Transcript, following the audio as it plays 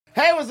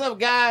Hey, what's up,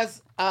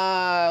 guys?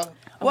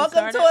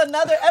 Welcome to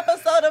another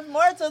episode of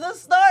More to the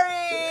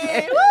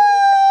Story.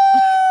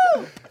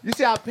 Woo! You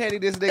see how petty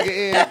this nigga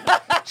is?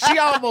 She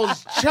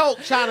almost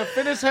choked trying to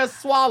finish her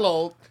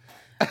swallow.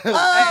 Which she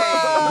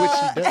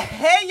does.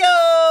 Hey,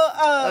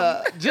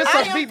 yo. Just so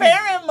I am people-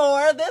 Farron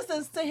Moore. This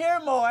is To Hear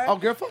More. Oh,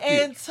 girl, fuck you.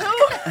 And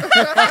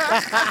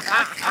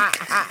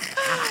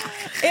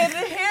and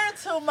here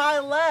to my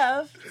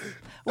left,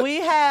 we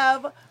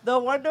have the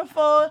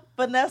wonderful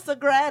Vanessa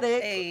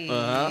Graddick.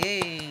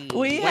 Hey.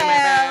 We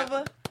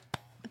have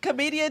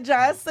comedian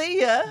John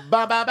Cia.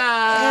 Bye, bye,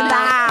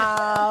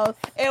 bye.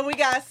 And we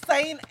got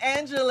St.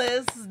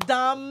 Angeles,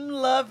 Dom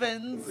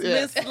Lovins, Yeah.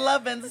 Miss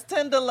Lovins,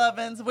 Tender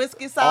Lovins,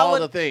 Whiskey Sour All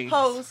the things.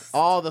 host.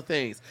 All the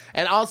things.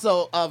 And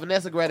also,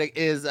 Vanessa Graddick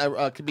is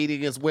a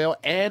comedian as well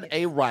and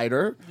a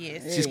writer.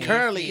 Yes. She's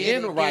currently Get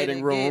in it, writing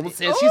get it, rooms,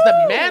 get it. and she's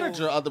the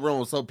manager of the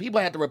room. So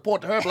people had to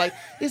report to her, like,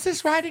 is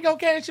this writing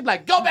okay? And she'd be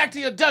like, go back to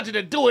your dungeon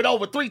and do it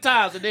over 3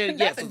 times, and then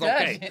yes, That's it's a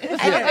okay. dungeon.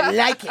 I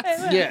like it.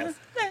 Yes.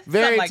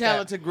 Very like that.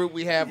 talented group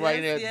we have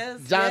right Yes, now.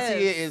 yes, John yes.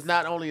 Cia is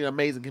not only an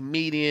amazing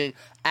comedian,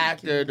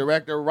 actor,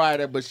 director,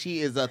 writer, but she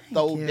is a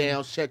throw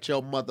down, shut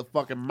your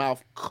motherfucking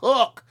mouth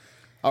cook.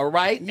 All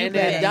right? And then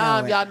better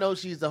Dom, know it. y'all know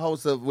she's the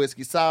host of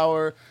Whiskey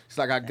Sour. She's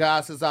like our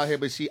goddess out here,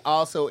 but she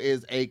also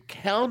is a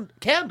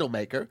candle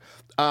maker.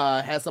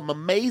 Has some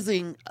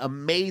amazing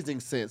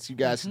sense. You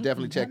guys should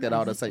definitely check that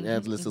out at St.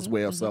 Angeles as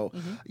well. So,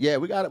 yeah,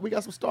 we got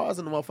some stars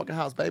in the motherfucking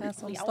house, baby. Got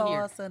some We out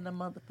here. stars in the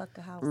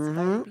motherfucking house,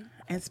 baby.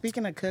 And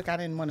speaking of cook, I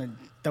didn't want to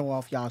throw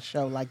off y'all's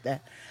show like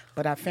that,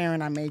 but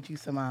Farron, I made you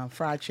some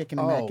fried chicken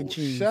and mac and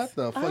cheese. Shut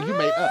the fuck. You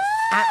made us.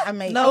 I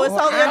made. No, it's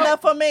only enough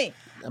for me.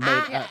 I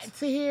made us.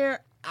 To hear,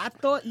 I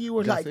thought you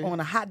were like see? on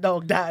a hot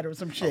dog diet or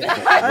some shit.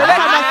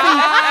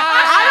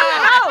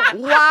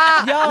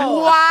 Why? Yo.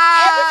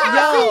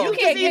 Yo, You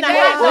can't get We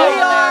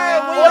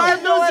that. are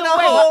doing a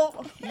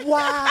whole.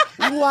 Why?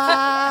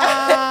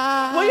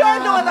 We are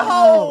doing the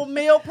whole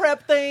meal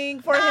prep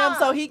thing for him,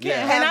 so he can't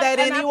Yeah. have that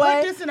and anyway.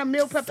 I put this in a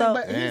meal prep, So-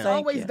 but he's Damn.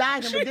 always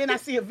Thank you. dieting. But then I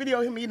see a video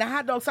of him eating a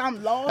hot dog, so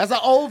I'm lost. That's an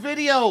old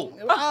video.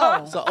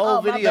 Oh, It's an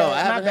old my video. bad, I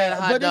haven't my had a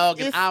bad. hot But dog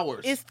in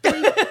hours.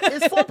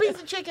 It's 4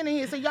 pieces of chicken in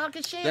here, so y'all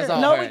can share. That's all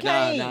No, her. we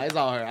can't. Nah, it's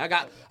all her.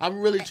 I'm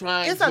really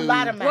trying It's to. a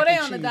lot of mac Well, they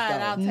and on the cheese, diet,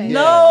 though. I'll take it.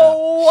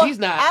 No, She's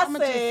not. I I'ma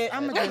said,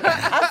 just-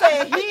 I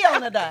said he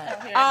on the diet.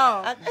 Oh,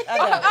 I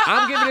know.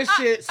 I'm giving this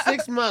shit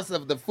 6 months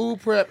of the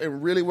food prep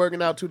and really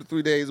working out 2 to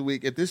 3 days a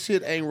week. If this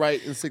shit ain't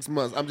right in 6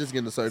 months, I'm just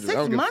getting the surgery. I 6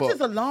 don't give a months fuck.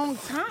 is a long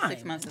time.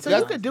 6 months is So a you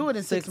long could do it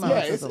in 6 6 months.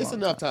 Yeah, That's a it's long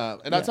enough time.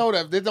 And I told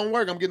her if this don't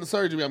work, I'm getting the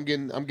surgery. I'm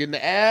getting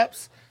the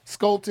abs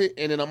sculpted,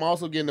 and then I'm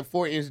also getting the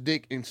 4-inch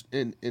dick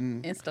in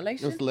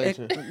Installation?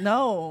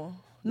 No.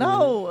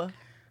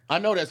 I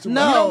know that's too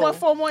No. You much. don't want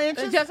 4 more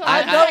inches? just I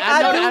do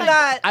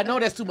not. I know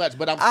that's too much,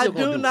 but I'm I still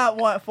gonna do do it. not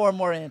want 4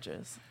 more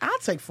inches. I'll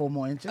take 4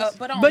 more inches.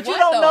 But on But you what,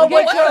 don't though? know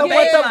what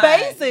What's the baseline?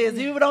 base is.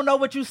 You don't know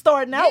what you're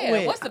starting out Yeah,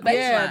 with. what's the baseline?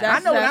 Yeah, I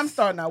know what that's- I'm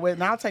starting out with,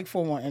 and I'll take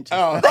 4 more inches.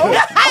 Oh.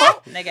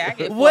 Nigga, I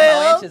get 4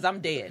 Well, more inches,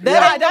 I'm dead.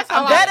 That how I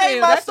ain't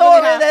feel. my That's story.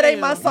 really how I That ain't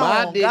feel. my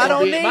song. dick I gonna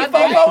don't be- need my 4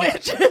 dick- more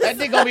inches. That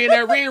dick gonna be in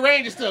there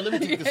rearranging stuff. Let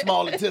me take the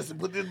small intestine,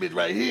 put this bitch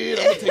right here.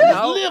 I'm gonna take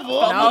this liver.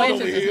 4 I'm more over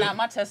inches is here. not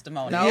my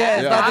testimony. No,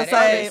 yeah, it's not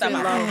the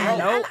same.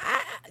 Nope.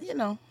 You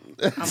know.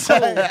 Look, her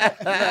nigga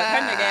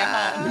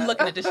at home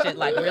looking at this shit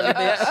like, really,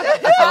 bitch?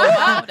 Oh,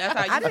 mom, that's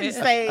how I you didn't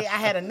feel? say I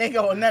had a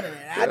nigga or none of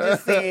that. I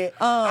just said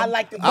I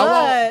like the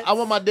I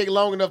want my dick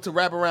long enough to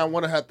wrap around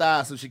one of her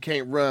thighs so she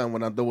can't run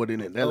when I throw it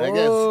in it. I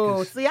guess.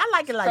 Oh, see, I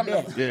like it like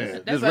that. Yeah,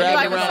 That's just what you wrap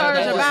like it to around. serve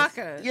her your thighs.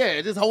 backer.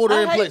 Yeah, just hold her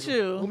I in hate place.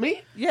 you. Who,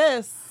 me?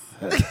 Yes.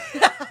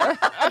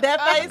 That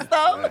face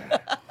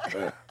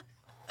though.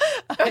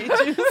 I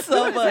hate you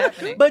so much.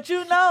 happening? But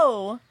you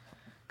know,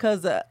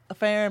 because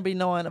Farron be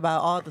knowing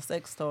about all the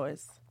sex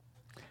toys,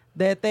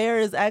 that there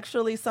is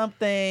actually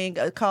something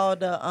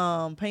called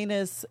a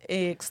penis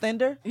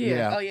extender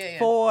Yeah. Oh, yeah.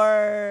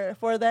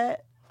 for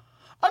that.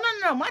 Oh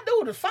no, my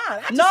dude is fine. I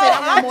just No, said I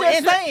want I'm more just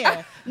inches.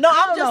 saying. No,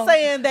 I'm just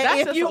saying that That's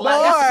if just you a lot.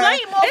 are,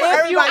 Explain more for if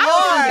you everybody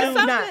else who are,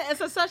 do not. It's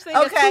a such thing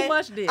as okay, too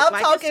much dick. I'm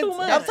Like, talking. it's too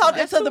much. I'm talking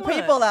That's to too the much.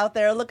 people out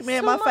there. Look at me in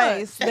Too my much.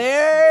 face.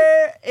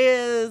 There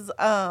is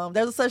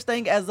there's a such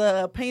thing as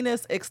a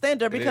penis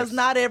extender because is.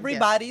 not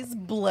everybody's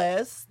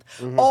blessed,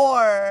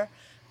 or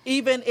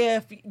even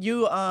if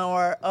you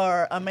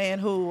are a man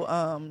who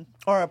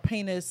or a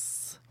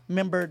penis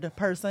membered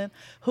person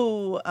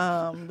who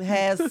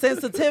has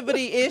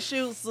sensitivity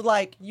issues,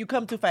 like you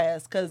come too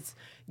fast because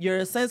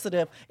you're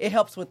sensitive. It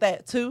helps with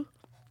that too,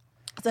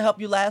 to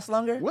help you last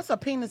longer. What's a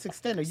penis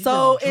extender? You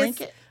So just drink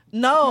it's it?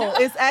 no,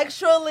 it's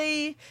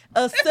actually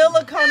a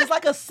silicone. It's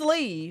like a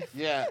sleeve.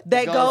 Yeah,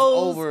 That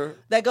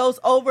it goes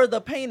over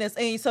the penis,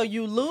 and so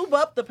you lube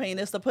up the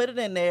penis to put it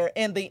in there,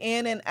 and the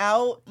in and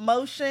out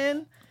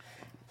motion.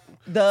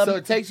 So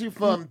it takes you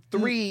from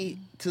 3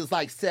 to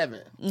like 7.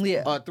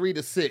 Yeah. Or 3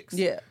 to 6.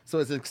 Yeah. So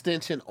it's an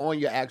extension on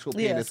your actual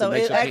penis. So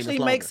makes it your actually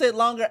penis makes longer. it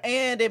longer,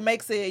 and it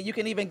makes it. You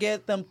can even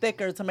get them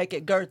thicker to make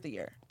it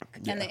girthier.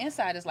 And the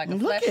inside is like a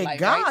Look fleshlight, at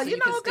God. right? So You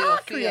know, can still God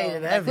feel,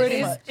 created like,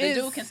 everything. the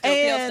dude can still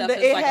feel and stuff.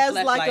 it That's has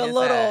like like a fleshlight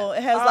little, inside.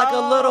 it has like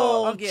a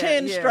little yeah,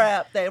 chin yeah.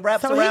 strap that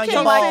wraps So he around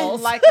your can't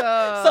balls, like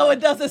so it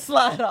doesn't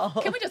slide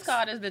off. Can we just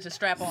call this bitch a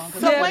strap on?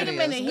 So wait a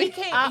minute. He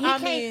can't. I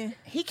mean-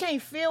 He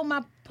can't feel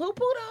my poo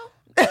poo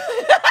though.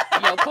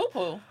 Yo, poo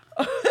poo.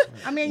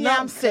 I mean, yeah,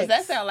 I'm sick.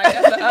 That sound like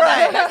that's the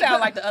other, that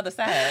sound like the other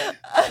side.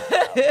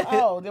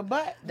 Oh, the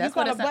butt. That's You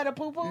call what a it butt a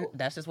poo poo?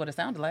 That's just what it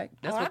sounded like.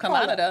 That's Oh, what I come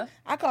call out of the.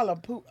 I call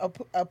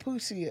a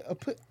pussy a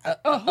poo. Who?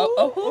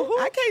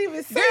 I can't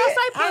even say Girl, it.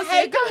 say I pussy.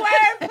 hate the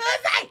word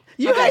pussy.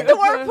 You hate the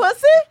word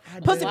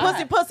pussy? Pussy, Why?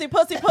 pussy, pussy,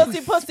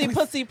 pussy, pussy,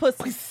 pussy,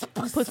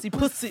 pussy, pussy,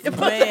 pussy.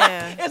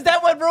 Man. Is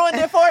that what ruined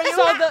it for you?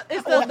 So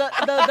it's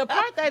the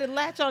part that it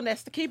latch on,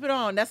 that's to keep it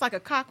on. That's like a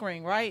cock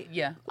ring, right?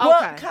 Yeah.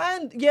 Well,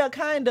 Okay.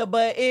 kinda,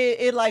 but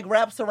it like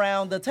wraps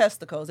around the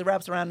testicles. It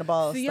wraps around the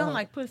balls. See, you don't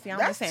like pussy. I'm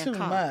That's just saying too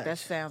cock. much. That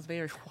sounds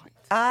very white.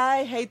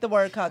 I hate the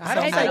word cock. I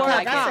don't hate say the word cock.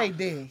 I cock. say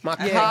dick. My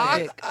Yeah, cock.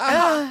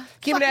 dick.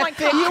 Give me that like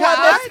thick cock. You want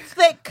cock. this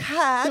thick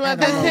cock? You want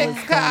that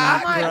thick cock.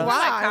 I'm like, Like, why?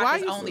 cock Why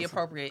is you only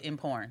appropriate in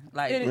porn.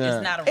 Like It it's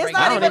is. not a It's regular.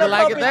 not don't even even like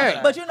it appropriate.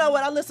 there. But you know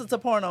what? I listen to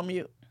porn on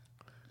mute.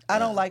 I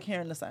don't like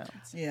hearing the sounds.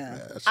 Yeah.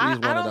 She's I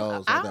one of don't,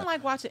 those. I like don't that.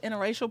 like watching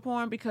interracial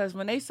porn because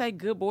when they say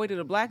good boy to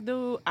the black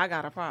dude, I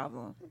got a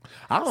problem.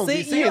 I don't See,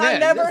 be seeing I that.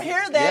 never This-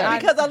 hear that yeah.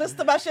 because I listen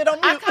to my shit on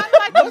I mute. kind of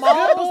like the Good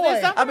moles. boy.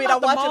 There's something I mean, I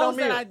about the watch it on moles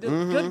that mute. I do.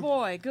 Mm-hmm. Good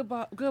boy, good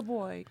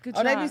boy, good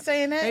Oh, job. they be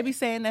saying that? They be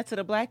saying that to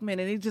the black men,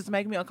 and it just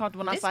make me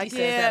uncomfortable. And I was Misty like, says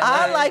yeah, that.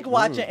 I Right. like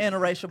watching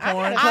interracial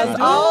porn I because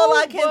do, all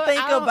I can but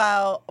think I don't-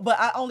 about, but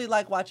I only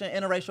like watching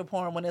interracial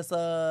porn when it's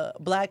a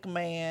black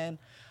man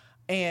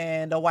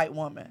and a white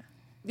woman.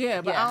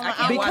 yeah, but Yeah, I don't, I I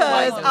can't don't watch Because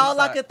white women all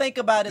I suck. can think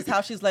about is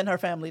how she's letting her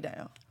family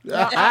down. Y'all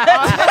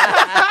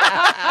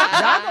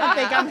gonna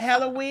think I'm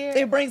hella weird.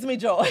 It brings me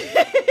joy.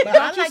 But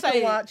I you like to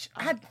say- watch.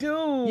 I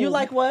do. You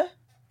like what?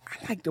 I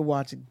like to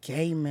watch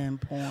gay men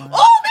porn.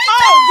 Oh, me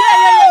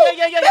too!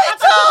 yeah. Me I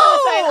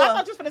too!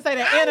 thought you was gonna say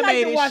that I like to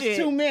animated watch shit.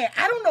 two men.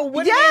 I don't know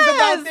what Yes! it is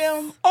about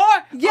them.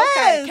 Or Yes.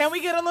 okay, can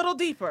we get a little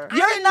deeper?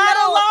 You're not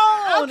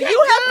alone. Okay, You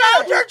have good.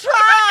 found your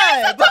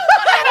tribe.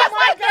 Oh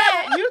my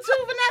God. You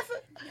too,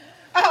 Vanessa?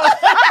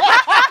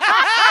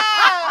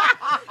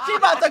 She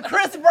about to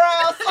Chris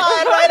Brown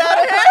slide right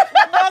out of here.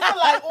 Vanessa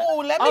like,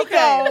 oh, let me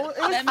Okay. go. It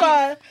was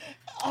fun.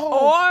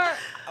 Or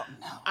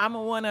I'm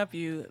a one up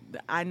you.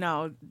 I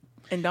know,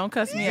 and don't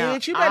cuss me out.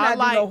 Bitch, you better I not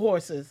like, do no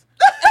horses.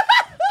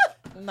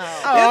 No.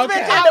 Oh, This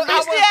bitch into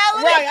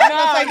bestiality. Right, I was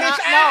gonna say, No, bitch,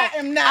 I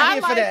am not I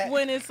here like for that.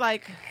 when it's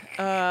like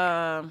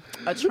a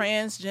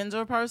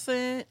transgender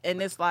person,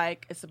 and it's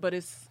like it's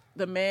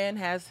the man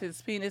has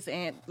his penis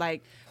and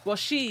like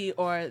she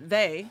or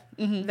they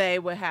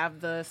would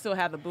have still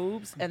have the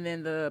boobs and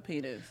then the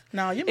penis.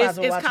 No, you might as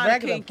well watch kinda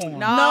regular kinky. porn.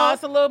 No,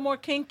 it's a little more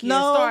kinky.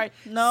 No, Sorry.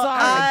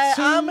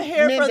 I'm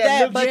here men for that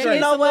that. look But you straight.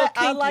 know It's a little what?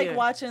 I like kinkier.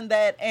 watching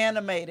that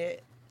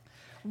animated.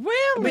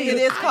 Really? It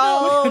is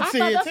called. See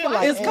it too,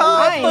 like, It's oh, called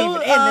I ain't even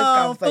in this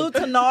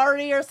conversation.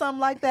 Futanari or something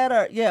like that.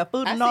 Or I see them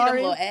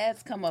little Futanari.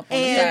 ads come up on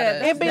the side And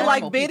of it'd be normal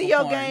like people video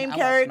porn. game I watch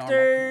normal.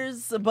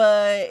 characters,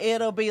 but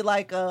it'll be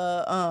like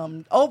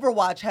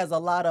Overwatch has a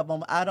lot of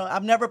them.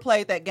 I've never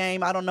played that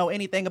game. I don't know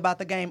anything about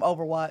the game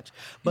Overwatch,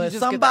 but just get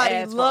the somebody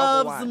ads for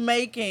loves Overwatch.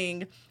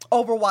 making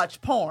Overwatch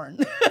porn,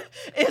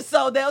 and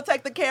so they'll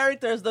take the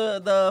characters,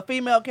 the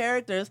female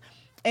characters,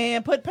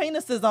 and put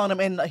penises on them,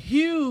 and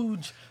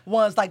huge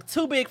ones, like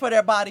too big for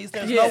their bodies.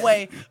 There's no Yeah.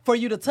 way for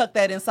you to tuck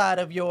that inside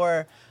of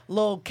your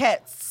little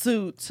cat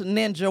suit,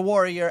 ninja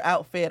warrior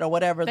outfit, or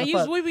whatever They the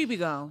use fuck. we be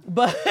gone.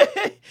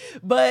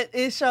 But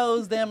it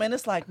shows them, and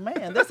it's like,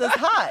 man, this is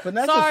hot.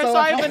 Vanessa's Sorry, so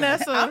sorry,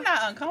 uncomfortable. I'm Vanessa.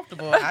 not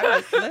uncomfortable. I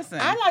just listen.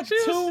 I like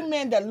two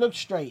men that look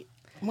straight.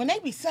 When they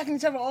be sucking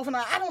each other off and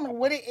on, I don't know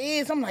what it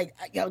is. I'm like,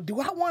 yo, do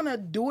I want to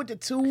do it to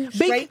two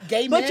straight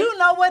gay men? But you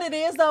know what it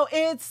is though?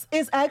 It's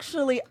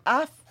actually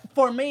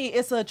for me,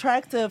 it's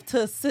attractive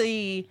to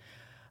see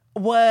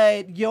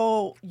what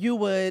you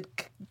would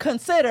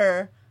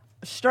consider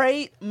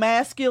straight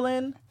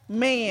masculine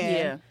men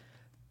Yeah.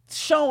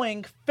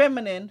 showing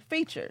feminine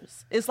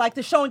features. It's like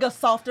they're showing a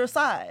softer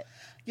side.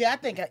 Yeah,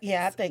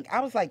 I think. I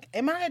was like,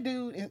 am I a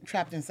dude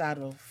trapped inside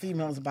of a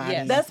female's body?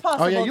 Yes. That's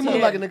possible. Oh yeah, you move too.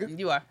 like a nigga.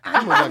 You are. You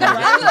move like a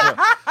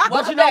nigga.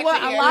 But you know back what?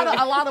 to A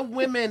you. lot of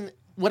women,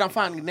 what I'm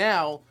finding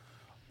now,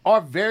 are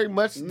very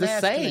much the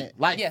same. Masculine.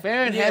 Like Yeah.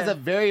 Farron has Yeah. a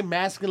very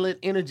masculine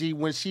energy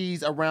when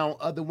she's around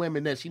other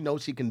women that she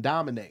knows she can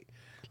dominate.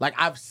 Like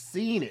I've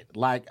seen it.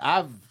 Like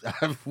I've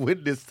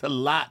witnessed a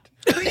lot.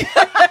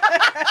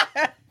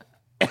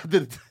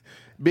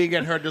 Being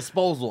at her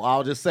disposal,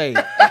 I'll just say.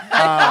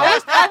 I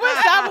wish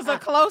that was a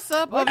close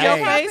up of your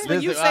Hey, face when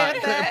this you is- said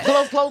that.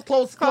 Close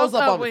up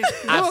up on me.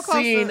 with- do a I've close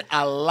seen up.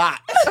 a lot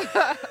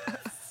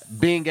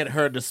being at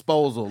her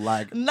disposal.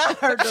 Like Not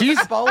her she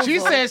disposal.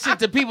 said shit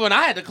to people, and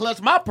I had to clutch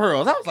my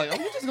pearls. I was like, "Oh,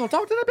 you just gonna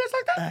talk to that bitch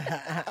like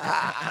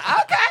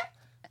that?"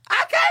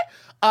 Okay.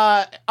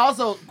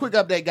 Also, quick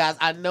update, guys.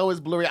 I know it's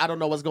blurry. I don't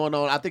know what's going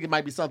on. I think it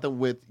might be something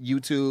with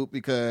YouTube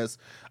because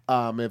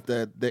if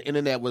the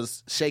internet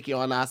was shaky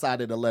on our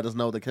side, it'll let us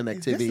know the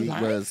connectivity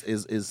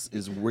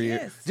is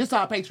weird. Yes. Just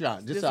our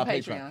Patreon. Just our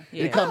Patreon. Patreon,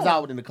 yeah. It comes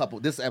out in a couple.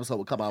 This episode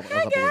will come out in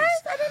a couple weeks.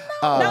 I didn't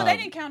know. No, they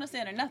didn't count us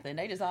in or nothing.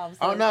 They just all of a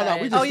Oh sudden no,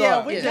 said- we just Oh yeah,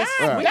 start. we Yeah. just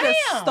Right. we just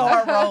Damn.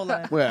 start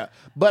rolling. Yeah,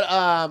 but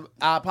I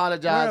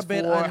apologize We're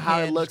a bit for how it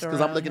unhinged looks because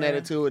I'm around looking at here.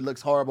 it too. It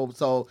looks horrible.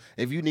 So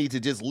if you need to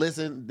just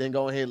listen, then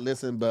go ahead and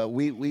listen. But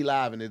we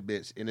live in this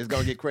bitch, and it's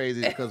gonna get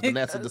crazy because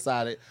Vanessa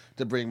decided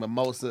to bring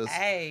mimosas,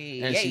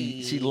 Hey, and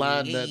she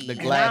lined the And I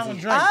don't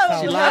glasses. drink. I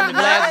She so- lined the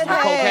glasses with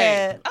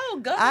cocaine. Oh,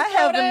 go Uh, I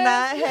have soda.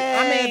 not had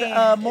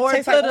I mean, more it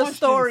tastes to like the orange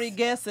story juice.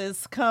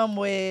 guesses come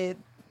with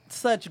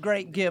such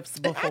great gifts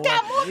before.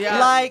 got more. Yeah.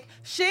 Like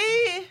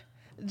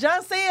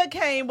John Cena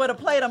came with a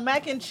plate of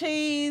mac and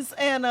cheese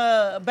and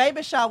a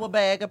baby shower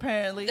bag,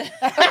 apparently. First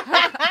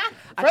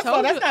of all,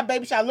 told that's you- not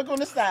baby shower. Look on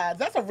the sides.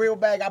 That's a real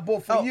bag I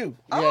bought for you.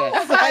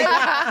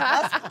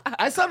 Yeah,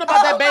 I something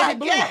about that baby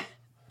blue. God.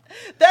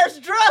 There's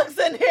drugs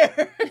in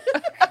here.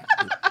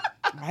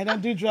 I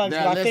don't do drugs,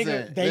 Now but I listen,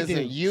 figured they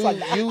do. you So-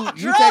 take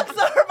Drugs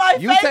are my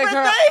you take favorite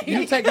her thing.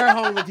 you take her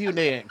home with you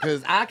then,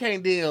 because I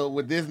can't deal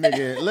with this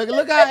nigga.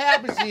 Look how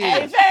happy she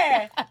Hey, is.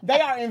 fair.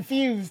 They are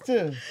infused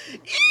too.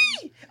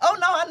 Oh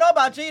no, I know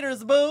about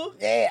Jeter's, boo.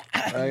 Yeah.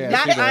 Oh, yeah,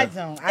 Not she I does.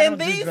 don't. I And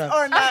don't do these drugs.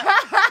 are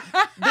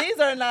not these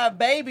are not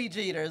baby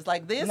Jeters.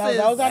 Like this No, is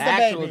those are the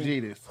Actual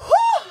baby. Jeters.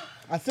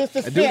 A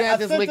sister do spent, that a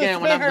this sister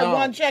weekend when spent I'm her gone.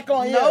 one check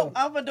on Nope, you.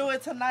 I'm gonna do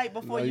it tonight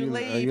before Are you you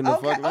leave. gonna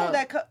Okay. fuck Oh, up?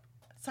 that.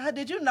 So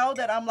did you know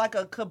that I'm like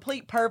a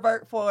complete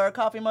pervert for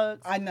coffee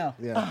mugs? I know.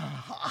 Yeah.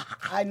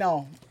 I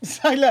know.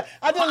 So look,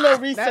 I did a little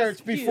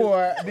research cute.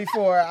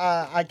 before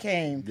I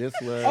came. This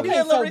was Okay,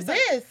 a little so research.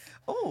 this,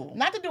 Ooh.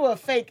 not to do a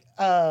fake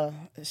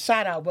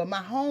shout out, but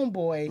my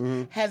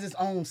homeboy has his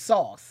own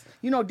sauce.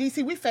 You know,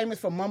 DC, we famous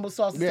for mumble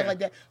sauce and Yeah. stuff like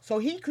that. So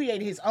he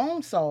created his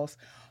own sauce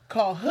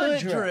called Hood Hood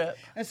Drip. Drip.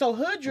 And so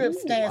Hood Drip I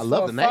stands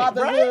love for the name.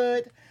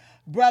 fatherhood,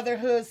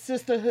 brotherhood,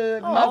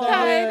 sisterhood, motherhood.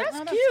 Okay,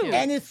 that's cute.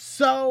 And it's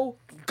so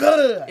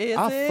good. Is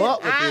I it?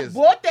 fuck with I this.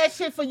 bought that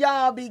shit for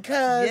y'all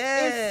because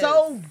Yes. it's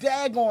so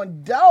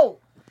daggone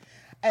dope.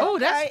 And Oh,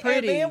 that's Okay,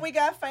 pretty. And then we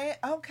got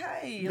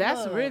Okay.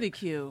 That's look. really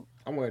cute.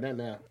 I'm wearing that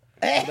now.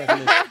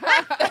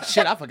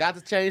 Shit, I forgot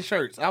to change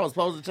shirts. I was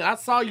supposed to. I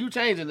saw you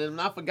changing it, and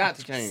I forgot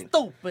to change.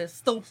 Stupid.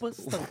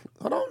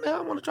 Hold on, now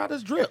I want to try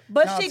this drip.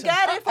 But No, she so-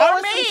 got it for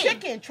Oh, me. it's some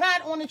chicken. Try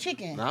it on the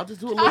chicken. Now I'll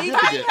just do a little You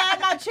dip ain't dip. had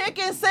my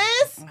chicken,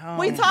 sis.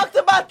 We talked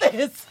about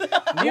this.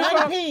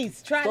 One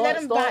piece. Try. Let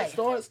him bite.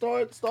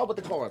 Start with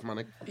the cards, my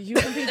nigga. You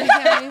can be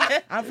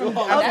the I'm from.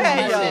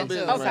 Okay,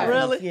 y'all. Okay.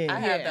 Really? Yeah. I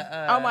have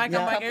the. Oh my God!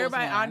 Like couples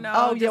everybody one. I know.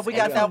 Oh yeah, just we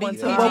got in that the one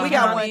too. PG Well, we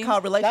got County. one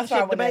called That's why relationship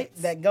when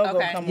debates. that go-go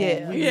Okay. come Yeah.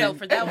 on. we- So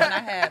for that one, I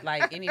had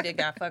like any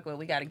nigga I fuck with,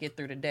 we got to get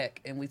through the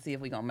deck and we see if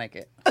we gonna make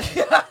it.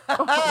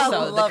 I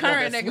So the love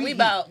current that. nigga, we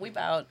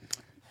about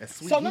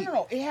So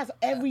no. It has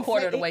every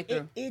Quarter of the fla- way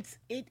it-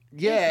 through.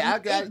 Yeah, I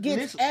it got gets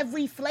initial-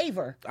 every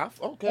flavor.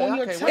 Okay, On I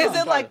your can't tongue. wait Is to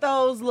it try like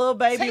those little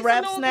baby Taste a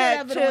wrap little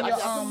snack bit of it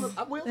on chips?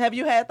 your, I will. Have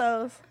you had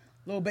those?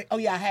 Little bit. Oh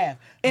yeah, I have.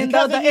 In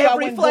Because the of you, I every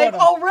went and bought flavor? them.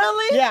 Oh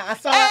really? Yeah, I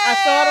saw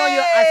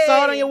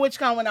it on your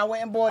WitchCon when I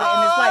went and bought it,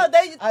 and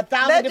it's like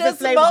 1,000 that different just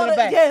flavors in the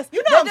bag. Yes, You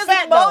know that I'm just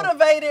fat though.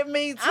 motivated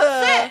me to.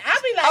 I'm fat.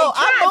 I be like,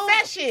 try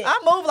fat shit. I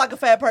move like a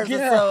fat person,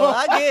 Yeah. so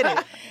I get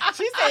it.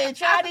 She said,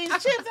 try these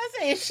chips. I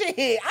said,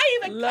 shit. I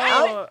even Lord.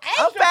 I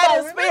I'm asked fat in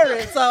about it.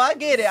 spirit, so I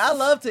get it. I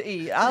love to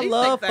eat. I these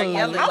love things are food.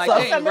 yelling I'm like so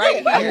they ain't some of right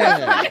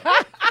it. here.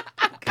 Yeah.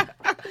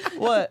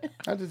 What?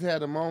 I just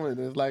had a moment.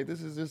 It's like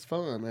this is just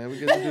fun, man. We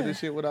get to do this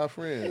shit with our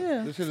friends.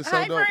 Yeah. This shit is so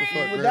Hi, dope. as fuck,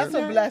 friends. man. That's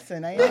a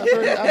blessing. Ain't it?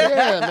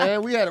 Yeah,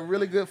 man. We had a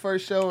really good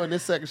first show, and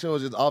this second show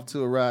is just off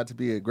to a ride to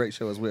be a great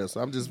show as well.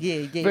 So I'm just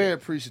Yeah. very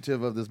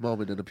appreciative of this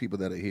moment and the people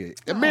that are here.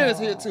 Amir is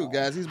here too,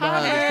 guys. He's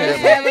behind He's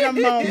this camera. having a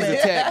He's moment. a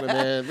tackler,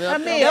 man.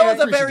 I'm That was a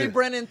very appreciative.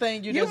 Brennan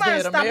thing you You just might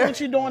did, stop Amir. what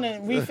you're doing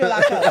and refill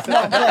our cups.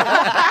 No, but-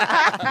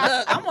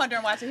 Look, I'm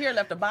wondering why Tahir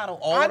left the bottle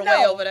all I the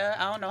way know. over there.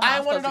 I don't know how I I'm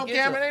ain't want it supposed on to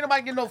get camera. to it. Ain't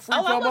nobody getting no free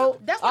Oh, I promo. was-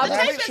 that's what the I'll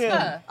taste just- is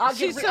for. I'll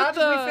She just took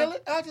refill the-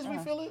 it. I'll just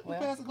refill it. We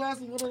pass the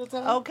glasses one at a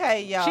time.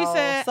 Okay, y'all. She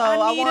said, so "I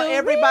I need want a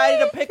everybody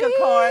to pick a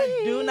card.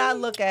 refill." Do not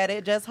look at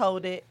it. Just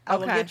hold it. I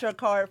will Okay. get your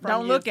card from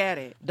Don't you. look at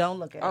it. Don't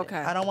look at Okay.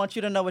 it. I don't want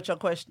you to know what your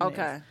question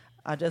Okay. is.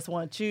 I just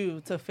want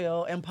you to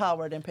feel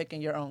empowered in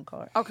picking your own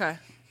card. Okay.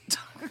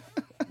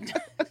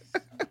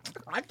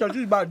 I thought you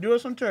was about to do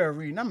some tarot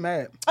reading. I'm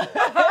mad.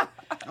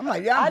 I'm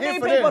like, yeah, I I'm here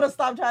need for people this. to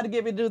stop trying to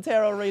get me to do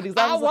tarot readings.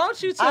 I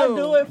want you to. I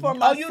do it for Oh,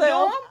 myself. you do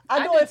 'em? I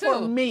do I it do for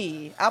too.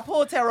 me. I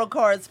pull tarot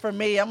cards for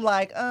me. I'm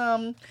like,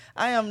 I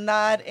am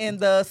not in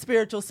the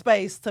spiritual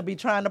space to be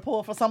trying to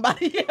pull for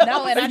somebody else.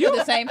 No, and I do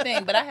the same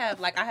thing, but I have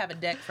a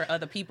deck for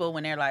other people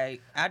when they're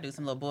like, I do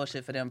some little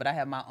bullshit for them, but I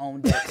have my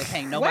own deck that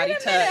can't nobody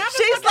Wait a minute, touch.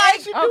 She's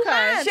like,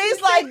 Okay.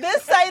 she's like,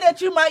 this say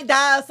that you might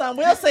die or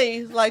something. We'll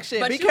see. Like,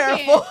 shit, be you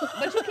careful. can't-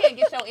 But you can't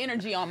get your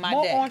energy on my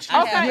More deck. orange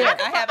I juice. have,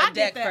 Okay, I have a I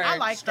deck get for that. I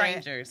like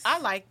strangers. That. I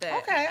like that.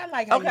 Okay, I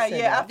like how you Okay, said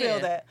yeah, I that. feel Yeah.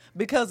 that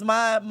because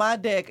my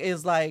deck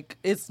is like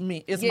it's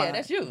me. It's Yeah, mine.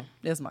 that's you.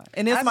 It's mine,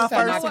 and it's I my just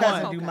had first my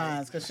cousin one. do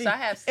mine because she. So I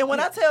have. And when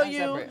I tell I'm you,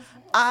 separate.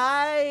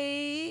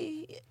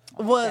 I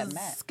was that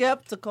Mac.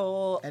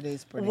 skeptical That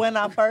is pretty. when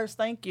I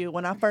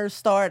first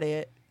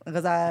started,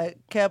 because I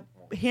kept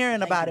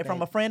hearing about you, it from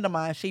babe. a friend of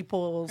mine. She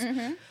pulls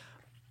Mm-hmm.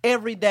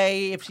 every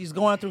day. If she's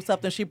going through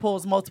something, she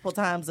pulls multiple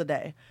times a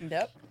day.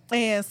 Yep.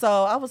 And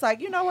so I was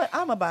like, you know what?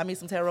 I'm gonna buy me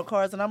some tarot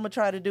cards and I'm gonna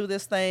try to do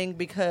this thing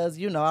because,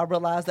 I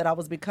realized that I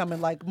was becoming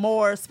like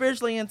more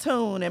spiritually in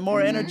tune and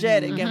more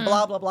energetic and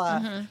blah, blah,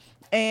 blah.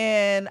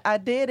 And I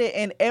did it,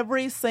 and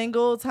every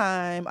single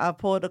time I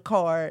pulled a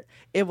card,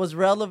 it was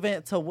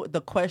relevant to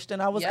the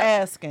question I was Yep.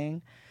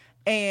 asking.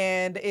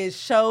 And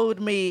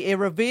it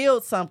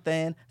revealed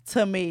something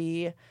to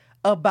me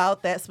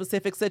about that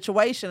specific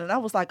situation. And I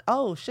was like,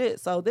 oh shit,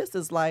 so this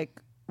is like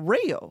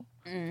real.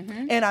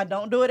 And I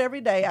don't do it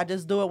every day. I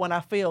just do it when I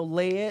feel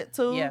led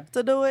to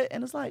do it.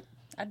 And it's like,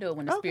 I do it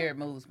when the spirit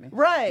moves me.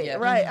 right, Yeah.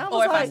 right. I was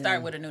Or if I like,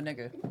 start with a new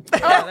nigga.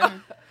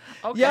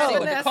 Okay, Yo, See what the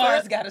Vanessa.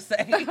 cards got to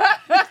say.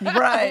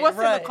 right, What's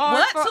in right. the card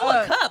What? for Two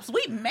us? of Cups.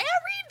 We married?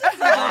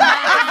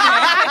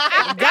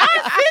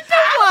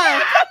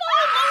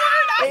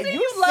 And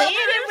you love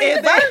it in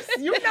reverse.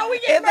 You know we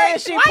get And then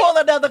she pull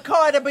another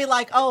card and be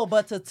like, oh,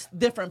 but to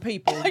different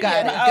people. Got it.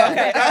 Got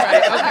Okay, it. all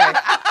right.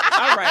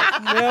 All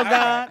right. Will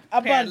God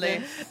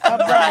Apparently.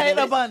 abundance. Right,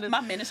 abundance.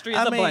 My ministry is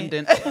I mean-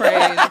 abundant.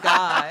 Praise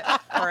God.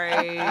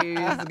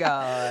 Praise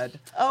God.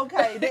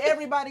 Okay, did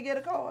everybody get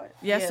a card?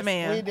 Yes,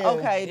 ma'am. we did.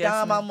 Okay, Yes,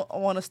 Dom, ma'am. I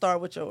want to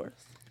start with yours.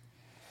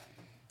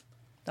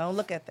 Don't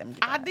look at them.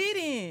 I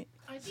didn't.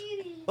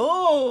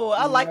 Ooh,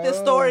 I like this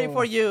story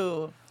for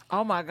you.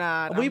 Oh my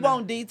God. We I'm not-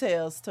 want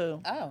details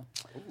too. Oh.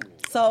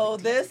 So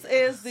this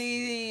is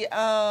the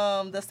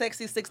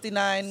Sexy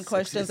 69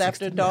 questions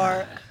after 69.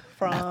 dark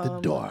from After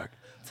dark.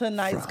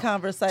 tonight's From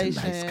conversation.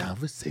 Tonight's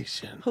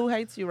conversation. Who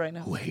hates you right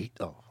now? Wait.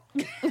 Oh.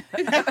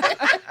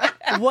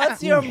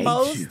 What's your hates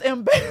most you?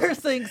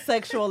 embarrassing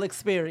sexual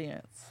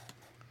experience?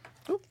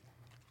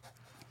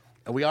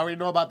 And we already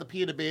know about the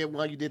pee in the bed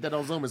one. You did that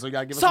on Zoom, so you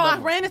gotta give us So I another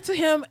one. ran into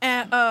him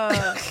at Nah.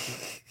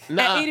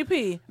 at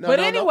EDP. No, But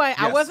no, no. anyway,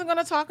 I Yes. wasn't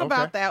going to talk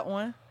about Okay. that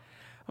one.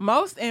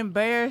 Most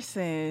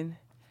embarrassing,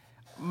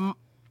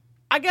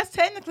 I guess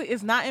technically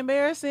it's not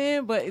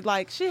embarrassing, but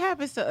like shit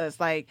happens to us.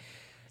 Like,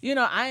 I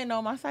didn't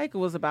know my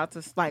cycle was about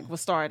to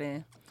was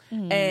starting.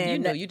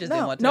 And You knew. You just No.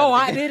 didn't want to. no,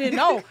 I didn't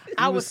know.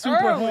 I was super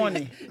early.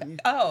 horny.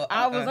 Oh,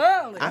 I was okay.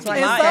 early. That's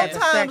And why I had the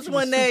sometimes sex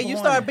when was super you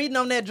horny. start beating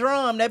on that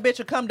drum, that bitch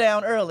will come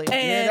down early.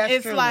 And that's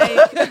it's true. like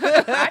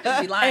I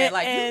just be lying. And-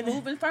 Like, and- you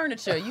moving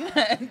furniture. You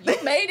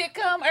made it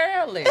come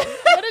early.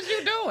 What is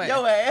you doing?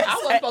 Your ass. I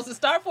was supposed to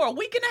start for a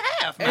week and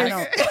a half. I nigga.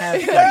 don't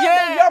have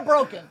sex. You're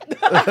broken.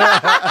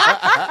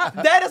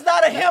 That is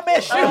not a him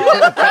issue.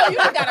 No, you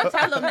just gotta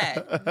tell them that.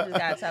 You just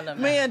gotta tell them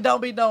that. Men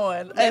don't be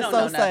knowing. They It's don't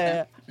so know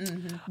sad.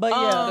 But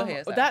yeah. Go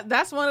ahead, sorry.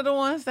 that's one of the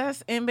ones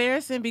that's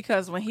embarrassing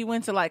because when he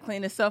went to like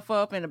clean himself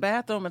up in the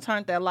bathroom and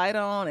turned that light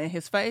on in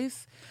his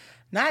face,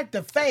 Not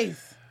the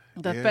face.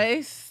 the Yeah.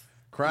 face,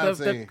 Crime the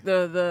scene.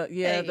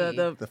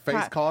 the The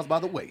face caused by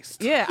the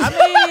waist. Yeah, I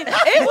mean,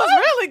 it was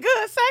really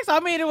good sex. I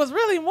mean, it was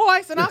really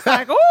moist, and I was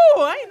like, "Ooh,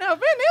 I ain't never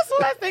been this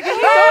wet." Thinking he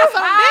doing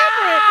something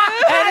different,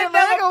 and I the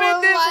never nigga been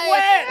was this like,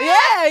 wet. Yeah,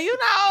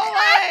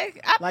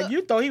 Like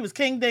you thought he was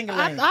King I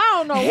Dingaling.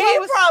 don't know. He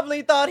what was,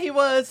 probably thought he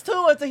was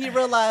too until he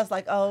realized,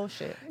 like, oh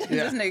shit.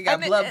 This nigga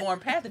got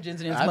bloodborne pathogens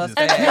in his I just,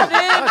 mustache.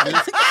 I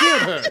just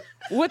killed her.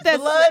 with that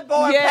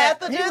Bloodborne yeah.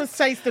 He pathogens. was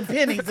tasting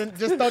pennies and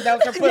just thought that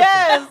was her pussy.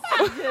 Yes.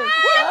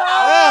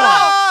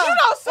 You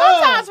know,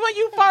 sometimes when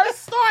you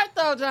first start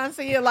though, John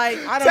C, you're like,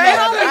 I don't know.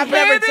 I've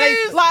never pennies,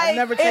 tasted. like, I've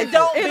never It tasted.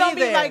 don't It don't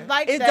be be there.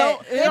 like it that.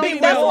 don't. It don't be be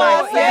that's real why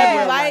I life. said.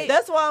 Yeah, like-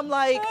 That's why I'm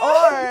like,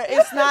 or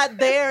it's not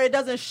there. It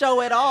doesn't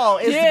show at all.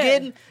 It's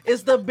Yeah.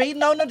 It's the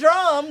beating on the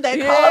drum that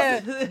Yeah.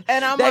 causes.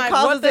 And I'm that like,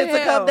 causes what the it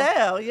to come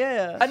hell? down.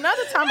 Yeah.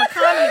 Another time a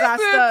condom got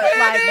stuck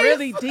like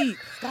really deep.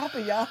 Stop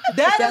it, y'all.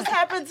 That has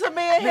happened to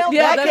me and him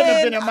Yeah, back that could've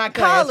in been in my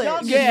class. Y'all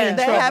college. should be in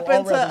that trouble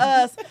happened to already.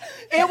 us.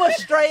 It was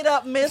straight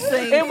up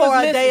missing It was for a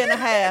missing. day and a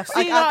half. See,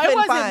 Like, no, I it couldn't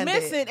wasn't find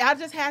missing. I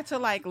just had to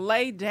like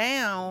lay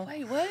down.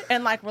 Wait, what?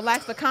 And like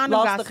relax the condom.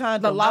 Lost got- the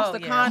condom. Lost Oh,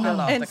 the yeah, condom.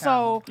 lost And the so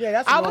condom. Yeah,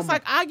 that's I was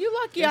normal. like, you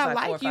lucky It was I like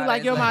 4 or like you, 5 like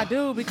days you're my later.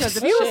 dude. Because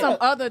if you was some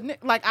other,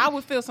 like I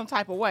would feel some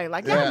type of way.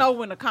 Like y'all Yeah. know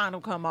when the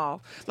condom come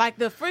off. Like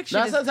the friction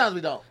No, is. sometimes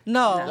we don't.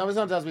 No. No,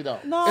 sometimes we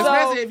don't. No.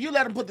 Especially So- if you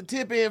let them put the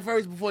tip in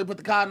first before you put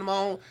the condom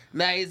on.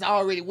 Now it's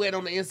already wet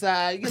on the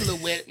inside. You get a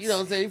little wet. You know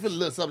what I'm saying? You feel a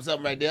little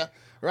something right there.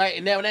 Right?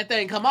 And then when that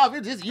thing come off, you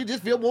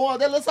just feel more of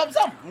that little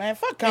something. Man,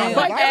 fuck But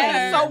condoms.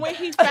 and so when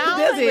he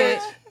found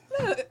it,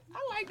 Look, I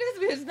like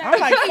this bitch now. I'm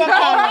like, fuck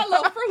Our condoms.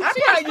 little fruit. I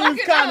She probably fucking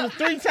used up. condoms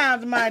 3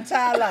 times in my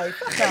entire life.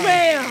 Fuck condoms.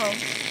 bam.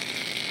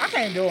 I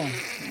can't do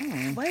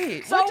them.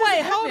 Wait. So what just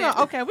wait, hold happened?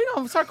 on. Okay, we're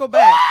gonna circle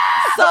back.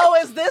 So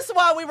is this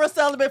why we were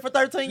celibate for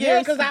 13 Yeah, years?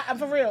 because I,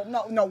 for real,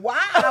 no, why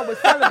I was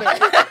celibate.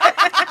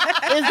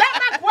 Is that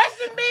my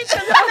question, bitch?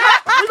 'Cause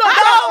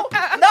I'm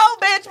not- No,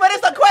 bitch, but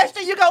it's a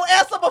question you gonna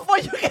answer before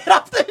you get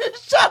off the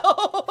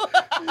show.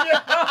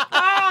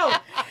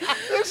 Oh,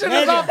 This shit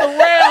nigga. is off the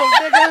rails,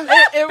 nigga.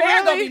 It Fair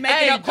really gonna be making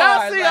hey, up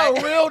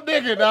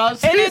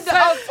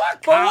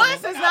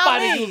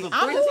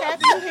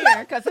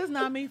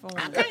not me for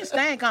I one. can't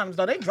stand condoms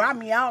though. They dry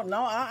me out.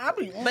 No, I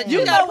be. But You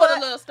you know gotta put what?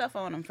 a little stuff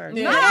on them first.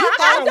 Yeah. Nah, I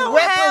got a don't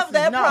wet have pussy.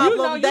 that No. problem. You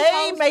know you They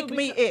supposed make to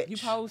me because- itch. You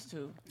supposed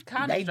to.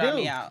 Condoms They dry do.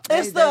 me out.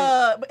 It's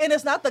and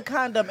it's not the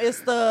condom.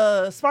 It's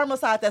the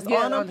spermicide that's Yeah,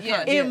 on them. on the Yeah.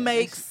 condom. It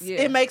makes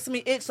Yeah. it makes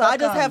me itch. So I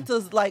just have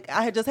to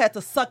I just had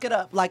to suck it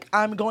up. Like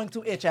I'm going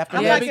to itch after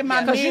I'm Yeah, this. like in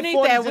my because you mid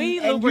need that 40s weed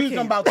and used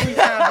them lubricant. about 3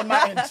 times in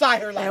my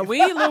entire life. And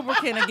we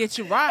lubricant to get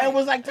you right. And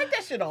was like, take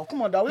that shit off.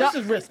 Come on, dog. This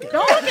is risky.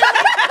 Don't look at me,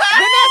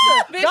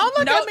 Vanessa. Don't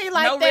look no, at me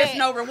like no that. risk,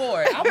 no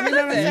reward. I'm You know what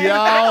I'm saying? Yo.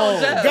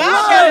 God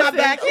got my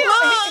back. He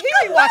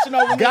be watching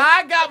over me.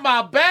 God got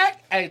my back.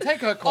 Hey, take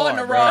her car. on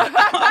the raw. On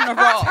the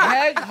raw.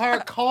 Take her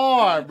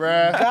car,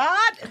 bruh.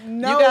 God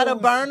knows. You gotta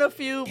burn a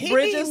few He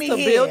bridges beat to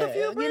me build here, a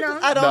few you bridges. know?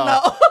 I don't No.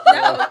 know.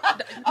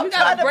 You trying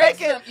gotta to break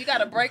make it- some. You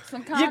gotta break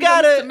some condoms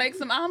gotta- to make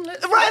some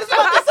omelets. Right, I was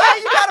about to say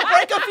you gotta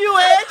break a few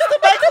eggs to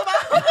make some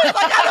omelets.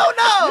 Like I don't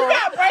know. You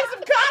gotta break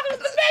some condoms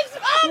to make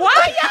some omelets.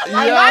 Why y'all? A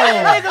lot of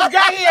niggas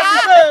got here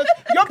because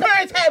your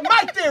parents had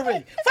my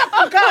theory. Fuck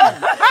them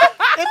condoms.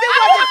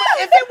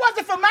 If it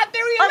wasn't for my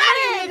theory, a lot of Man,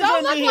 niggas don't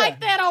wouldn't look be like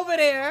here. that over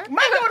there.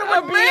 My daughter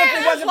wouldn't be here if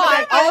it wasn't for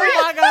Like, that theory.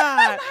 oh my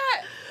God.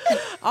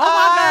 Oh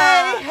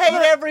I my God.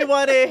 hate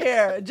everyone in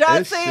here. John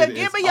This Cena, shit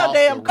give is me your off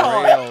damn the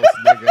card. rails,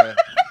 nigga.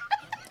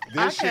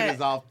 This shit can't.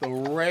 is off the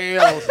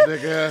rails,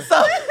 nigga.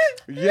 So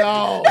You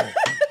Yo. ain't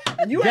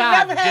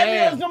God never had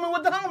damn. meals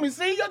with the homies.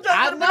 See, your job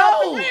I would have been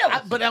off the know,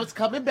 rails. but I was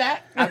coming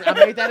back. I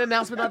made that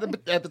announcement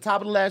at the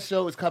top of the last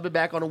show. It's coming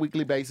back on a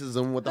weekly basis.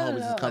 Zoom with the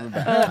homies is coming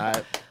back. All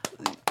right.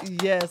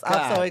 yes, I'm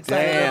so God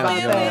excited damn,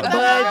 about yo. that.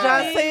 But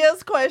John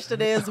Cena's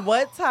question is,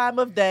 what time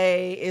of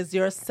day is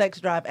your sex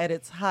drive at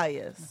its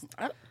highest?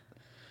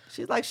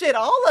 She's like, shit,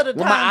 all of the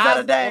When my times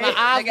of the eyes- day. when my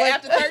eyes Nigga, wake-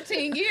 after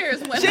 13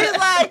 years, when She's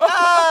like,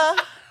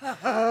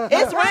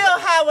 it's real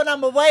high when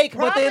I'm awake,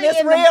 but then Probably it's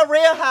in the-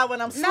 real high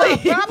when I'm No,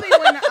 asleep.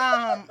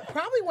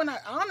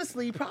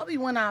 probably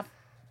when I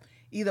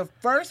either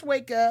first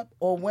wake up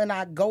or when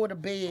I go to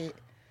bed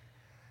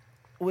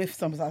with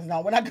some sauce.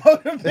 No, when I go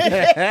to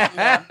bed.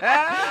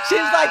 She's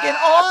like, in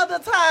all the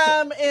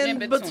time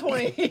in In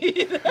between.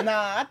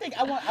 Nah, I think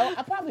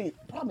I probably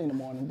in the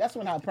morning. That's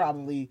when I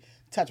probably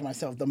touch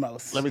myself the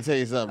most. Let me tell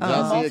you something.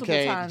 John Cena Multiple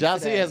came. times John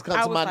Cena today. has come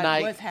I to was my like,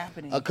 night what's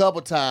happening? a couple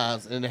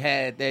times and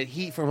had that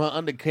heat from her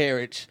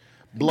undercarriage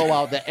blow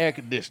out the air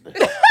conditioner.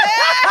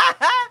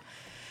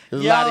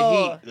 There's a lot of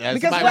heat. That's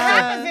Because my- what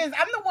happens is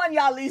I'm the one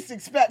y'all least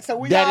expect. So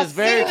when That y'all is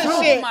very see the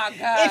true. shit, Oh my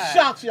God. it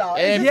shocks y'all.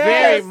 It It's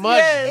very just- much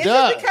yes.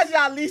 does. It's because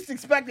y'all least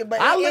expect it.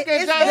 But I look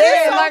at it's John It's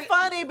Cena so like-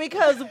 funny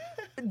because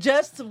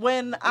just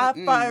when I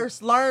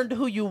first learned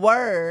who you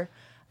were,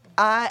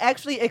 I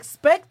actually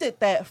expected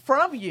that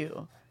from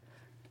you.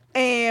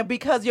 And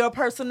because your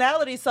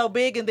personality is so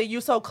big and then you're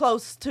so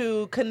close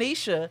to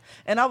Kanisha,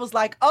 and I was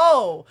like,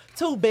 oh,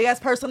 two big ass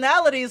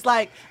personalities,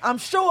 like I'm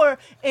sure,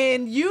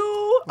 and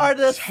you are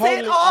the Totally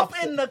sit off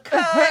opposite. in the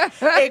cut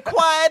and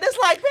quiet. It's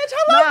like, bitch,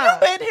 how long Nah, you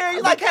been here?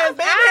 You like, because I've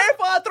been here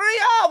for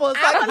 3 hours.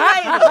 Like, I'm a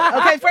lady.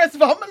 Okay, first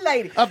of all, I'm a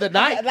lady. of the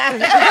night.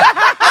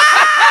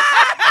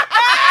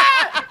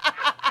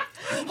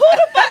 who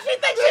the fuck she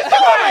think she's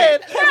doing?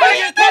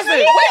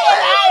 Listen,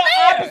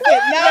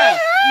 Opposite.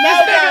 No,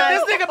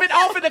 this nigga been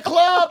off in the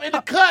club, in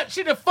the cut.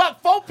 She done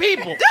fucked 4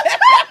 people.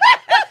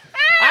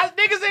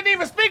 Niggas didn't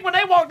even speak when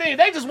they walked in.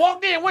 They just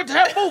walked in, went to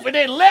her booth, and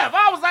then left.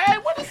 I was like, hey,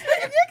 what is this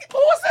nigga? Who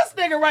is this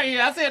nigga right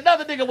here? I see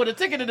another nigga with a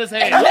ticket in his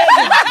hand.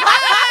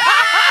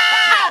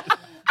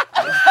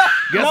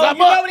 Guess No, I'm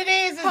you know up. what it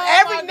is?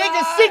 Every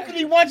nigga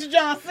secretly wants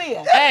John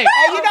Cena. Hey,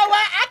 And you know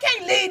what? I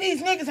can't leave these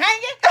niggas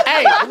hanging.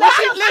 hey, when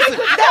she, listen,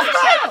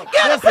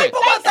 Give the people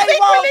what they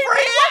want,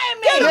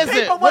 friend. Give the listen,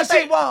 people what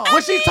they want.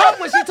 when she talk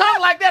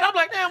like that, I'm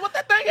like, damn, what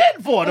that thing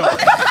hitting for though?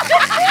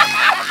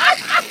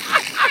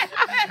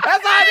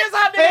 That's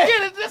how nigga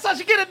get it. That's how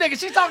she get a nigga.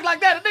 She talk like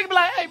that. A nigga be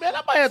like, hey man,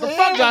 I might have to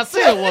fuck John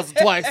Cena once or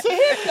twice. He be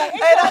like, hey,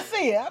 John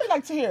Cena. I be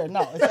like, Tahir,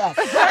 no, it's us.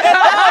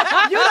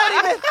 You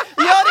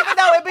don't even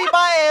know it be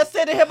my ass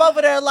sending him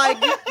over there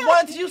like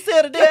once you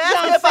said it, then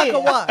ask me if I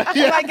can watch. I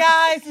be like,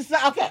 guys, it's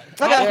okay.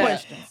 I got Yeah.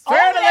 questions. Fair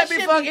All to that let me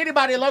shit fuck be-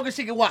 anybody as long as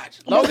she can watch.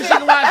 As long as she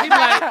can watch, she be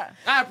like,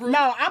 I approve.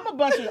 No, I'm a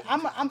bunch of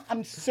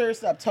I'm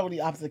seriously up totally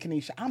opposite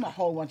Kanisha. I'm a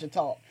whole bunch of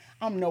talk.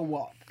 I'm no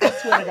walk. I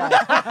swear to God.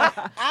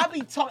 I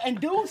be talking, and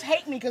dudes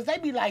hate me because they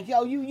be like,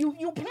 yo, you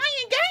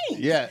playing games.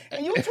 Yeah.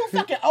 And you too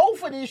fucking old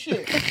for this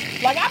shit.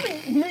 Like I be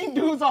meeting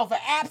dudes off of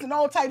apps and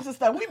all types of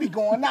stuff. We be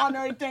going out and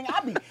everything. I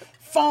be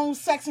phone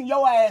sexing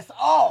your ass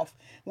off.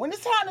 When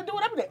it's time to do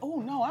it, I be like, oh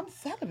no, I'm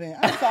celibate.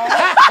 I'm sorry.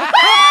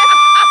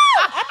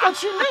 I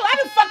thought you knew. I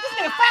done fucked this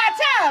nigga 5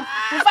 times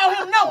without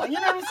him knowing. You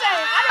know what I'm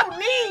saying? I don't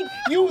need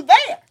you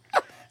there.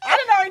 I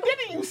done already did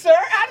it, you sir.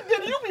 I done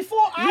did you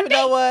before. You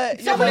know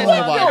what? So You what know you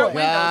what? doing?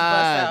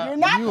 God. You're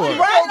not You are.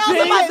 Right, I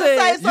was about to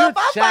say, so You if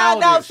I find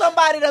out childish.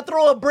 somebody that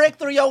threw a brick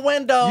through your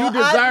window, You I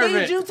deserve need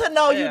it. you to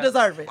know you Yeah.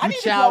 deserve it. I need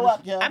to grow childish.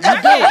 up, yo. I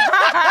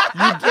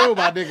You do,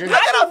 my nigga. Look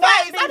at her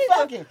face. I need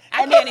fucking.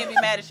 I can't even be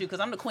mad at you because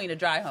I'm the queen of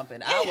dry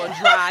humping. I will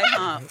dry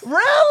hump.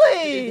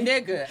 Really?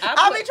 Nigga.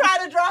 I be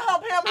trying to dry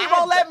hump him, he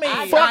won't let me.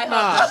 I Fuck dry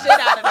nah. hump the shit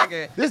out of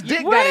nigga. This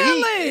dick got to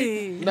eat.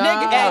 Really? Nah.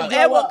 Nigga,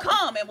 and will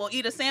come and will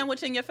eat a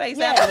sandwich in your face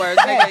afterwards.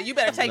 Nigga, you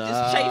better take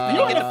this chafe and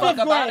You get in the the fuck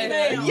fifth up out of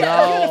grade. here. No.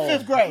 Yeah, you in the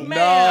 5th grade. No.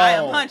 I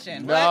am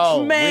punching. No.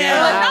 What?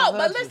 Man. But no,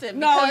 but listen,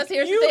 No, because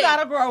here's the you thing.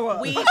 gotta grow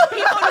up.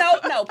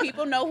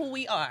 People know who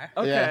we are.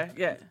 Okay,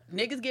 yeah.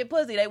 Niggas get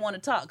pussy, they want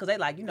to talk because they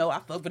like, I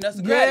fuck Vanessa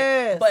Yes.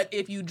 Credit. But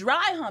if you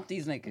dry hump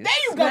these niggas, There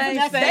you go, They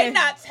Vanessa. they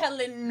not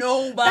telling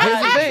nobody. Here's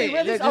the actually thing.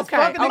 really- Just okay,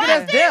 fuck a nigga okay.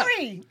 that's deaf.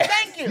 Theory.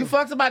 Thank you. You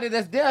fuck somebody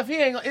that's deaf, he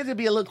ain't gonna, it'll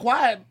be a little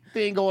quiet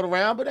thing going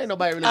around, but ain't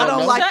nobody really I gonna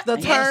don't know. like the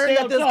And turn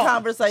still that this talk.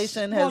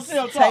 conversation has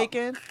Still talk.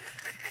 taken.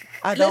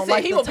 I don't Listen,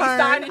 like he the will be turn.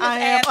 signing his I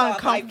am ass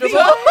off like uncomfortable.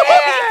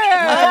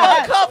 this.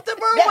 I'm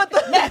uncomfortable with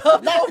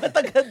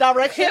the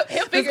direction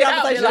He'll this figure it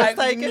out. conversation Be is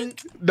like, taking.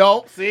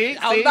 No, see?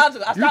 I was about to.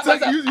 I stopped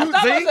myself. I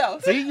stopped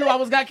myself. See, you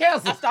almost got I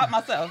canceled. stopped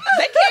myself.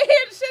 They can't hear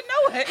the shit no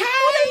way.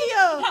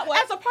 Hey,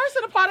 as a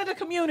person, a part of the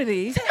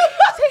community, to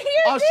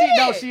hear Oh,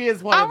 she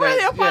is one I'm of the.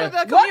 really a part of the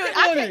What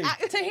community.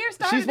 community? to hear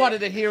started She's one of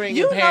the hearing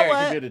You know impaired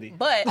what? community.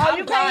 But Oh, I'm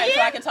you can't blind, so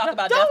hear? I can talk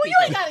about Don't, deaf you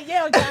people. ain't gotta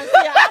yell, John.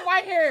 Yeah, I'm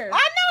right here. I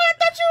know. I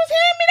thought you was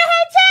hearing me the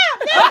whole time.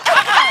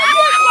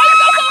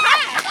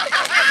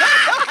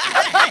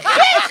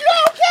 Bitch, you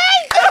okay?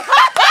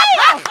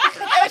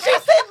 And she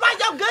sits by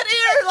your good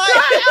ear, like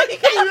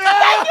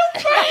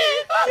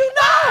you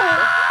know.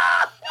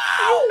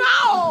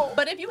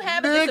 But if you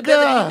have a Nigga.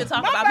 disability, you can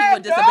talk about people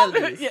with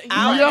disabilities.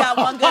 I only got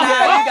one good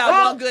eye, you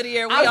got one good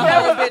ear. We a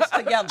whole bitch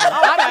together.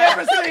 I've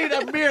never seen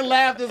Amir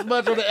laugh this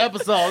much on the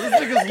episode. This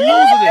nigga's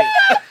losing it.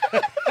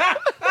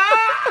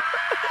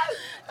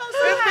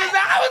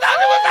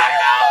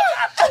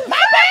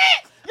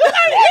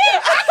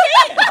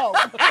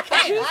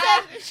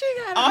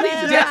 All these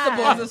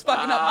decibels is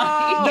fucking up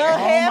my The ear.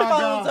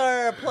 headphones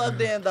are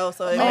plugged in though,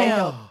 so it may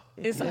help.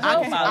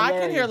 I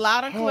can hear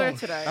loud and clear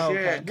today.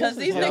 Okay. Because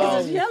these niggas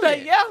is They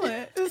yelling.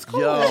 yelling. It's cool.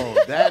 Yo,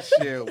 that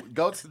shit.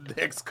 Go to the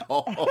next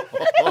call.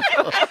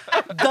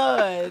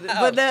 Done.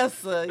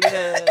 Vanessa,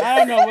 yeah. I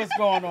don't know what's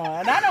going on.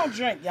 And I don't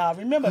drink, y'all.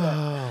 Remember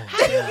that.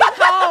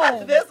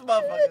 This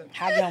motherfucker.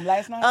 How you home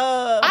last night?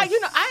 I So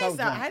didn't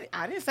say,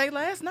 I didn't say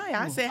last night.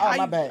 I said Oh, how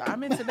my you, bad.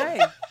 I'm in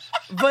today.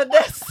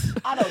 Vanessa,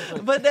 I don't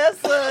drink.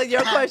 Vanessa,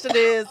 your question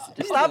is,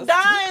 stop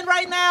dying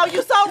right now.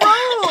 You so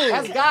rude.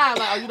 That's God.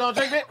 Like, oh, you don't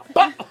drink it?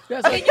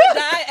 Can you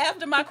die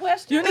after my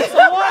question? You need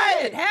some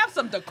water. Have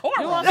some decorum.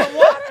 God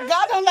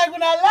don't like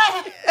when I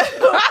lie.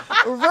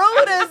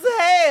 Rude as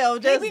hell. He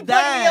Just be putting me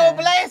on dying.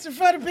 blast in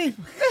front of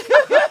people.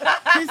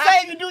 He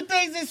say if you do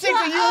things in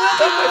secret, you will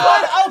be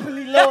reported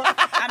openly, Lord. I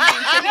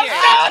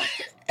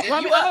mean,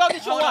 Let me go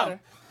get your water.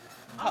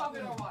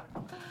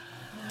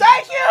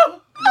 Thank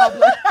you.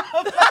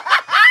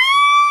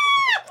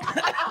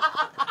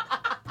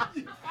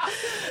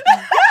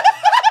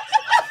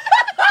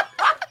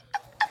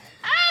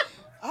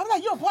 I'm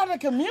like, you're a part of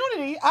the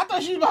community. I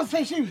thought she was about to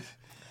say she was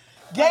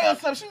gay or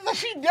something. She was like,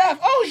 she deaf.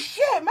 Oh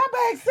shit, my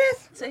bad,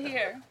 sis. to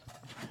hear.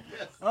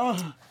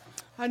 Oh,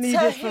 I need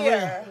this for real. To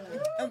hair.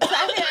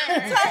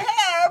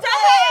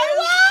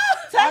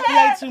 I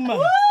play too much.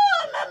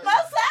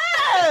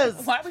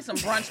 Massage. Why are we some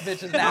brunch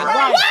bitches now?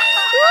 Right.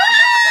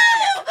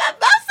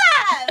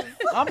 Massage.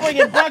 I'm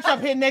bringing brunch up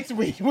here next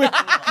week. Meet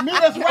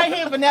us right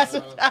here, Vanessa.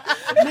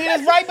 Meet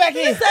us right back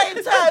here.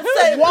 Same time,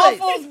 same place.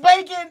 Waffles,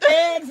 bacon,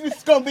 eggs.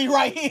 It's gonna be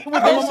right here with the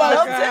Don't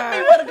mimosa. tempt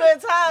me with a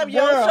good time. You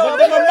don't Girl, show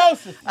with the up.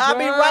 mimosas. I'll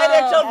be right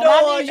at your And I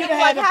door. need you You to be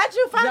have like, a- how'd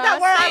you find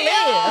out where I live?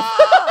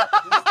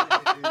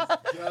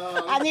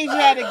 I need you to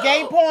have the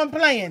gay porn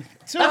playing.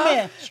 2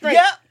 men straight.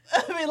 Yep.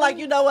 I mean, like,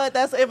 you know what?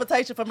 That's an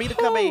invitation for me to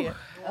come in.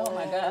 Oh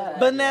my God.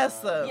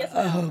 Vanessa, Yes,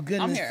 Oh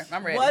goodness. I'm here.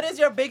 I'm ready. what is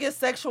your biggest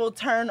sexual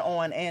turn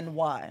on and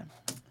why?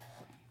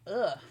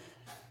 Ugh.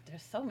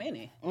 There's so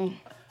many.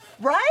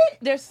 Right?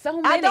 There's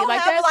so many. I don't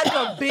have that's- like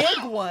a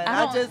big one.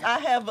 I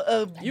have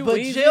a You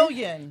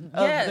bajillion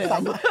of Yes.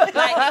 them.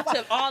 Like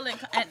to all and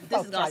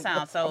this is gonna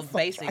sound so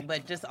basic,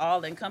 but just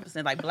all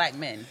encompassing like black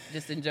men,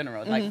 just in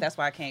general. Like that's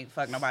why I can't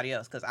fuck nobody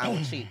else because I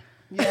would cheat.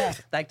 Yeah.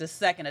 Like the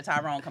second that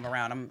Tyrone come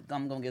around, I'm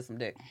gonna get some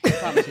dick. I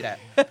promise you that.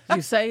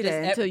 You say that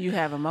Just until you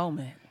have a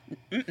moment.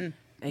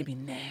 They be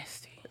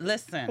nasty.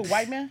 Listen, A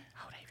white man?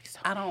 Oh, they be so.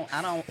 I don't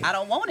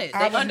want it. They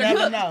I would never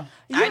undercooked. know.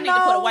 I need to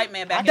put a white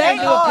man back they in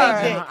that are.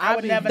 oven. I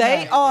would never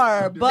They know.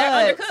 are, but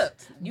They're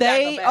undercooked. You gotta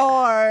they go back.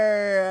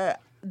 are.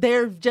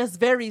 They're just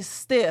very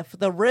stiff.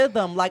 The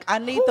rhythm, like I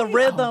need the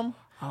rhythm.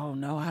 Oh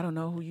no, I don't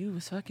know who you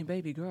was fucking,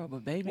 baby girl,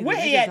 but baby. Where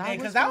the he niggas at then? was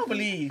Because I don't fucking-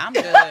 believe. I'm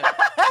good.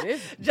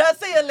 This- Just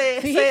see a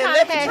leg. See, Say, kinda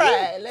let me had try.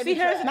 hips. Let See, me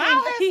here's try. the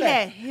Now thing. He that's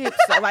had hips,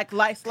 so like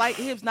slight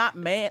hips, not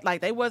mad. Like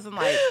they wasn't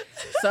like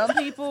some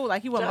people.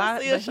 Like he was,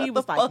 Just see but it, shut he the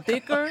was fuck like up.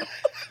 thicker.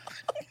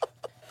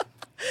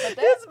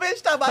 This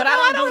bitch talking about, But no, I I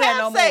don't don't do that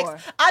have no sex. more.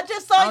 I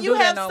just I saw don't you do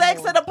that have no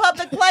sex more. in a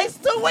public place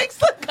 2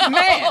 weeks ago.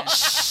 Man,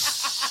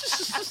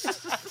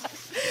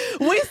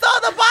 We saw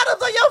the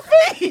bottoms of your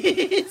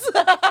feet.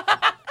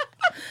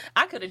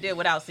 I could have did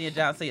without seeing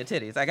John Cena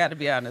titties. I got to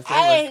be honest.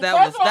 Hey, That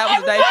was first of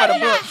all, the day for the everybody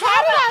book.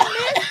 How did I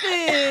miss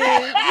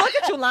this? Look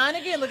at you lying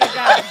again. Look at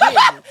God.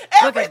 Again. Look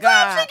Every at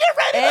God. time she get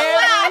ready to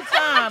lie, Every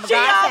time. she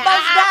God said,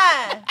 almost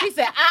died. He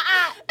said,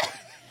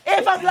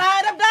 If I'm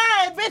lying, I'm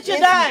dying. Bitch, you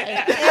dying.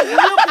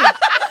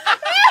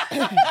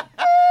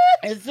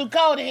 It's too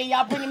cold in here.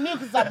 Y'all bring the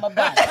mucus up my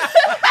body.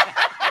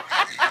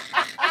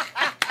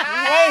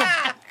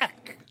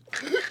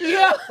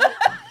 Yeah.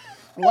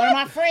 One of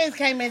my friends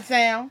came in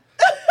town,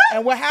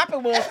 and what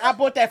happened was I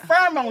bought that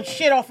pheromone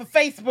shit off of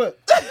Facebook,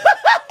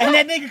 and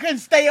that nigga couldn't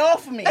stay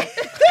off of me.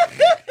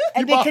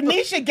 And then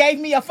Kanisha gave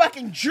me a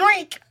fucking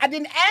drink I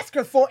didn't ask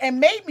her for, and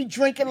made me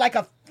drink it like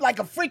a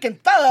freaking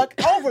thug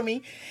over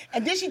me.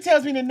 And then she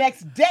tells me the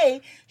next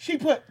day she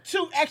put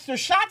 2 extra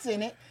shots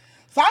in it,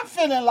 so I'm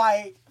feeling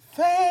like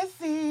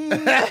fancy. This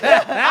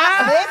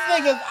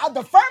nigga,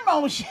 the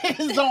pheromone shit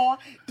is on.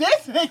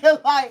 This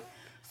nigga like.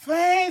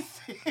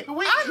 Fancy.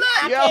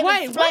 I can't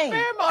wait, explain.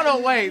 what Hold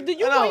on, wait. Do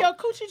you Hold put on. your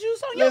coochie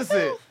juice on Listen,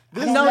 yourself?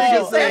 this No,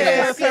 nigga she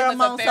said. said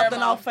pheromone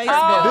something off Facebook.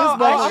 Oh,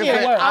 This motherfucker shit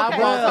said, work. I Okay.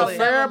 bought Really? the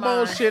Never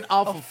pheromone mind. shit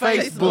off of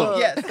Facebook.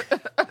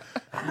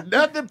 Yes.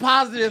 Nothing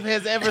positive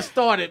has ever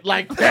started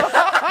like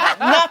that.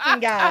 Nothing,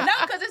 guys. No,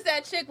 because it's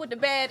that chick with the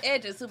bad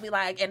edges who be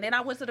like, and then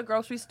I went to the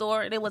grocery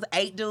store and it was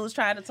 8 dudes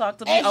trying to talk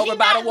to me And over she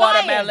by not the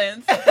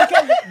watermelons. lying.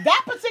 Because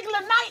that particular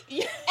night,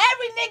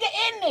 every nigga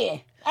in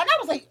there. And I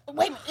was like,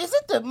 wait, is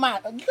it because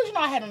you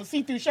know I had on a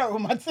see-through shirt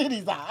with my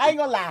titties out. I ain't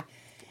gonna lie.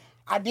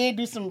 I did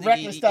do some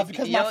reckless stuff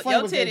because my friend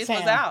your was in titties town.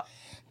 was out.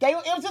 It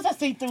was just a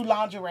see-through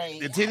lingerie.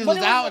 The titties But was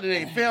it out and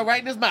they fell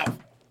right in his mouth.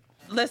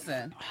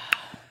 Listen.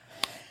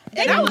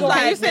 They And I was don't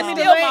like, go still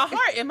out. my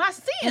heart. Am I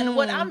seeing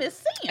what I'm seeing?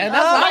 And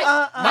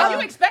that's like, you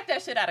expect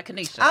that shit out of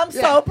Kanisha. I'm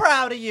so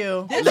proud of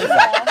you. Thank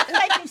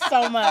you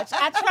so much.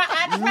 I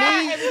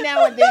try every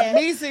now and then.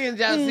 Me seeing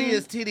John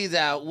Cena's titties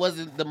out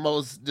wasn't the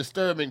most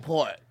disturbing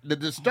part. The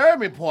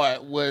disturbing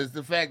part was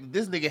the fact that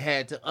this nigga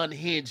had to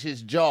unhinge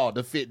his jaw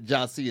to fit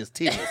John Cena's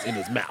titties in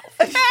his mouth.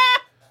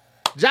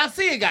 John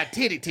Cena got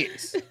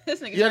titties.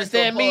 This nigga You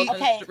understand me?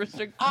 Okay. Her There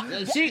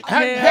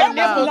was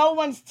nipples, no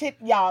one's tip,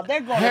 y'all.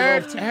 They're going her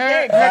to nipples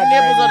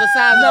are the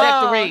size of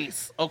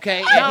nectarines, okay?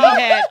 And he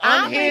had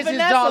I unhinged think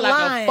his jaw Vanessa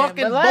like lying. a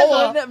fucking Vanessa,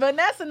 boa.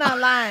 Vanessa not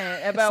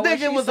lying about This what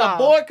she nigga was saw. a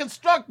boy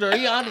constructor.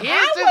 He unhinged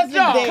I his wasn't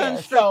jaw. there, so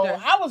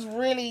Constrictor. I was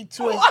really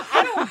twisted.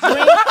 I don't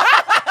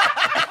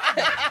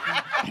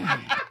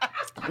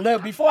drink.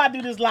 Look, before I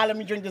do this lie, let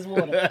me drink this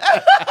water.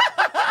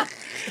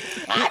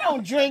 I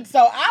don't drink, so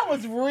I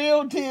was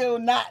real deal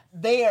not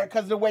there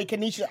because of the way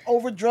Kanisha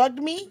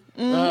overdrugged me.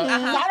 So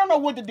I don't know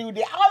what to do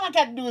there. All I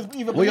got to do is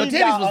either Well, your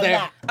believe titties y'all was or there.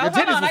 not. Your hold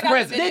on, titties I was got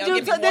present. the video.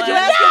 Did you Give me did you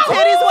one. ask your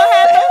titties what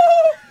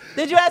happened?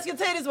 Did you ask your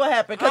titties what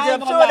happened? Because I ain't I'm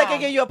gonna sure they lie. can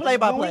give you a When we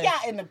play-by-play.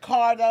 got in the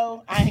car,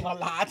 though, I ain't gonna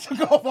lie. I took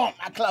off all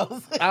my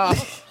clothes.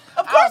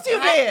 Of course you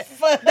did.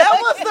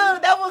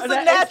 That was the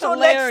That is natural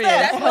next hilarious.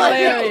 step. That's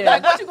hilarious.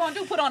 Like, what you gonna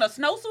do? Put on a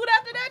snowsuit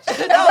after that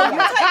shit? No, you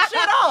take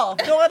shit off.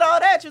 Doing all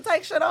that, you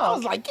take shit I off.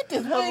 was like, get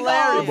this wig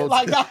Hilarious. off.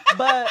 Like,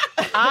 But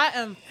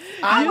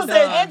I was an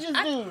edges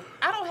dude.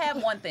 I don't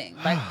have one thing.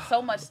 Like,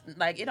 so much,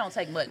 like, it don't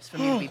take much for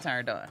me to be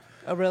turned on.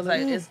 really,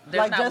 Like, there's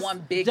not just, one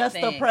big just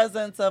thing. the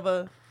presence of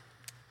a.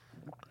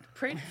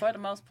 For the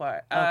most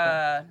part.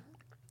 Okay.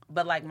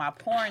 But, like, my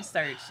porn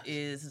search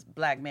is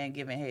black man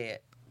giving head.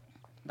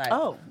 Like,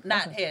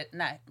 not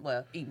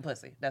eating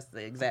pussy. That's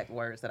the exact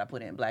words that I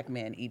put in. Black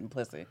men eating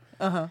pussy.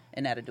 And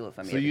that'll do it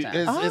for me So every you,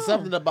 time. it's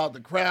something about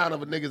the crown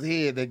of a nigga's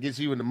head that gets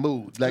you in the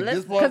mood. Like this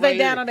Listen, boy because they right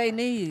down here. on their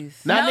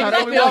knees. Now No, niggas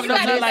don't be no, walking up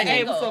it's there not like, the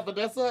hey, what's angle. up? But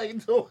that's how you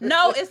doing.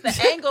 No, it's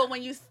the angle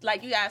when you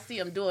guys see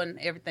them doing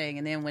everything,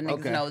 and then when niggas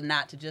Okay. know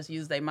not to just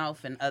use their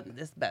mouth, and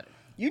it's better.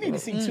 You need to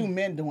see 2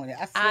 men doing it.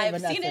 I swear, I've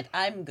Vanessa. seen it.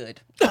 I'm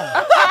good.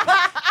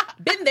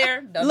 Been there,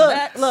 done Look,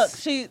 that. look,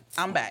 she.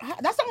 I'm back.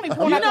 That's the only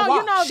porn I You can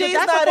know, watch. She's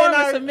that's not a form in of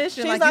our-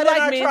 submission. she's Like not you in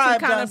like our men tribe,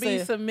 to kind of be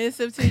Johnson.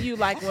 submissive to you,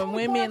 like when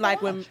women,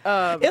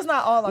 It's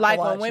not all I can like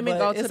watch, when women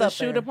but go to it's the up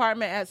shoe there.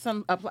 department at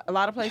a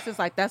lot of places.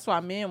 Like that's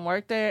why men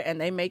work there, and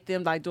they make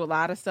them like do a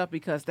lot of stuff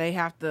because they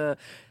have to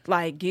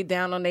like get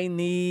down on their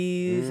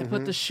knees and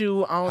put the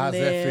shoe on How's that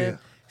them. feel?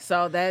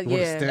 So that Wanna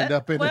yeah, stand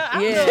up in Well, it. I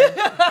don't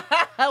know.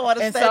 yeah. I want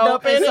to And stand so,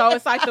 up in it.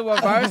 it's like the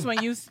reverse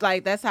when you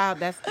like. That's how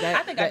that.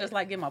 I think I just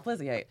like getting my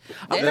pussy ate.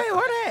 Okay,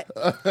 where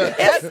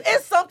that?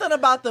 It's something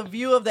about the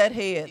view of that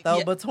head though,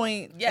 Yeah.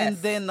 between Yes. and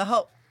then the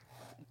whole.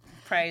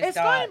 Praise It's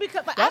God. funny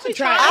because like, I That's be a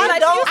try. trying. I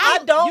like,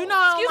 don't. You know,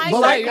 I don't like But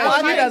Like, wait, why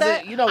she did doesn't.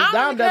 that- You know, I Dom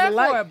don't care doesn't for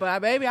like. it, but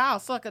baby, I'll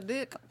suck a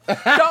dick. Oh,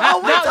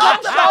 we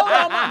talked about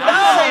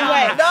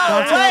Wait.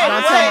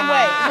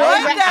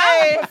 One day,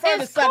 I prefer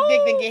to it's suck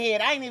dick than cool. get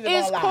head. I ain't even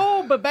It's gonna lie.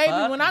 cool, but baby,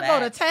 Fuck when I go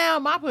to that.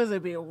 town, my pussy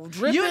be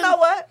dripping. you know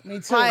what? Me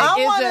too. Like, I'm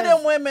it's one of just-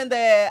 them women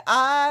that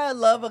I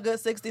love a good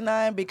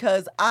 69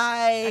 because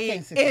I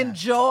can't 69.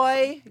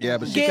 enjoy. Yeah,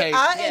 but she can't.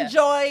 I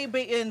enjoy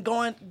being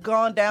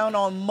gone down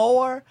on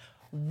more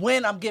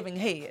when I'm giving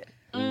head.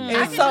 And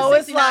And so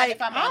it's like,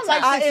 if I'm I on don't like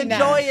top. I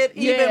 69. enjoy it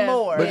even Yeah.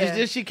 more. But it's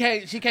just she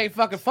can't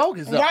fucking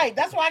focus though. Right,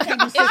 that's why I can't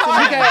do She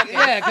 69. can't,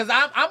 yeah, because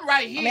I'm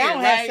right here. I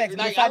don't have right? sex,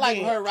 but Like, if I I like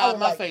did, her I around would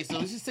my like- face. So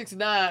she's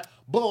 69.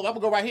 Boom, I'm gonna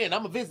go right here and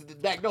I'm gonna visit the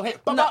back door. Hey,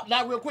 No.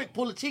 not real quick,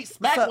 pull the cheek,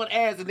 smack So- one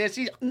ass, and then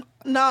she.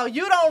 No,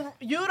 you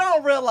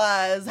don't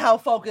realize how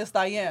focused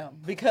I am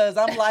because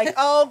I'm like,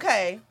 oh,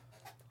 okay,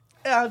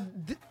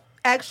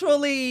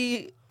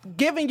 actually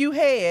giving you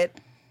head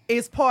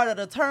is part of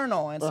the turn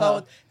on.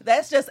 So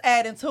that's just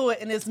adding to it,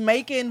 and it's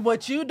making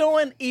what you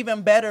doing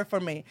even better for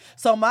me.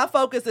 So my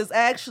focus is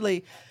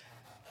actually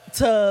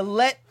to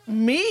let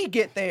me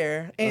get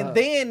there and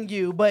then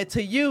you, but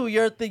to you,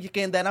 you're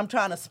thinking that I'm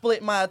trying to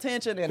split my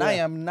attention, and I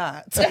am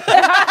not.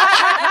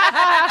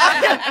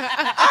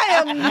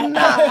 I am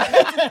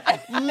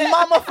not.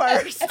 Mama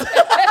first.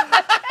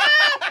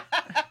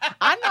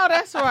 I know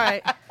that's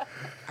right.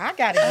 I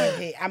gotta give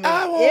head. I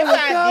mean, if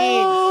I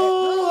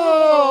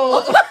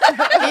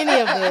did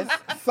any of this,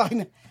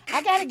 fine.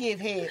 I gotta give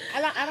head.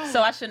 I don't.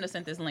 So I shouldn't have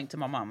sent this link to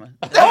my mama.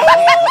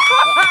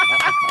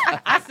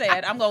 I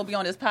said I'm gonna be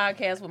on this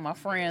podcast with my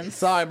friends.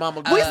 Sorry, Mama.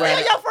 We still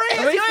your friends.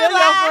 We You still ain't your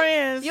lying.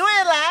 friends. You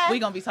ain't lying. We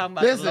gonna be talking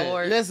about the Listen,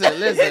 Lord.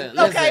 listen.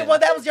 Okay, well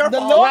that was your The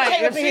fault. Lord Right,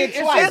 came if up she- here if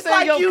she twice. It's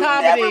like your you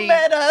comedy- never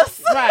met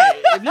us.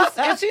 Right.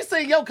 If she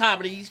sing your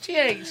comedy, she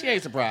ain't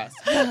surprised.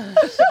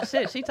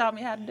 Shit, she taught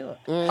me how to do it.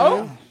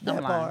 Oh, I'm that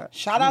lying. part.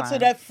 Shout out to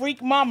that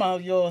freak mama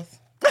of yours.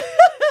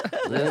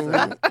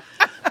 Listen,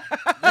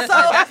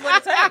 that's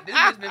what it takes. This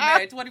bitch been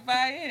married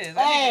 25 years.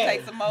 I need Hey. to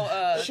take some more.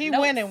 She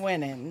notes.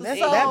 winning.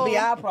 That'd So- be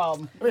our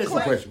problem. Let me ask you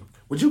a question.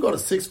 Would you go to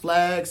Six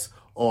Flags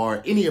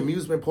or any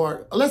amusement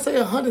park, or let's say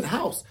a haunted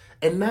house,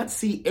 and not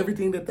see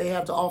everything that they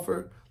have to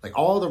offer? Like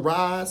all the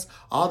rides,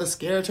 all the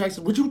scare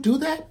attractions. Would you do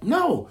that?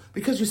 No,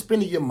 because you're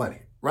spending your money,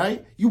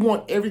 right? You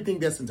want everything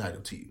that's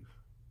entitled to you.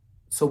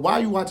 So why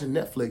are you watching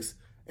Netflix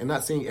and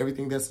not seeing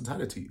everything that's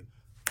entitled to you?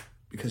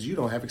 Because you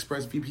don't have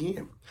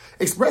ExpressVPN.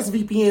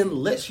 ExpressVPN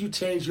lets you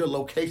change your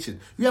location.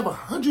 You have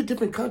 100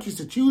 different countries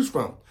to choose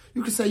from.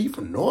 You can say you're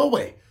from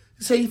Norway.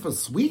 You say you're from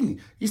Sweden.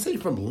 You say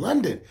you're from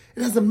London. It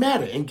doesn't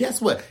matter. And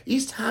guess what?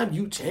 Each time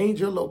you change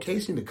your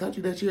location, the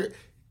country that you're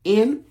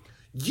in,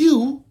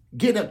 you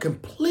get a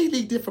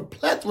completely different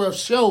plethora of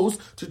shows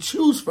to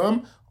choose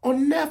from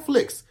on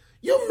Netflix.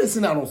 You're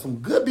missing out on some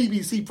good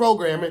BBC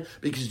programming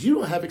because you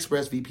don't have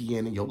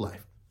ExpressVPN in your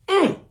life.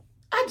 I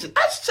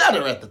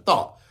shudder at the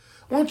thought.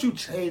 Why don't you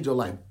change your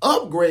life,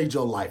 upgrade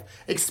your life,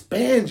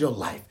 expand your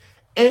life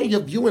and your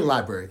viewing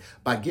library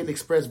by getting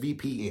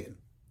ExpressVPN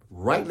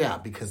right now?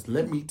 Because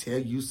let me tell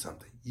you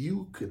something.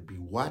 You could be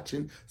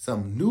watching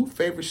some new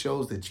favorite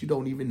shows that you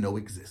don't even know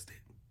existed.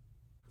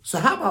 So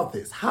how about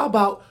this? How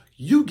about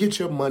you get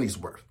your money's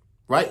worth,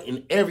 right,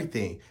 in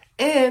everything,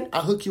 and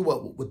I hook you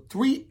up with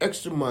 3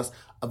 extra months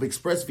of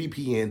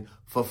ExpressVPN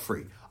for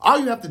free. All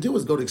you have to do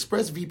is go to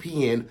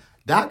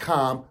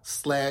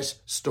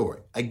expressvpn.com/story.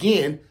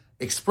 Again,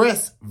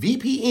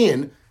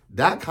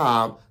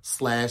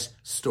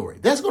 expressvpn.com/story.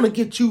 That's going to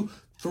get you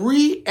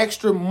 3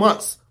 extra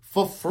months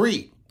for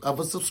free of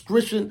a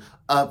subscription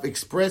of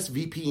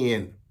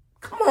ExpressVPN.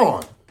 Come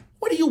on.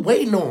 What are you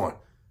waiting on?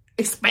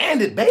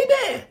 Expand it, baby.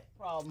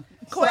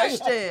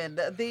 Question.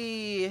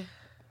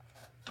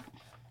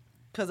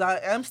 Because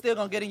I'm still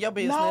going to get in your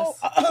business. No.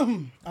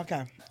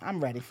 Okay, I'm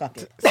ready. Fuck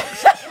it.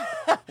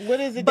 What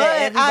is it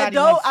that But everybody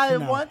wants to I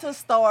know? want to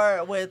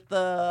start with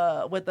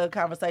the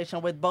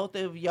conversation with both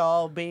of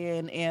y'all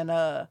being in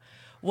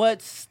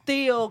what's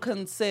still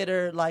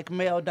considered like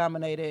male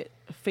dominated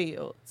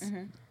fields.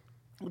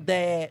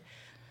 That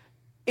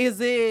has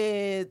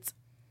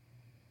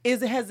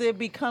it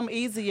become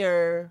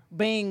easier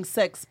being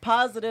sex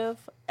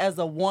positive as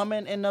a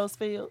woman in those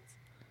fields?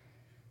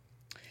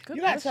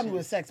 You gotta tell me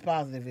what sex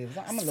positive is.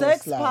 I'm a little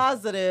Sex slow.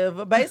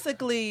 positive,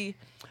 basically,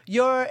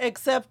 you're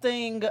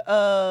accepting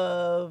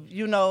of,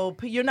 you're not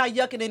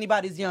yucking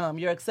anybody's yum.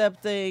 You're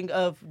accepting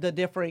of the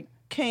different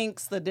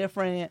kinks, the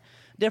different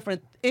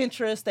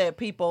interests that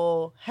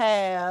people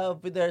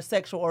have with their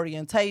sexual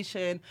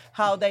orientation,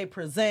 how they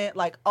present,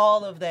 like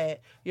all of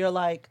that. You're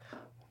like,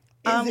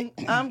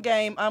 I'm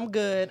game, I'm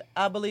good,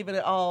 I believe in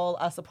it all,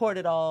 I support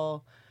it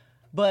all.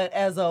 But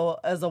as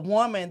a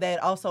woman,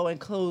 that also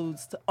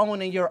includes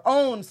owning your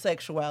own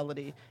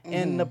sexuality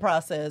in the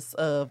process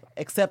of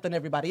accepting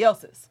everybody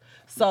else's.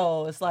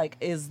 So it's like,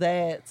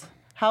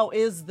 how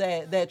is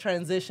that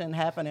transition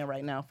happening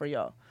right now for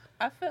y'all?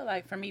 I feel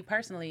like for me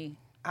personally,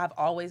 I've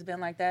always been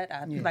like that.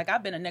 Like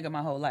I've been a nigga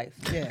my whole life.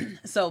 Yeah.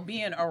 So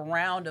being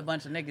around a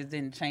bunch of niggas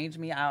didn't change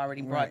me. I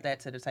already brought that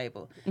to the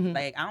table.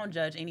 Like I don't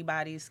judge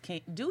anybody's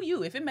kink. Do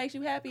you? If it makes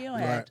you happy, you don't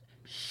have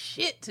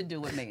shit to do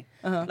with me.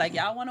 Like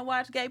y'all want to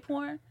watch gay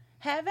porn?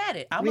 Have at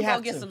it. I'm We gonna go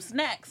have get to. some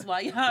snacks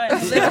while y'all in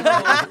the living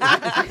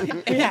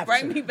room. And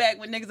bring me back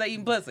when niggas are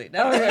eating pussy.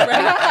 That's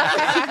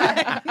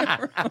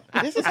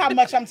This is how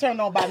much I'm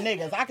turned on by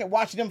niggas. I can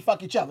watch them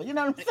fuck each other. You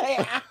know what I'm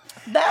saying?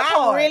 That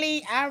part.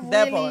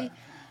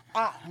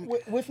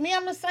 With me,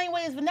 I'm the same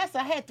way as Vanessa.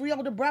 I had 3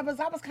 older brothers.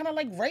 I was kind of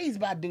like raised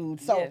by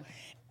dudes. So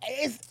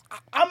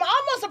I'm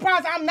almost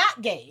surprised I'm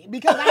not gay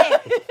because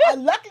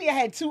luckily I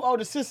had 2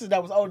 older sisters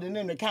that was older than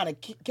them that kind of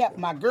kept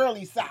my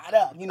girly side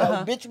up. You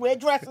know, bitch wear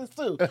dresses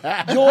too.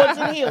 Jordans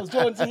and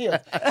heels.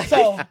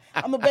 So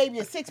I'm a baby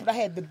of 6, but I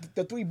had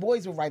the 3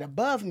 boys were right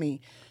above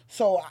me.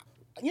 So,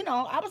 you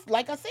know, I was,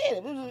 like I said,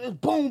 it was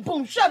boom,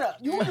 boom, shut up.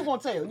 Who you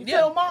gonna tell? You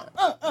tell mom?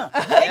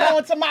 They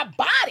going to my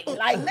body.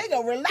 Like,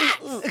 nigga,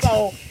 relax.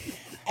 So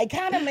it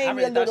kind of made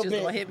me a little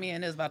bit. Gonna hit me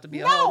and it's about to be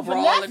a whole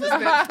brawl Vanessa. in this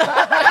bitch.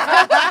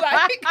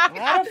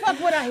 Why the fuck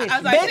would I hit you? I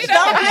was like, Bitch,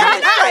 don't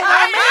demonstrate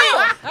on me.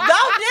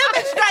 Don't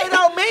demonstrate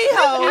on me,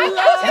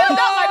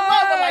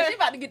 ho. like she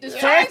about to get this.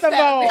 First of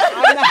all,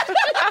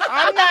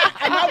 I'm not.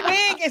 My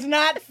wig is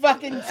not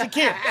fucking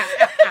secure.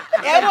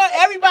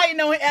 Everybody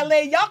know in LA,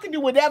 y'all can do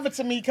whatever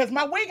to me because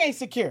my wig ain't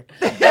secure.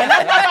 And I'm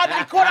not about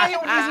to be caught out here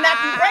with these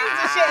nappy braids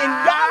and shit. And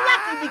y'all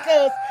lucky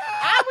because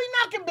I be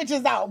knocking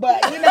bitches out.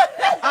 But you know,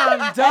 I'm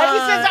done. ever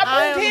since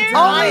I moved here, I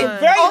I'm am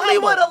very Only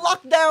humble. with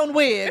a lockdown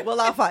wig will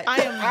I fight. I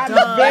am I'm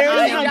done. very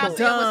I humble. am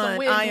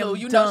done. I am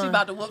You know done. she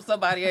about to whoop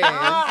somebody ass.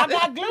 I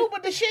got glue,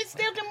 but the shit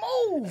still can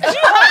move.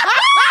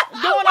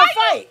 Doing a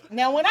fight.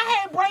 Now, when I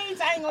had braids,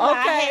 I ain't gonna lie.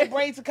 I Okay. had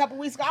braids a couple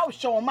weeks ago. I was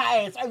showing my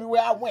ass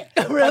everywhere I went.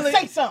 Really?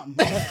 Like, say something.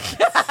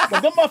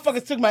 But them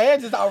motherfuckers took my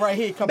edges out right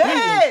here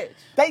completely.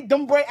 Bitch.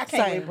 Them braids. I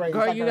can't Same. wear braids.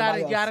 Girl, like you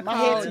everybody gotta else. My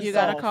head call. too You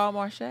gotta soft. call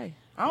Marsha.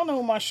 I don't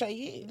know who Marsha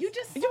is. You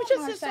just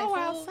saw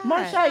outside.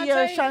 Marsha,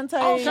 yeah, Shantae.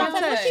 Oh,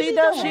 Shantae. She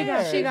does.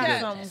 She got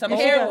some some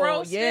hair oil.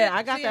 growth. Yeah,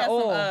 I got She that has some,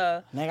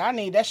 oil. Nigga, I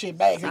need that shit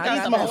back. These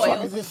got some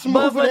motherfuckers oil. is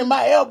smoother than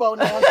my elbow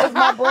now. That's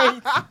my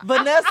braids.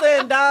 Vanessa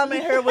and Dom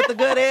in here with the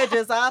good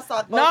edges. I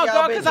saw both No, y'all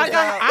girl, because bitches I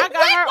got out.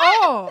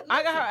 her all.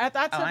 I got her after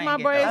I I took ain't my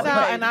get braids that.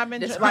 out, Okay. and I've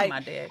been This like, from my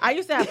dad. I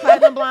used to have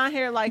platinum blonde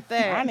hair like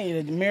that. I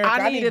needed a miracle.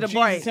 I needed a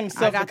Jesus break.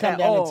 himself I to got come that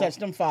down oil. and touch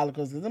them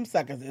follicles. Them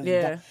suckers is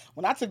Yeah.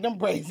 When I took them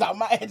braids out,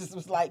 my edges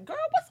was like, girl,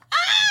 what's up?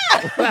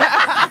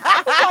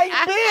 I was like,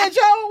 bitch,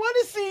 I want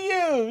to see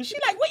you. She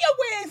like, where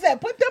your wigs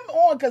at? Put them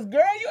on, because,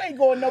 girl, you ain't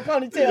going no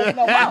ponytails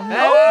no more.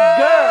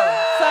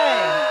 Girl,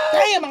 same.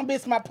 Damn, I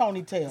missed my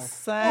ponytail.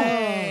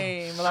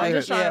 Same. I'm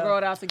just trying yeah. to grow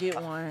it out to get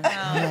one.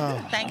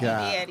 Thank you,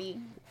 God. Daddy.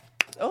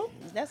 Oh,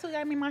 That's who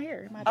got me my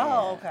hair. My dad.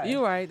 oh, okay.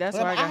 You right. That's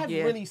But where I I got have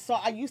yeah. really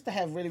soft. I used to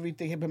have really, really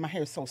thick hair, but my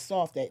hair is so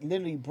soft that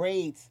literally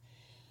braids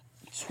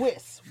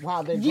twist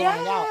while they're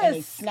drying out and they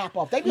Yes. snap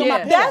off. They be on Yeah. my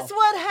pillow. That's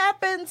what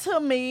happened to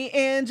me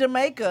in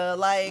Jamaica.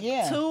 Like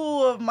Yeah.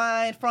 2 of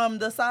mine from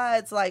the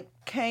sides like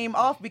came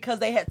off because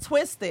they had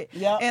twisted.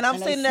 Yep, And I'm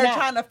and they sitting there snapped.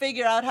 trying to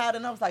figure out how to,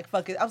 and I was like,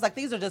 fuck it. I was like,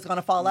 these are just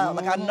gonna fall out.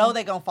 Like I know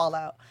they're gonna fall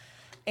out.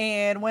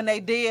 And when they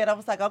did, I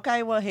was like,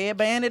 okay, well,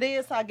 headband it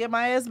is. So I get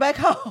my ass back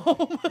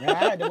home. Yeah, I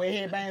had to wear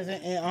headbands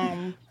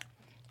in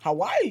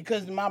Hawaii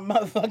because my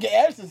motherfucking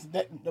asses,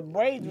 the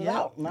braids was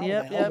out. And I was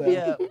Yep, like, oh, yep,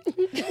 well.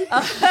 yep.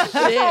 That's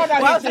all I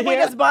Well, used to we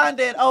hear. just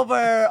bonded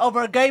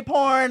over gay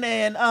porn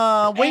and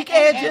weak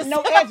And edges.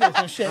 no edges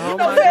and shit. Oh You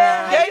know my what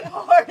I'm God. Gay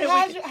porn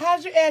and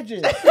How's your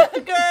edges? weak Well,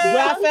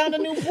 I girl. found a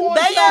new porn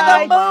They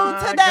site. in the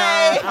mood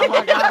today. Oh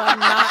my God, I'm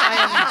not. I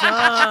am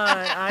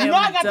done. I am You know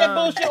I got that done.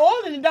 bullshit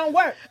oil and it don't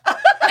work.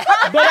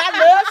 But I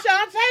love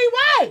Shantae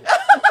White.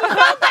 So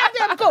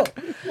goddamn cool.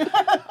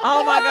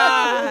 Oh my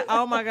God.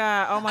 Oh my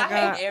God. Oh my I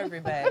God. hate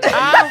everybody.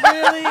 I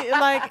really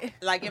like.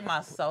 Like in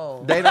my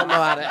soul. They don't know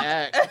how to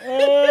act.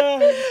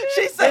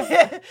 She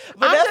said,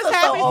 but I'm that's just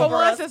happy for over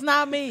once us. it's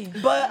not me.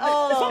 But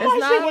Somebody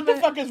not say, what the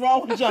me. fuck is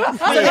wrong with y'all? you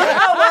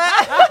know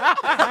what?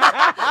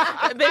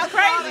 Bitch,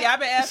 crazy. I've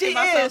been asking She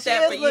myself is. She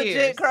that is for legit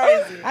years.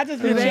 crazy. I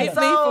just It been ain't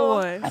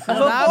chilling. me for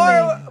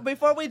one.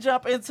 Before we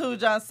jump into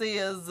John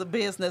Cia's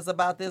business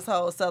about this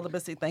whole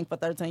celibacy thing for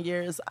 13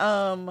 years,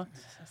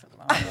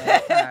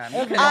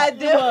 I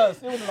do.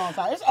 It was a long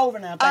time. It's over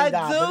now, I thank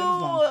God. But it was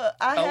long. do.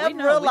 I Oh, we have know,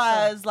 we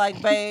realized,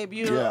 like, babe,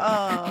 you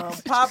Yeah.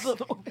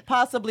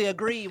 possibly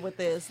agree with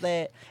this,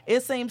 that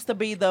it seems to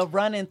be the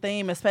running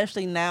theme,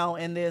 especially now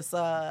in this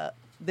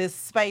this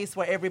space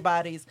where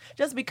everybody's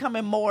just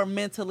becoming more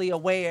mentally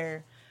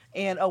aware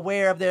and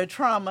aware of their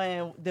trauma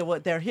and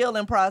their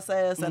healing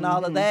process and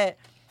all of that.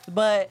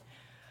 But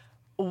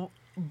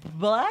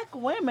black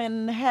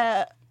women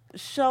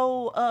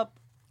show up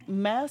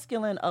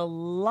masculine a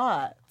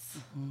lot.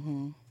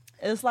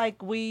 It's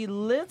like we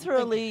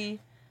literally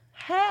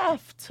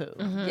have to.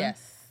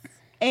 Yes.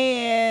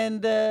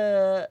 And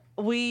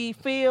we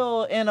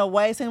feel in a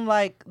way, seem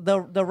like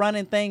the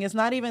running thing is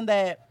not even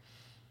that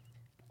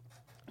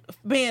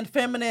being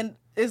feminine.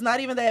 It's not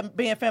even that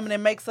being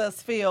feminine makes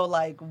us feel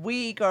like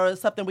weak or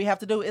something we have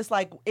to do. It's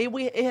like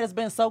it has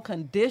been so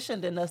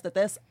conditioned in us that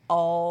that's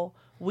all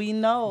we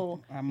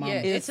know. Yeah,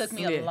 it It's- took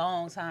me a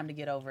long time to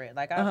get over it.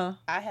 Like I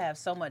have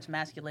so much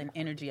masculine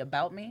energy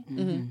about me,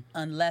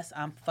 unless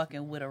I'm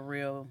fucking with a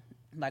real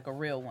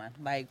one.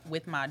 Like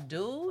with my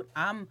dude,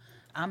 I'm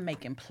I'm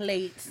making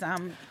plates.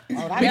 I'm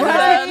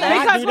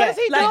Because do what is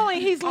he Like,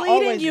 doing? He's I leading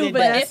always you, did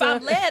that. Vanessa. But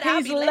if I'm led, I'll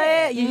he's be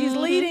led. He's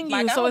leading you,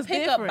 like, I so would it's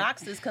pick different. up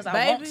boxes because I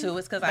Baby, want to.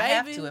 It's because I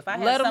have baby, to. If I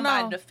let had 'em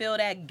somebody know. to fill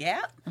that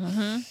gap,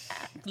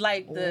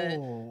 like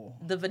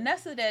the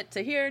Vanessa that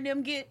Tahir and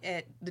them get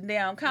at the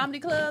damn comedy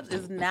clubs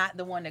is not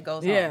the one that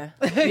goes Yeah.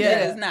 home.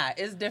 Yeah. It is not.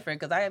 It's different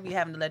because I be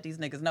having to let these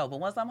niggas know. But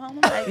once I'm home,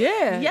 I'm like,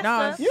 Yeah, yes,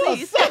 no, sir. You a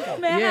Please, sucker.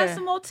 may I Yeah. have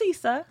some more tea,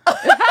 sir?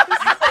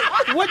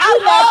 Would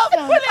you love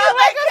some? They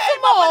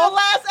came up in the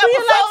last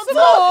episode too.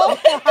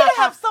 Can I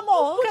have some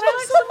more? Can I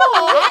have some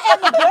more? I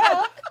am a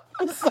girl.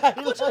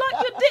 Would you like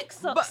your dick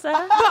sucked, sir?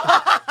 Am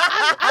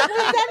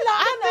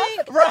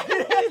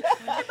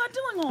I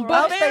doing all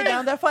I'll right? stay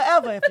down there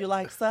forever if you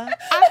like, sir.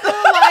 I feel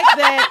like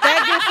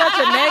that gets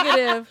such a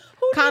negative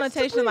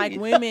connotation, like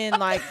women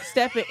like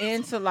stepping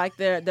into like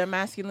their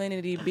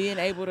masculinity, being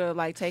able to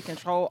like take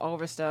control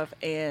over stuff,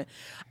 and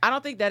I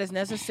don't think that is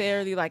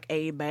necessarily like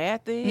a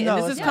bad thing. No,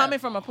 And this it's is not. coming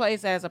from a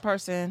place as a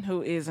person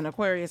who is an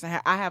Aquarius, and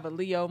I have a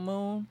Leo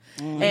moon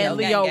Leo and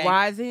Leo gang gang.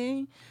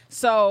 rising,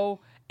 so.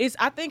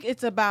 I think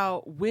it's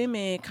about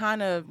women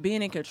kind of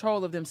being in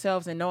control of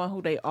themselves and knowing who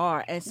they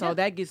are. And so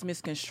that gets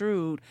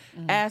misconstrued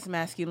as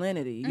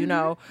masculinity, you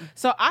know?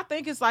 So I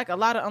think it's like a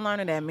lot of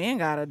unlearning that men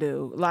gotta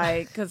do.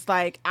 Like, cause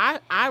like,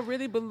 I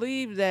really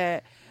believe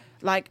that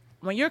like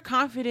when you're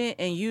confident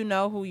and you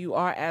know who you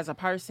are as a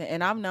person,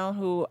 and I've known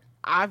who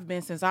I've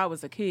been since I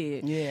was a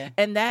kid. Yeah.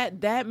 And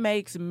that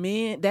makes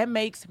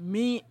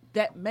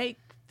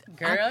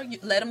Girl,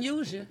 let them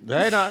use you.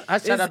 I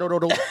said I don't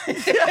know.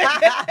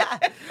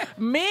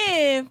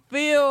 men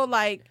feel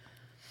like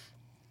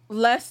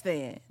less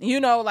than,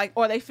 you know, like,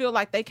 or they feel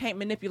like they can't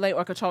manipulate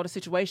or control the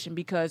situation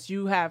because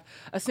you have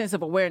a sense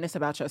of awareness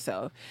about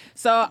yourself.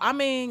 So, I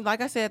mean, like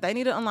I said, they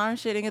need to unlearn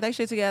shit and get their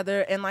shit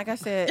together. And like I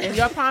said, in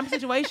your prime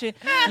situation,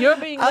 you're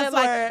being led,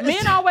 like,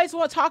 men always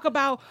want to talk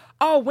about,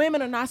 oh,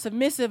 women are not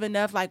submissive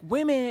enough. Like,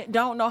 women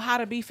don't know how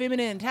to be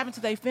feminine and tap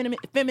into their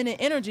feminine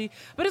energy.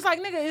 But it's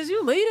like, nigga, is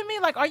you leading me?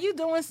 Like, are you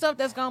doing stuff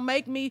that's going to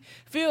make me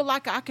feel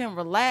like I can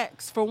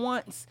relax for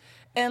once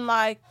and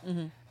like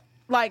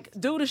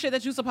do the shit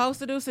that you're supposed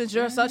to do since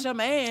you're such a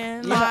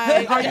man?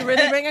 Like, are you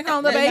really bringing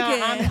home the Yeah,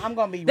 bacon? I'm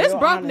gonna be This real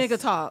broke honest.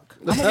 nigga talk.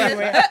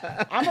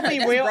 I'm gonna be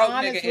real broke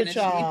honest nigga with energy.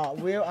 y'all.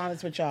 Real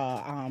honest with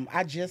y'all.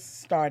 I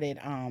just started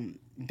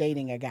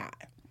dating a guy,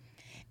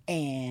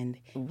 and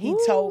he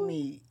told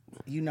me,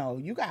 you know,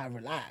 you gotta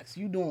relax.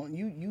 You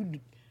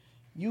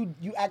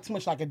act too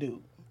much like a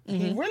dude.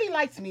 He really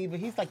likes me, but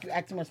he's like, you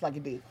act too much like a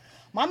dude.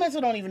 My mentor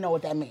don't even know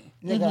what that means,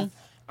 nigga.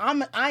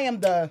 I am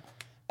the.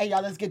 Hey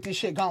y'all, let's get this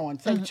shit going.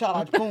 Take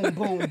charge, boom,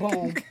 boom,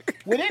 boom.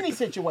 With any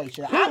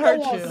situation, I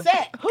go on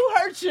set. Who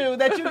hurt you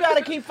that you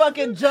gotta keep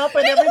fucking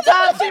jumping every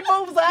time she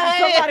moves her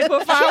hand? Somebody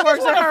put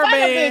fireworks in her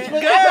bed.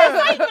 Girl,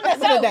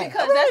 No,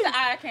 because that's the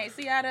eye I can't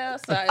see out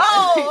of. So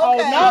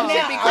Oh, okay. no, Shit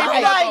now, be all creeping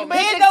right. up on me.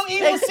 Man, don't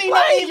even see no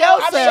Explain evil.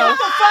 I'm yourself. shut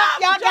the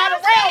fuck y'all got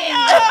around me.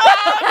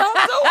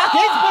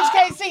 This bitch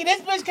can't see.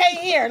 This bitch can't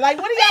hear. Like,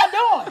 what are y'all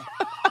doing?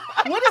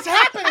 What is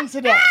happening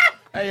today?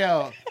 Hey,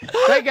 yo,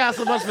 thank y'all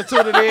so much for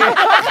tuning in.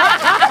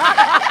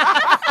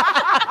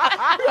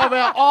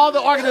 About all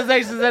the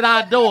organizations that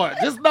I adore.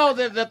 Just know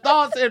that the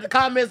thoughts and the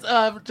comments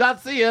of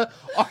Josiah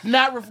are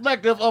not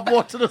reflective of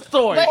more to the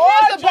story. But Or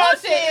here's the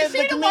Johnson bullshit. is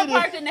She the the one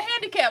comedian. parked in the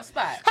handicap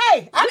spot.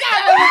 Hey, I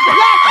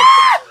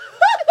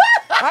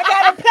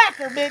got a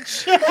placard,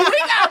 bitch. We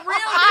got real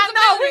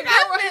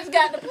disability. This bitch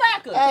got the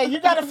placard. Hey, you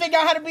got to figure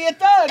out how to be a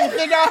thug and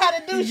figure out how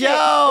to do shit.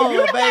 Yo, If you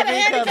don't got a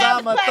baby, 'cause handicap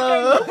I'm a placard,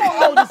 thug. you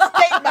gonna owe the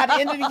state by the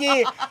end of the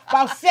year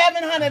about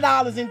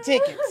 $700 in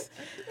tickets.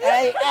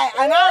 Hey,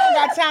 and I don't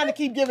got time to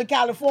keep giving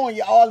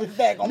California all this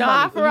back on Nah,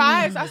 money. for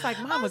eyes. I was like,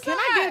 Mama, can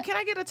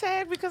I get a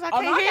tag because I Oh,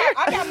 can't no, hear?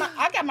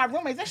 I got my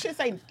roommates. That shit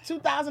say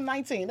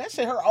 2019. That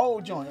shit her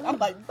old joint. I'm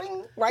like,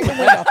 bing, right in the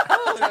window.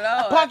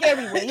 Park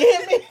everywhere. You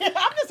hear me?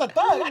 I'm just a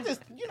thug.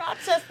 I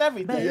test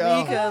everything.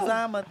 Yo. Because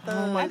I'm a thug.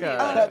 Oh my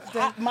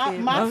But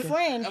my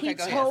friend, Okay, he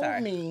go ahead. told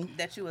Sorry. me,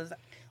 That you was.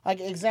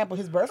 like, example,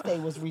 his birthday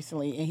was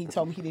recently, and he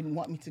told me he didn't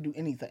want me to do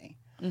anything.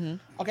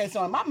 Okay,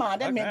 so in my mind,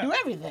 that meant do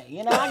everything.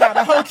 You know, I got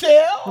a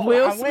hotel.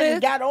 Will I went Smith.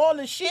 and got all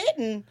the shit,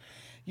 and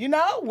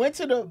went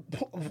to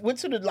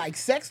the like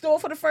sex store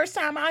for the first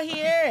time out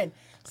here, and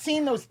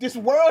seen this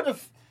world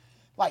of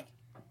like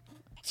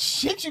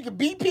shit you could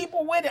beat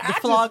people with. The I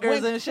just floggers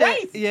went and shit.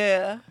 crazy.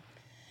 Yeah.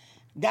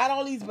 Got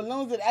all these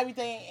balloons and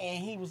everything,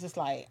 and he was just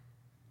like,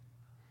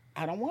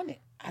 I don't want it.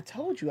 I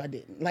told you I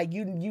didn't. Like,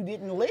 you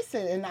didn't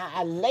listen. And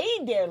I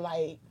laid there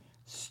like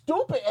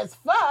stupid as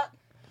fuck.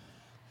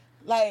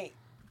 Like,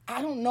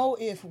 I don't know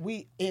if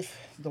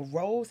the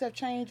roles have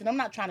changed, and I'm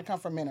not trying to come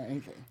from men or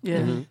anything.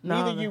 Yeah.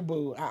 Neither you,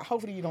 boo.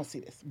 Hopefully you don't see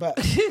this. But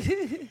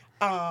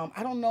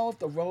I don't know if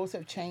the roles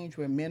have changed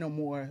where men are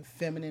more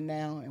feminine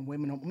now and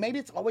women are, maybe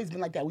it's always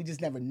been like that. We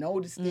just never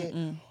noticed it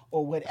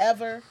or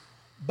whatever.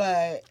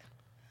 But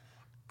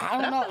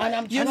I don't know, and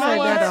I'm You trying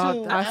say that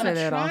to. I say I'm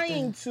that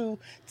trying to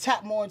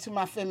tap more into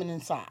my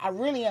feminine side. I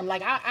really am.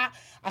 Like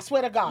I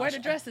swear to God. Where the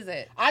dresses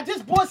at? I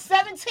just bought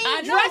 17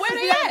 I know, dresses where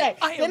they the other at?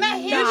 day. They're not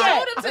here You yet.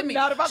 showed them to me.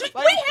 not about to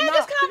We say had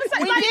this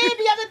conversation. We like, did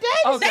the other day.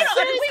 They This don't,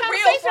 serious we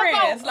real conversation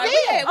friends. about- Like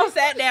yeah. we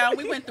sat down,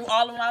 we went through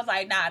all of them. I was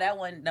like, nah, that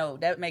one, no,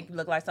 that make you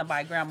look like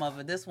somebody's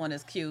grandmother. This one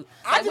is cute.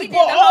 I Like, we just did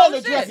bought the all whole the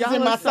shit. dresses Y'all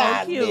in my look so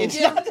side, cute. bitch.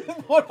 Yeah. I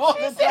just bought all the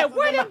She said, dresses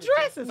where in the my-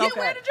 dresses? You Okay.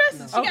 wear the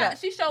dresses. Okay.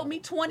 She showed me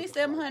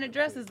 2,700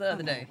 dresses the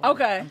other day.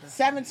 Okay.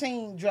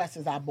 17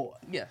 dresses I bought.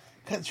 Yeah.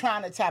 Cause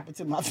trying to tap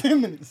into my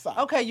feminine side.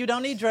 Okay, you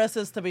don't need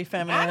dresses to be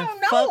feminine. I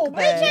don't know. Fuck Bitch,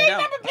 that. ain't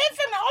never been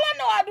feminine. All I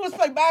know I do is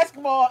play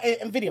basketball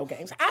and video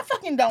games. I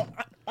fucking don't.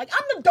 I'm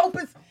the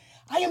dopest.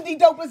 I am the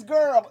dopest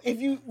girl.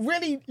 If you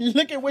really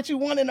look at what you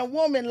want in a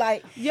woman,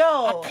 like, Yo.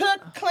 I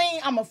cook,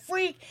 clean, I'm a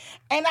freak,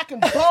 and I can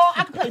ball.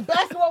 I can play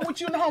basketball with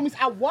you and the homies.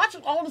 I watch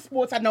all the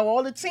sports. I know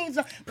all the teams.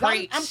 But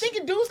Preach. I'm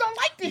thinking dudes don't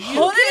like this shit.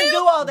 You can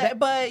do all that,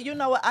 but you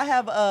know what? I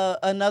have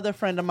another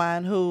friend of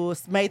mine who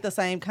made the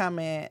same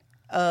comment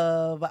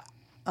of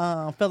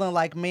feeling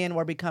like men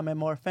were becoming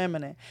more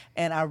feminine,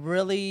 and I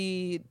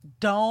really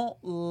don't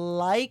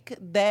like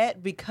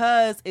that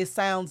because it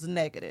sounds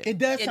negative. It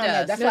does It sound does.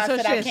 like that's That's why I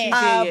what said I she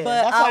can't. said.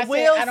 But That's why I I said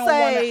will I don't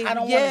say, wanna- I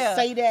don't wanna yeah,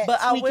 say that,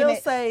 But I tweaking will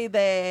it. say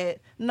that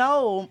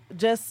no,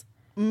 just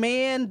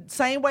men,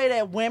 same way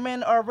that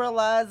women are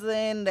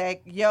realizing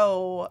that,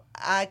 yo,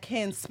 I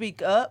can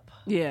speak up,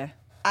 Yeah.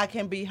 I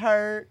can be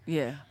heard.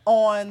 Yeah.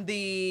 On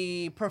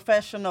the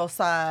professional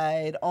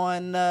side,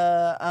 on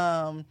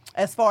the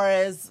as far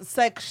as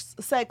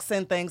sex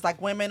and things,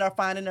 like women are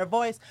finding their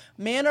voice,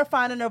 men are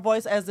finding their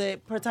voice as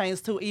it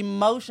pertains to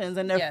emotions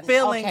and their Yes.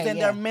 feelings Okay, and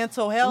yeah. their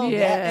mental health Yeah,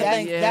 and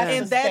things. yeah. And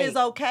That's the that is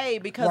state. okay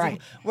because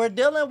Right. we're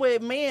dealing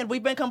with men.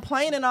 We've been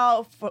complaining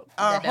all for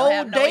our That don't whole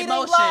have no dating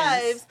emotions.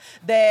 lives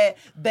that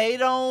they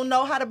don't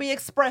know how to be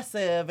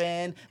expressive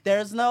and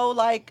there's no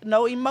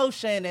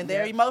emotion and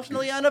they're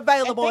emotionally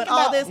unavailable And and, think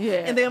all about- this. Yeah.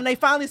 And then when they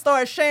finally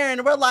start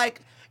sharing, we're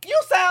like, you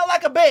sound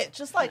like a bitch.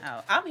 It's like, No,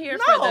 I'm here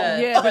No. for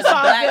the, Yeah, for the the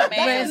soft- black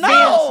man's no.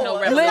 emotional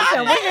It's revolution.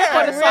 Listen, we're here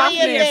for the I soft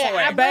really men, am.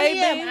 I really baby.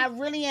 am. I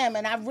really am.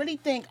 And I really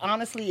think,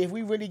 honestly, if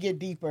we really get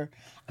deeper,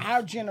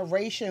 our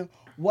generation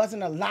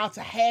wasn't allowed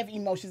to have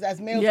emotions as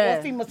males Yeah.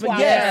 or females to But our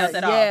yes, parents.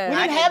 at all. yeah. We I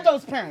didn't can- have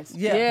those parents.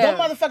 Yeah. Them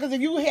motherfuckers,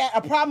 if you had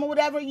a problem or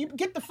whatever, you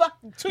get the fuck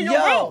to your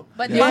Yo. room.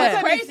 But Yeah. what's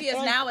Yeah. crazy is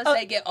now as Uh,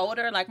 they get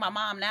older, like my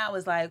mom now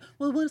is like,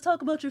 well, we'll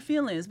talk about your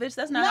feelings, bitch.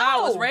 That's not No, how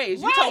I was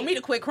raised. You right. told me to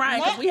quit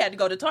crying because Right. we had to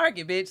go to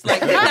Target, bitch.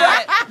 Like, it's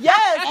not.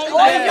 yes. And And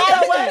or you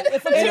know what?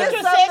 if a It is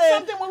teacher said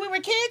something when we were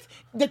kids,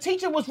 the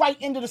teacher was right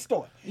into the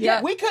store.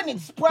 Yeah. We couldn't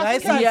express, we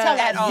That's couldn't yes, tell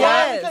at our all.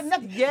 yes, we couldn't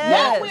nothing. yes.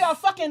 Now we are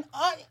fucking,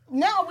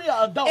 now we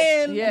are adults.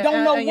 And- Yeah,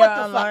 don't know and what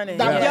y'all the fuck. unlearning.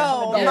 direction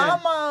Yo, to go. Yeah. my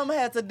mom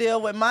had to deal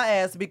with my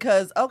ass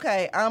because,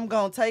 okay, I'm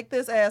going to take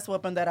this ass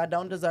whooping that I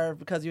don't deserve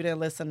because you didn't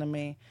listen to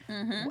me.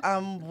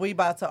 We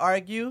about to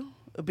argue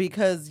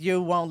because you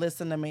won't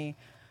listen to me.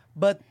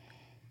 But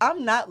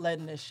I'm not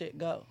letting this shit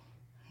go.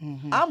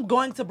 I'm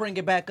going to bring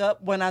it back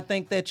up when I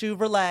think that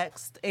you've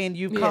relaxed and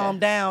you've calmed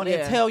down Yeah.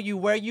 and tell you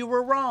where you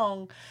were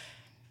wrong.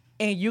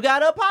 And you got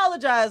to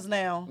apologize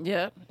now.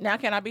 Yep. Now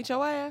can I beat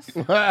your ass?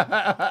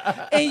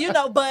 And you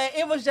know, but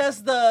it was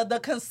just the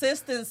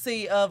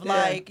consistency of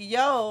like,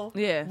 yo,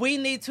 Yeah. we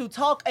need to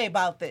talk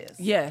about this.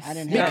 Yes. I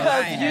didn't have Because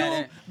I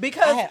had it.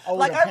 because I had older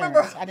like I remember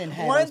parents. I didn't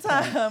have one those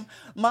parents. time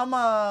my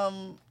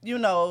mom, you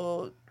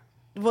know,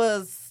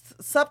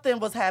 something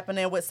was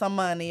happening with some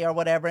money or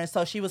whatever, and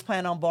so she was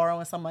planning on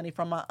borrowing some money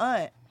from my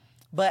aunt.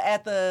 But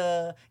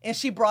and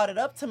she brought it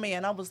up to me,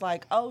 and I was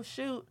like, oh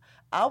shoot.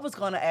 I was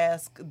gonna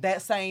ask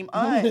that same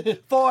aunt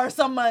for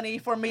some money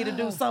for me to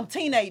do some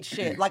teenage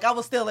shit. Like I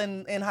was still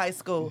in high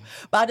school.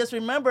 But I just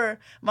remember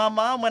my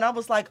mom when I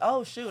was like,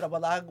 oh shoot,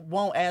 well I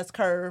won't ask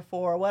her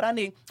for what I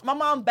need. My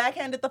mom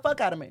backhanded the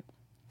fuck out of me.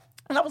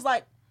 And I was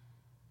like,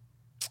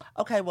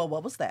 okay, well,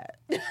 what was that?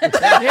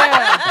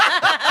 Yeah.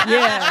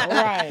 Yeah.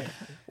 Right.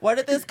 Where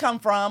did this come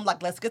from?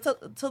 Like, let's get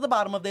to the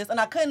bottom of this. And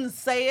I couldn't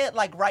say it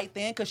like right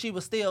then because she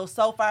was still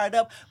so fired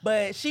up.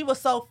 But she was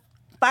so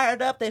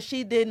fired up that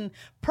she didn't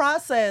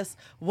process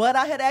what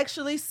I had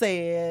actually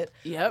said.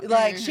 Yep.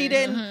 Like she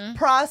didn't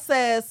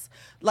process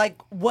like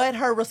what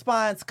her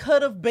response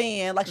could have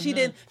been. Like she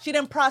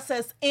didn't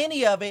process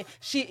any of it.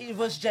 It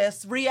was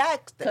just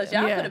reactive. Because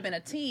y'all Yeah. could have been a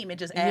team and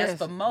just Yes. asked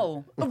for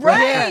more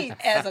Right.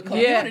 as a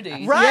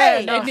community. Right.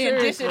 Yeah, no, And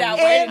then dish it out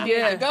seriously. where And- it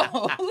needed to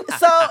go.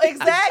 So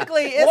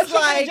exactly, Or it's she could've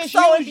like just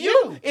so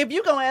used if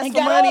you gonna ask and for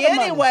got money all the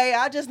money. anyway,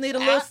 I just need a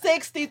little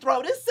 60.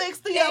 Throw this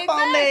 60 up on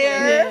Exactly.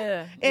 there,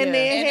 Yeah, and yeah.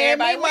 then And hand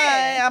me everybody mine.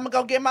 win. I'm gonna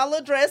go get my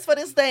little dress for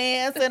this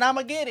dance, and I'm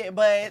gonna get it.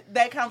 But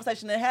that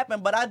conversation didn't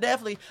happen. But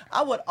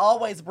I would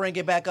always bring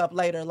it back up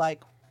later.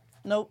 Like,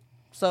 nope,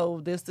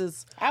 So this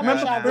is. I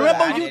wish I would.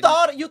 Remember, I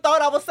you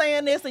thought I was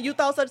saying this, and you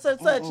thought such.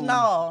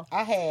 No.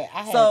 I had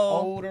So-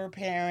 older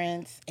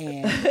parents,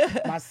 and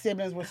my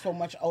siblings were so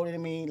much older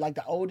than me. Like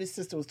the oldest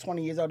sister was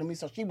 20 years older than me,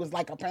 so she was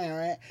like a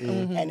parent.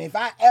 And if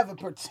I ever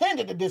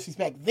pretended to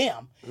disrespect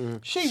them,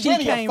 she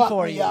really came fucked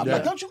for me you. up. Yeah.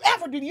 Like, don't you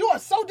ever do? You are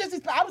so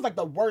disrespectful. I was like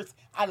the worst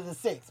out of the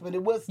 6, but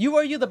it was. You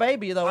were the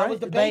baby though, right? I was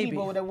the baby,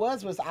 but what it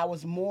was I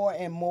was more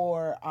and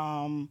more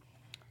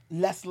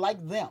less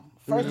like them.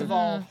 First of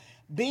all,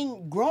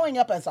 growing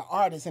up as an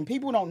artist, and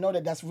people don't know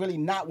that that's really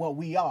not what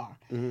we are.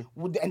 And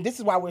this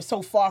is why we're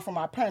so far from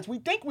our parents. We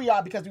think we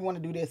are because we want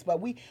to do this, but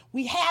we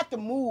had to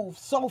move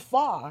so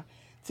far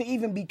to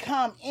even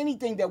become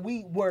anything that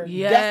we were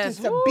Yes.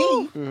 destined to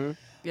Woo. be.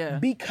 Yeah.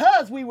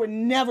 Because we were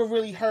never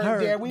really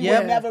heard there. We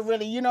were never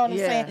really, you know what I'm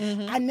Yeah.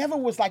 saying? I never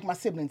was like my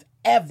siblings,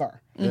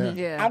 ever.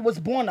 Yeah. I was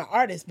born an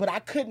artist, but I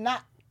could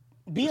not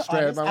be an Straight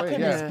artist. my I way,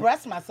 couldn't yeah.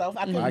 express myself.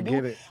 I couldn't I do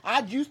get it.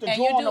 I used to And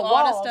draw you on do the all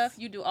walls. the stuff.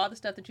 You do all the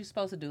stuff that you're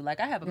supposed to do. Like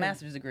I have a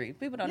master's degree.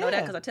 People don't know that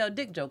Yeah. because I tell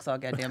dick jokes all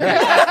goddamn day.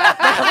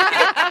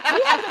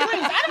 You have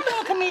degrees. I don't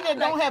know a comedian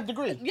that don't have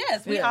degrees.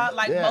 Yes, we are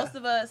like Yeah. most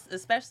of us,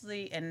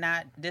 especially, and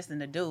not dissing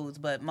the dudes,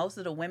 but most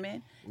of the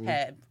women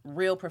had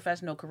real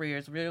professional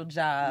careers, real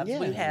jobs. Yeah.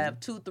 We have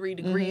 2-3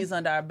 degrees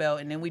under our belt,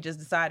 and then we just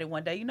decided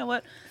one day, you know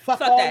what? Fuck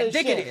all that, this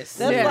dick shit. it is.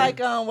 That's Yeah. like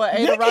what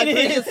Ada Look at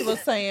Rodriguez this. was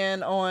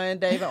saying on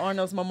David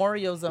Arnold's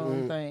Memorial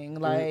Zone thing.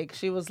 Like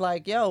she was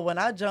like, "Yo, when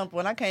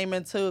I came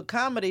into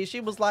comedy, she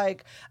was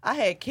like, I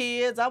had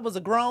kids, I was a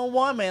grown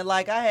woman,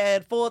 like I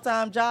had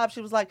full-time jobs."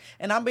 She was like,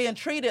 and I'm being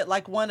treated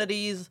like one of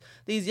these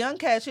young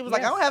cats. She was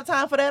like, I Yes. don't have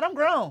time for that. I'm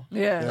grown.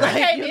 Yeah. I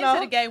came you into know?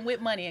 the game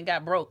with money and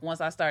got broke once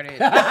I started.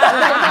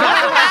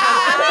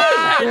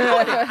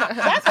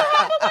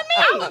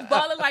 I was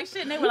balling like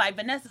shit, and they were like,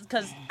 Vanessa's,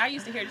 because I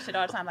used to hear this shit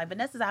all the time, like,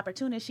 Vanessa's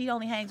opportunist, she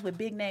only hangs with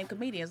big name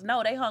comedians.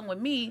 No, they hung with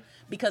me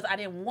because I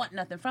didn't want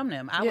nothing from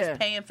them. I Yeah. was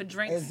paying for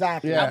drinks.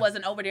 Exactly. Yeah. I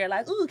wasn't over there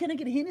like, ooh, can I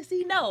get a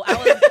Hennessy? No, I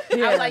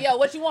was like, yo,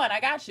 what you want? I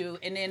got you.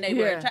 And then they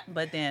were,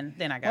 but then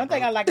I got One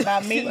thing I broke. like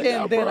about me,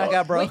 Then I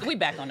got broke. We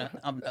back on the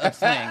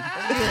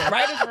upswing.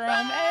 Writer's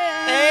room.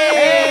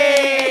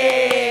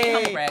 Hey.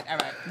 Humble brag. All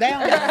right. they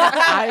don't,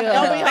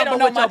 I, They don't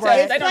know my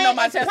test. They don't know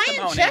my it's playing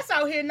testimony. chess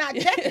out here, not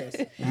checkers.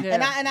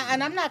 And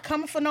I'm not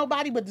coming for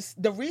nobody, but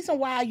the reason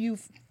why you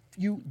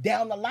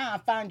down the line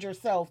find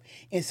yourself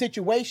in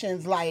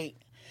situations like,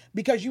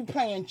 because you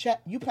playing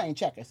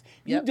checkers.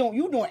 You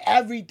doing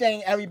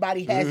everything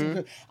everybody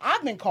has.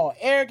 I've been called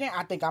arrogant.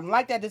 I think I'm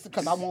like that. This is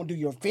because I won't do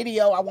your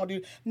video. I won't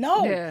do.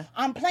 No, Yeah.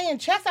 I'm playing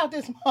chess out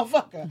this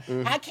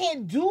motherfucker. I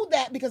can't do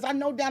that because I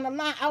know down the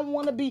line I don't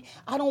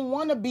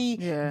want to be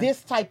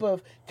this type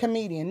of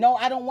comedian. No,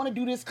 I don't want to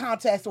do this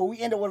contest or we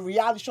end up with a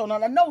reality show. No,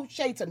 no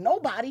shade to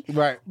nobody.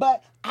 Right.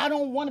 But I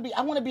don't want to be.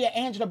 I want to be an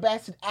Angela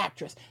Bassett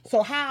actress.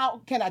 So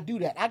how can I do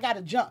that? I got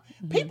to jump.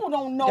 People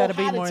don't know Gotta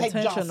be how more to take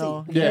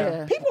intentional. jump.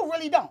 Yeah. People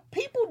really don't.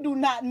 People do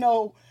not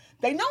know.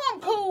 They know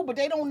I'm cool, but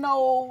they don't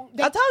know.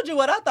 I told you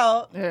what I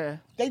thought. Yeah.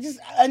 They just,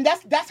 and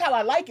that's how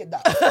I like it though.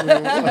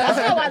 That's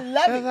how I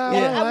love it.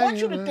 And I want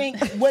you to think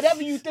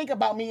whatever you think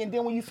about me, and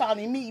then when you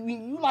finally meet me,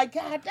 you like,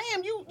 God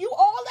damn, you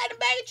all that in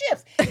bag of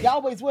chips. You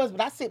always was,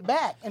 but I sit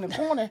back in the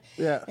corner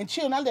and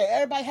chill, and I let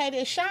everybody have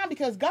their shine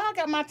because God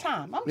got my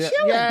time. I'm chilling.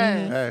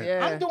 Yes.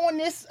 Yeah. I'm doing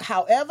this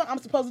however I'm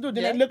supposed to do it.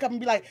 Then they look up and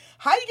be like,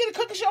 how you get a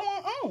cooking show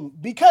on own?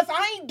 Because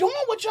I ain't doing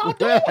what y'all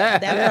doing.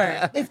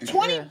 That part. If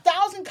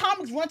 20,000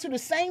 comics run to the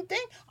same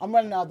thing, I'm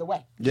running the other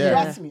way. Yeah.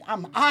 Trust me,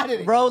 I'm out of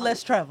it. Road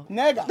less travel.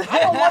 Nigga, I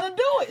don't want to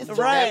do it. It's too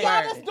Right. many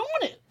y'all that's doing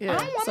it. Yeah. I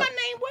don't want my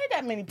name where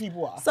that many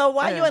people are. So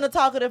why you in a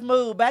talkative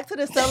mood? Back to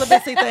the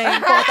celibacy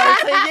thing for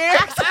 13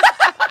 years.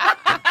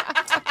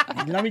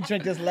 Let me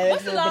drink this last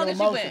What's the little bit of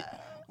longest you emotion.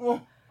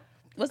 went?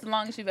 What's the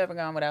longest you've ever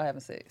gone without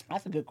having sex?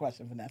 That's a good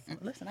question, Vanessa.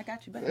 Listen, I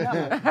got you, baby.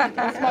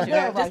 That's my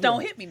girl right Just don't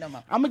here. hit me no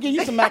more. I'm going to give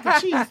you some mac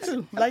and cheese,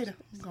 too, later.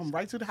 Come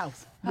right to the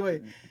house. Go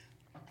ahead.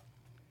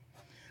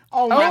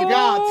 Oh, my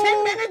God.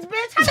 10 minutes,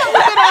 bitch? How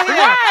long we been on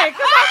here? Right,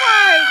 'cause I'm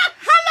like,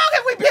 How long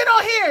have we been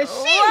on here?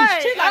 Sheesh. Right.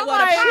 She like, well,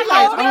 the I'm podcast,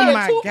 like, we oh did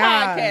my 2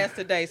 God. podcasts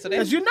today, so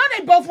Because that's you know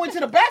they both went to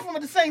the bathroom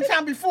at the same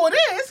time before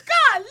this.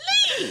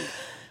 Golly.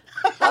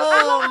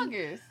 the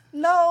longest.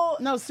 No,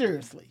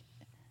 Seriously.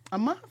 A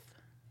month?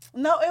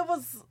 no, it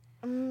was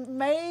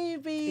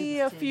maybe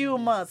a few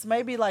months,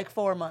 maybe like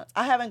 4 months.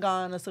 I haven't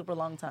gone in a super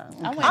long time.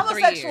 I went I'm a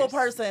 3 sexual years.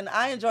 person.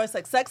 I enjoy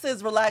sex. Sex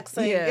is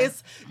relaxing. Yeah.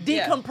 It's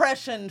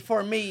decompression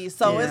for me.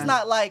 So Yeah. it's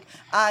not like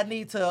I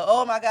need to,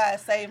 oh my God,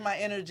 save my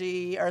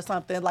energy or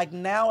something. Like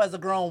now as a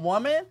grown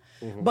woman,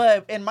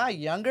 but in my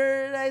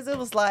younger days, it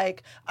was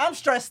like, I'm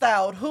stressed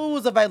out.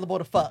 Who's available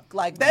to fuck?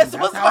 Like that's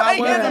what's How I my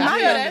was in my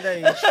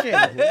energy. younger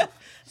days. Shit.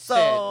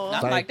 So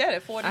I'm like that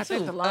at 42. I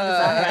think the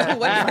longest I had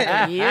what is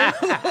that? a year.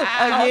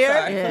 a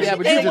year. Yeah,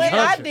 but you And just when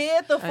I hunching.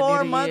 did the did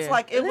 4 a months, year.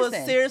 like it was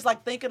Listen, serious,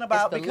 like thinking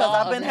about the because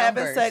law I've been of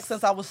having numbers. sex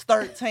since I was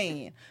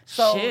 13.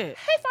 So Shit.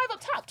 Hey, 5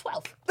 up top,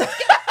 12.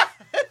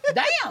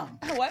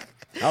 Damn. What?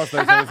 I was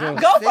 13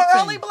 too. Go for 15.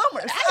 early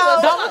bloomers.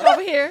 Don't look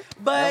over here.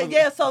 But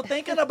yeah, so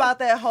thinking about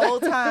that whole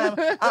time,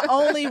 I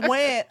only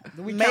went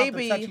Do we count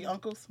the touchy maybe.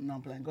 uncles? No,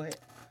 I'm playing. Go ahead.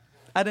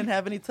 I didn't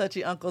have any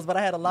touchy uncles, but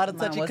I had a lot of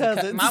Mine touchy was a cou-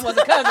 cousins. Mine was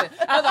a cousin.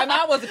 I was like,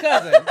 mine was a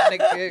cousin.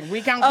 Like,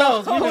 We count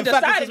Oh, those. We who been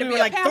decided fucking since to we be were a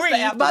like pastor 3.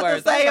 after- About to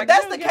afterwards. I say, was if like,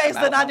 that's you the don't care case,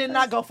 then about I did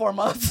not go 4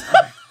 months.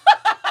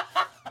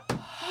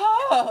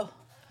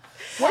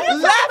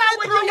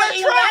 Laughing through your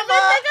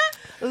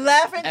trauma.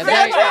 Laughing And through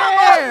your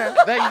trauma.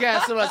 Thank you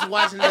guys so much for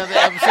watching another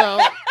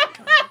episode.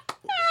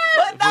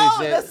 But no,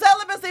 Appreciate the it.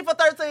 celibacy for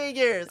 13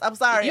 years. I'm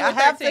sorry. You I were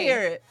have to 13.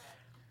 hear it.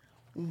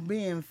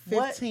 Being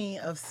 15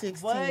 of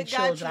 16 what got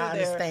children, you I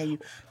there? understand you.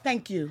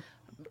 Thank you.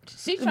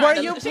 She Were tried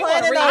to- you she wanna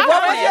planning read on my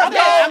what was your mind.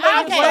 goal when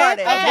you okay.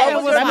 started? Okay.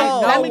 What was your Let me-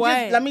 goal? no Let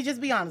way. me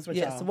just be honest with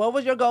Yes. y'all. What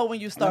was your goal when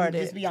you Let me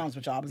started? just be honest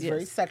with y'all. I was Yes.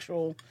 very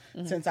sexual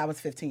since I was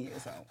 15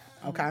 years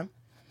old. Okay.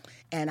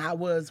 And I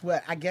was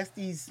I guess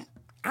these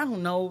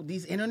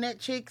internet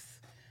chicks.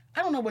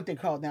 I don't know what they're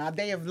called now.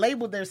 They have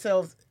labeled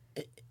themselves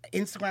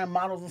Instagram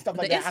models and stuff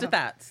The like that. I Insta don't-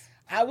 thoughts.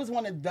 I was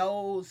one of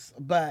those,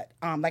 but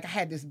like I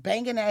had this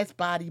banging ass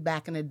body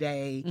back in the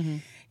day. Mm-hmm.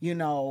 You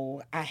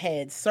know, I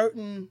had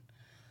certain,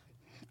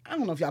 I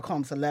don't know if y'all call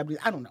them celebrities.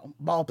 I don't know,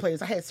 ball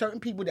players. I had certain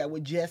people that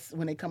would just,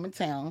 when they come in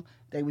town,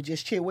 they would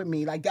just chill with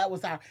me. Like that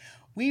was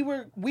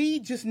we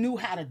just knew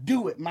how to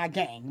do it. My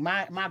gang,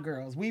 my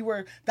girls. We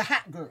were the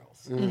hot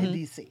girls Mm-hmm. in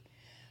DC.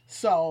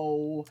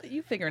 So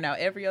You figuring out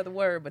every other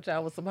word, but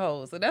y'all was some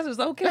hoes, so that's just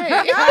okay.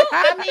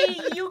 I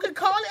mean, you could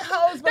call it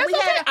hoes, but That's we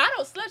okay. had. I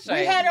don't slut shame.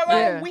 We had our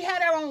Yeah. own. We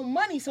had our own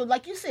money, so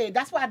like you said,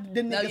 that's why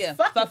the niggas yeah.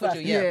 fuck Fuck with with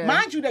us. you, yeah.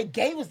 Mind you, they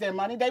gave us their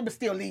money. They would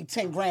still leave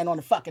 10 grand on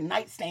the fucking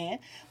nightstand,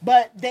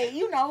 but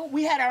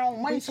we had our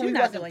own money, But so you we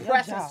not wasn't doing your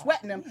pressing, job.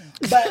 sweating them.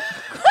 But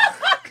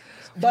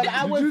but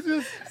I was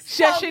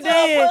Yes, she Fucked up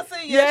did.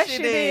 pussy? Yes,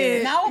 she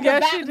did. no, but Yes,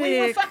 back, she we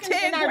were did. fucking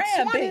 10 in our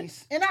grand,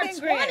 20s, in our 10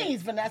 grand. 20s,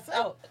 Vanessa.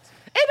 Oh.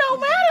 It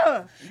don't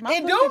matter. My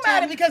It pussy do matter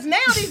tell- because now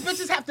these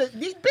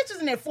bitches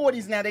in their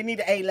 40s now, they need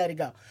to A, let it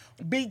go.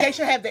 B, they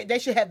should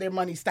have their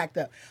money stacked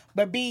up.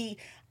 But B,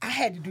 I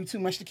had to do too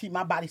much to keep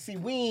my body. See,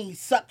 we ain't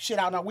suck shit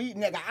out. No,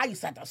 I used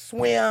to have to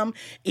swim,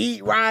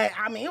 eat right.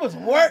 I mean, it was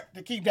work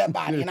to keep that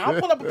body. And I'll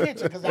pull up a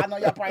picture because I know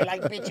y'all probably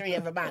like picturing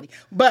everybody.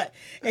 But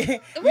you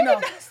know,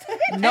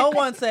 No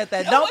one said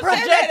that. No Don't one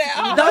said project. that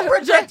at all. Don't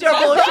project your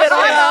bullshit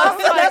on us.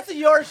 That's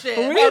your shit.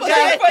 We was okay?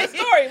 ready for the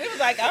story. We was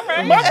like, all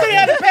right. Mostly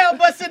had a pale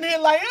bus in here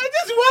like, I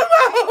just want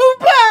my whole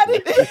body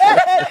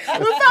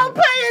without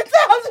paying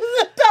thousands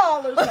of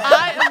dollars.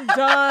 I am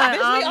done.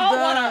 Bitch, we all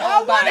want our I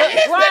own want body. an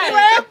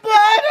Instagram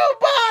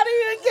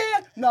body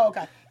again. No,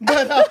 okay.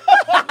 But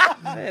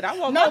Shit, I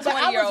want no, my but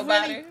I 20-year-old was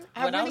body. really,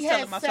 When I was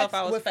telling myself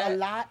I was with fat. a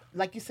lot,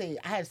 like you said,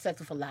 I had sex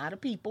with a lot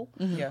of people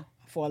Yeah.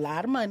 for a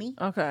lot of money.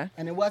 Okay.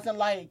 And it wasn't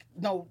like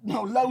no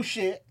low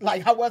shit.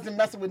 Like I wasn't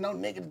messing with no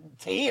nigga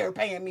to here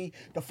paying me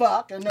the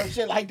fuck and no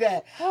shit like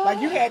that.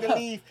 Like you had to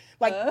leave,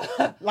 like you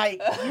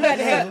had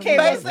to have carry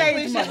on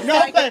Basically, stage money. she's No,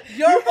 like, but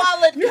your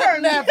wallet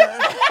could never. never.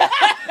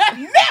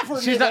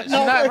 She's nigga.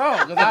 not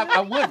wrong, because I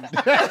wouldn't.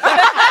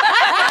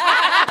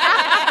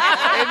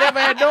 They never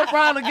had no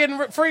problem getting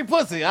free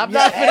pussy. I'm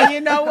not Yeah, and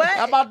you know what?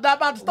 I'm about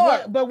to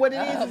start. But what it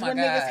is Oh, is my when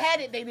God. niggas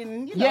had it, they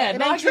didn't. You know, Yeah, it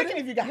no, I ain't get tricking it.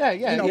 if you got Yeah, it.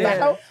 yeah, You know, yeah.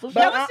 but, For but,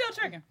 No, I- it's still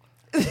tricking.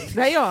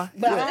 They are.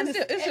 but Yeah. honest-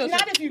 It's still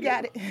not if you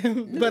got it.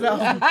 But those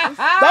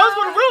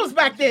were the rules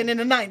back then in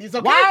the 90s.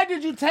 Okay. Why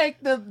did you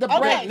take the break,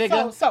 Okay,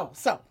 nigga?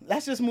 so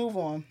let's just move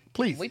on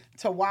Please.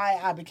 to why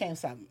I became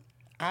something.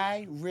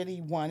 I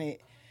really wanted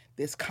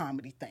this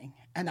comedy thing,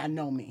 and I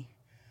know me.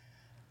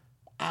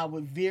 I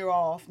would veer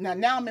off.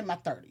 Now I'm in my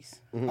 30s.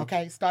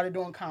 Okay, started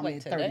doing comedy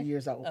Wait, at 30 today?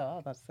 years old. Oh, I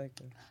was about to say.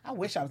 I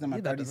wish I was in my You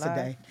about to 30s lie.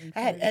 today. I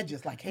had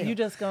edges like hell. You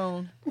just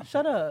gone.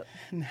 Shut up.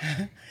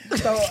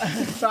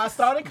 So I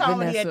started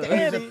comedy at the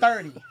Vanessa. age of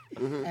 30,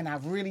 and I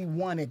really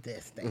wanted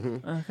this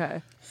thing.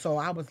 Okay. So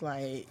I was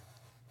like,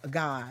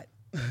 God,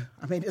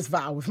 I made this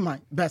vow with my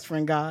best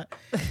friend God,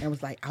 and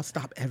was like, I'll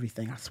stop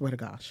everything. I swear to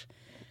gosh.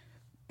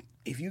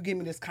 If you give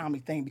me this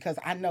comedy thing, because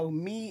I know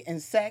me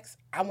and sex,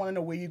 I want to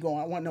know where you're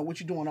going. I want to know what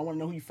you're doing. I want to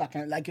know who you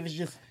fucking. Like if it's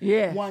just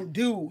one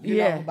dude, you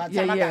know. By the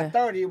time I got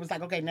 30, it was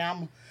like, okay, now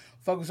I'm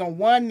focused on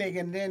one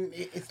nigga, and then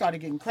it started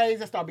getting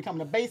crazy. I started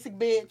becoming a basic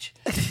bitch.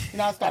 You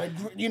know, I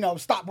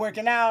started, stopped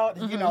working out.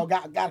 You know,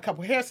 got a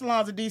couple hair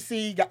salons in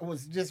DC.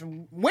 Was just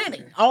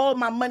winning all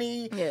my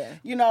money. Yeah.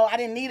 You know, I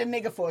didn't need a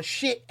nigga for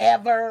shit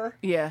ever.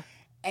 Yeah.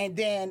 And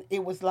then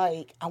it was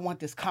like, I want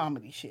this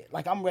comedy shit.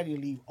 Like, I'm ready to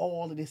leave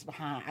all of this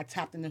behind. I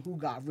tapped into who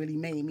God really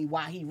made me,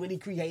 why he really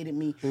created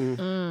me.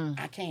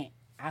 I can't.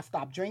 I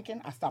stopped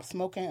drinking, I stopped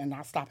smoking, and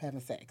I stopped having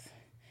sex.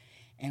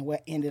 And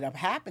what ended up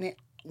happening,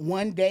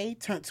 one day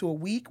turned to a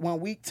week, 1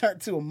 week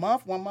turned to a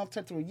month, 1 month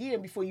turned to a year.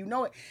 And before you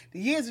know it, the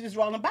years are just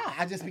rolling by.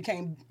 I just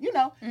became,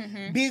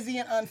 busy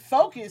and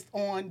unfocused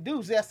on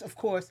dudes. Yes, of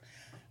course,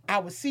 I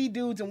would see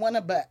dudes and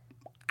whatnot, but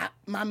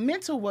my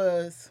mental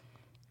was,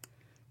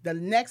 the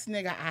next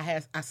nigga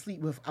I sleep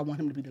with, I want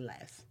him to be the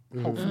last.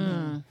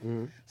 Hopefully.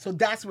 So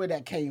that's where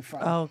that came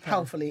from. Okay.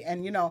 Hopefully.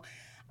 And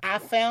I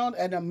found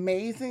an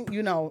amazing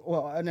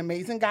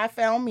guy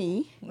found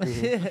me.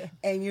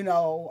 And,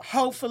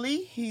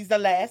 hopefully he's the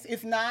last.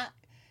 If not,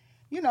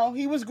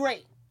 he was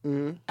great.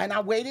 And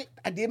I waited.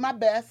 I did my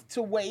best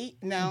to wait.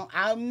 Now,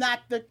 I'm not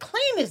the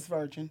cleanest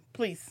virgin.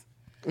 Please.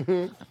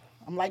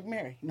 I'm like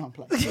Mary. No, I'm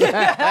playing.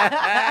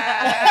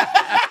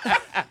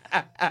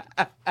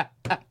 How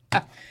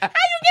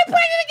you get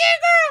pregnant again,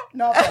 girl?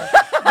 No,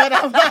 but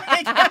I'm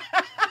like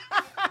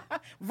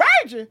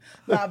virgin.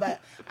 No, but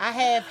I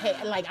have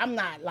had, I'm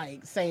not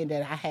saying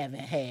that I haven't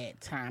had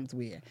times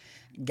where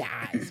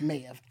guys may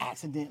have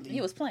accidentally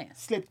You was playing.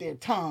 slipped their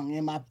tongue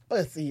in my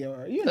pussy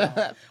or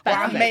or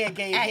I may have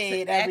gave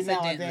head every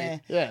now and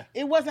then. Yeah.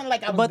 It wasn't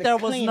like I was But the there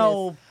was cleanest.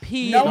 no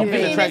pee. No in the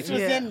penis penetration.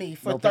 was Yeah. in me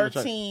for No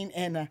penetration. 13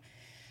 and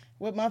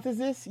what month is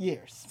this?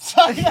 Years.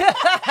 I would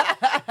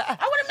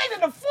have made it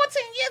to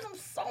 14 years. I'm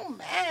so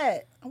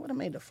mad. I would have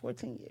made it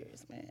 14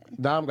 years, man.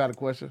 Dom got a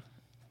question.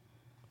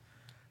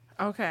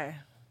 Okay.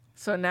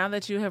 So now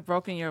that you have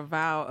broken your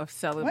vow of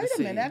celibacy. Wait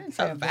a minute, I didn't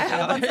say a vow. I was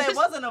gonna say it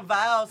wasn't a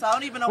vow, so I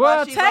don't even know Well,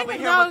 why she's over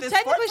here with this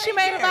technically 14 she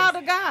made a years. vow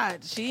to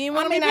God. She didn't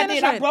want I mean, to be I did. I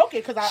penetrated. broke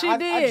it because She I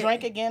did.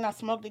 drank again. I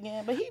smoked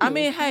again. But he I knew.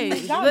 mean,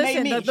 hey, God made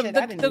listen. me. The, Shit,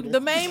 I didn't do the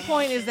this. main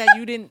point is that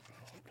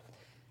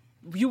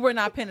you were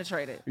not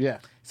penetrated. Yeah.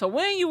 So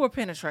when you were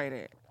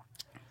penetrated,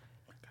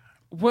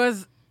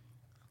 because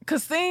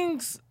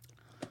things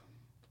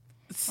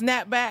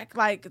snap back,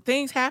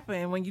 things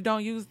happen when you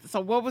don't use.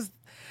 So what was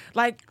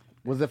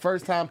Was the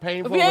first time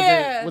painful?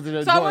 Yeah. Was it So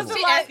I enjoyable? was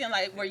She like-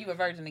 asking were you a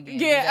virgin again?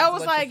 Yeah, That's I was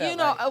what like,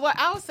 felt what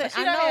I was saying. But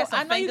she done had some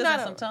I know you're fingers not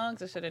and some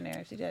tongues and shit in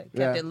there. She just kept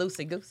Yeah. it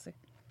loosey goosey.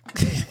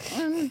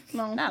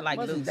 No, Not like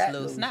wasn't loose, that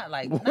loose. Not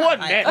like Wasn't not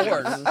like that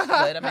or loose,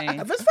 but I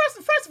mean,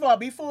 First of all,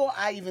 before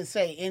I even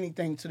say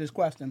anything to this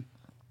question,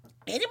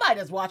 anybody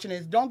that's watching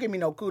this, don't give me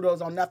no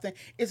kudos on nothing.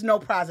 It's no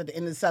prize at the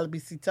end of the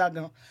celibacy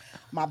tugging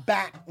my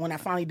back. When I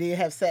finally did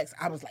have sex,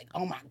 I was like,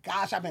 oh my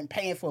gosh, I've been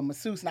paying for a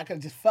masseuse and I could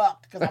have just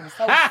fucked because I was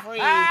so free.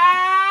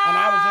 And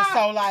I was just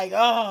so like,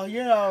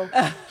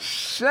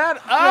 Shut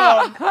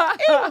up.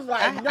 it was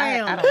like,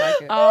 damn. I don't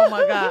like it. Oh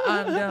my God,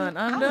 I'm done.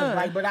 I'm done.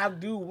 Like, but I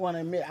do want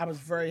to admit, I was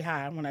very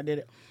high when I did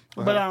it.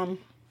 But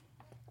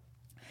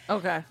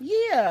Okay.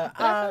 yeah,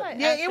 like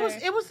yeah,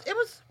 after-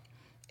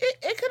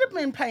 it could have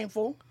been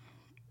painful.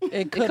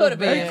 It could could have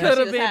been. It She could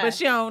have was been, high. but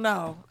she don't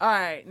know. All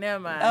right, never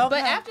mind. Oh. But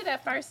Okay. after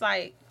that first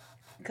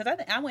because I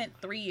think I went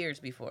 3 years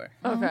before,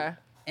 Okay.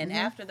 and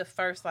after the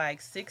first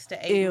 6 to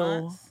 8 Ew.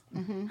 months,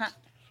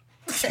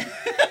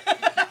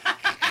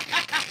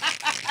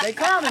 They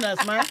clowning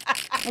us, man.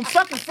 Them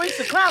fucking freaks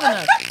are clowning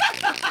us.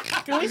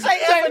 Can we say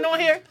effing on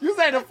here? You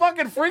say the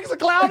fucking freaks are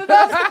clowning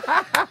us?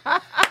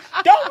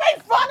 Don't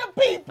make fun of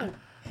people.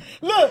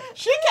 Look,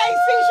 she can't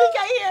see, she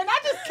can't hear, and I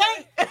just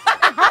can't.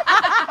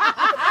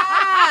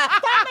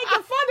 Stop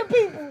making fun of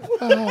people.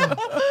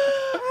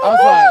 I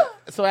was like,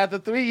 so after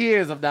 3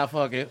 years of not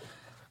fucking,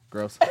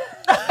 gross.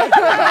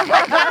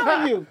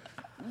 How are you?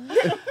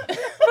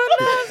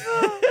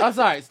 I'm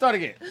sorry, start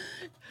again.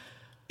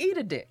 eat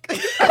a dick.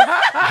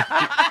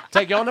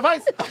 Take your own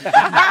device.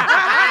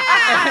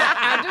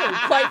 I do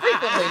quite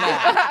frequently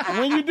now.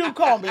 When you do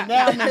call me,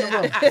 now I'm in the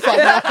room. So,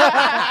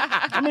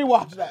 let me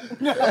watch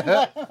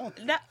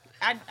that.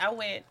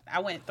 I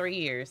went 3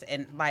 years,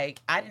 and I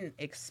didn't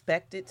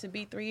expect it to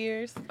be 3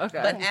 years. Okay.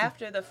 But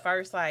after the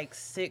first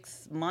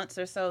 6 months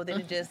or so, then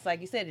it just,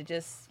 like you said, it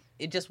just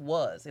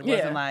was. It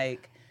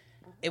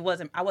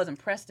wasn't I wasn't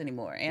pressed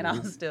anymore, and I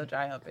was still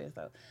dry humping.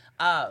 So,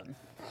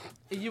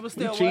 You was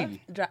still what? cheating.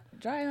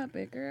 dry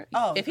humping, girl.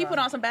 Oh, if he dry put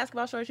on some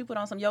basketball shorts, you put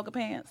on some yoga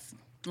pants,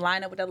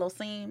 line up with that little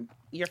seam,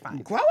 you're fine.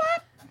 Grow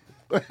up.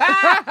 You was just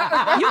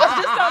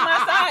on my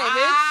side,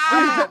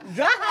 bitch.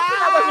 Dry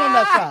humping, I wasn't on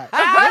that side.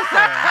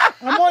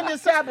 I'm on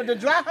this side, but the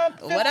dry hump,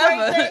 fifth grade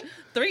Whatever. thing,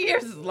 3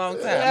 years is a long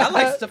time. I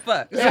like to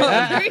fuck. So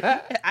I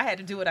had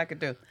to do what I could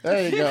do.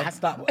 There you go. I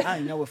stopped. I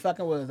didn't know what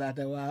fucking was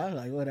after a while. I was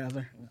like,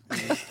 whatever.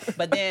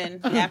 But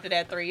then after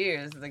that 3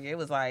 years, it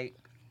was like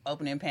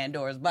opening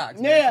Pandora's box.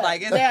 bitch.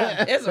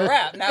 Yeah, It's a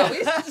wrap.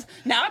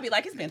 Now I'd be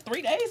like, it's been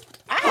 3 days.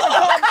 I had to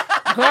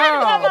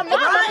call my mom. I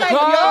was like, yo.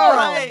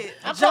 Right.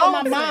 I called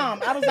my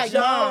mom. I was like,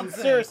 Mom,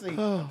 Jonesing. seriously.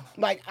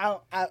 Like, I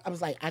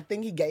was like, I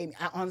think I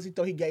honestly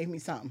thought he gave me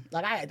something.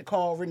 Like, I had to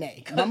call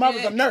Renee. My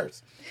mother's a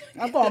nurse.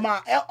 I'm calling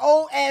my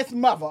old ass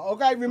mother,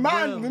 okay?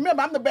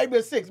 Remember, I'm the baby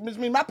of 6, which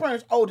means my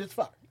parents old as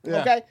fuck,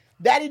 Yeah. okay?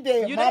 Daddy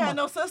dead, You mama. didn't have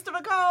no sister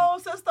to call,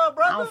 sister or I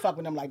brother? don't fuck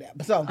with them like that.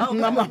 But so,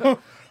 my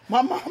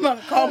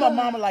mama called my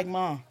mama like,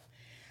 Mom,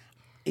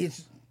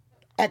 it's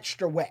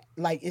extra wet.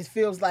 Like, it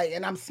feels like,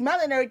 and I'm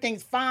smelling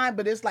everything's fine,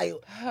 but it's like,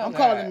 I'm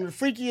calling them the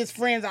freakiest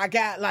friends I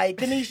got. Like,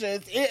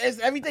 Kanisha, is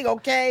everything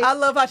okay? I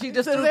love how she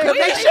just threw We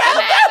Kanisha.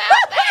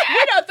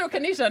 done threw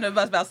Kanisha under the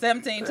bus about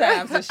 17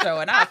 times this show,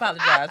 and I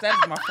apologize. That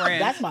is my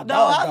friend. That's my No,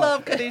 dog. I though.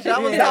 love Kanisha. I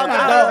was Yeah, talking my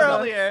to dog, her though.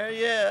 earlier.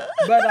 Yeah.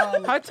 But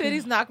Her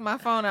titties knocked my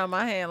phone out of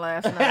my hand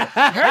last night.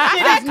 her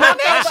shit is not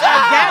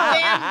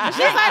goddamn.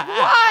 She's like,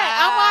 what?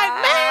 I'm like,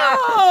 ma'am.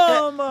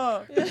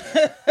 But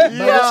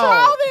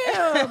Control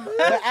them.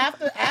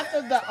 after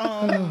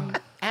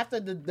after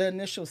the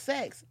initial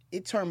sex,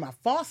 it turned my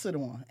faucet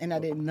on, and I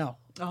didn't know.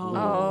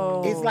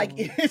 Oh. It's like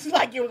it was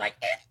like.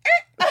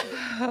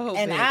 Oh,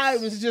 And bitch. I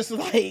was just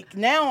like,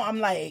 now I'm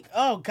like,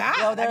 oh God,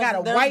 Yo, I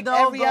gotta there's wipe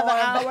no every other going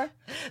hour. back.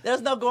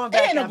 There's no going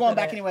There back. ain't no after going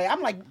back that. anyway.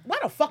 I'm like, why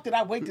the fuck did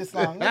I wait this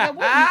long? Nigga,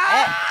 where you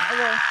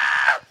at?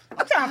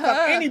 I'm trying to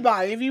fuck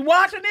anybody. If you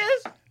watching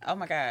this, Oh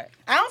my God.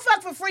 I don't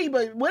fuck for free,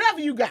 but whatever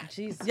you got.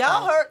 Jesus.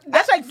 Y'all heard?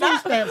 That's like food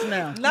stamps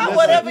now. Not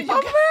whatever you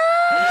got.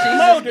 Jesus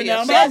Loaded be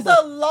now, a That's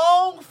Mamba. a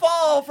long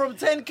fall from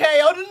 10K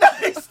on the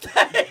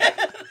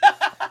nightstand.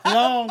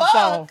 Long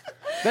song.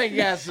 Thank you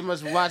guys so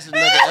much for watching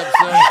another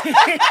episode.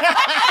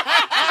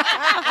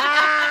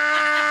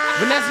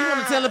 Vanessa, you want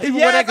to tell the people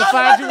where they can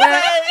find you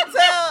at?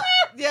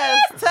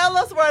 Tell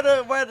us where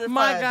to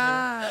My find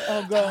God.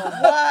 Oh God.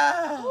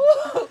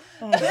 you.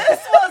 Wow. This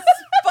was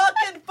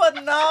fucking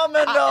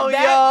phenomenal, yo.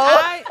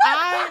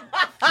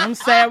 I'm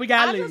sad we I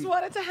gotta just leave.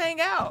 wanted to hang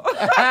out.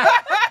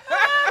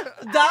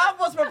 Dom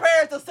was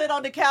prepared to sit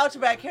on the couch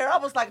back here. I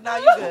was like, nah,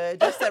 you good.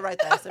 Just sit right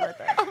there. Sit right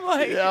there. I'm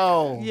like,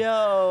 Yo.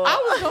 Yo. I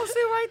was gonna sit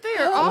right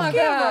there Oh my off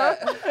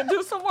camera and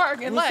do some work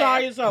and I'm laugh.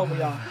 sorry it's over,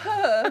 y'all.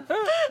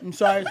 I'm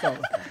sorry it's over.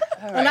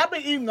 And I've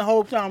been eating the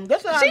whole time.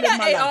 That's how I She live done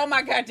my ate life. all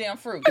my goddamn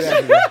fruit.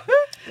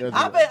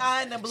 I've been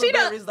eyeing the She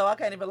done- blueberries, though. I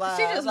can't even lie.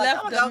 she I was just like,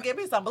 left I'm them. gonna go get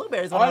me some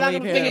blueberries when All I I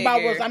leave could here. think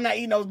about was I'm not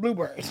eating those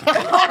blueberries.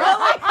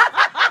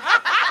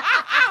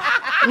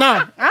 No,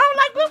 I don't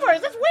like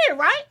blueberries. That's weird,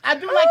 right? I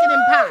do like it in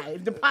pie.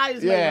 If the pie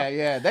is Yeah, made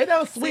yeah. They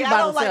don't sweet See, I by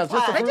don't like themselves.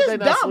 Just the pie. fruit, They they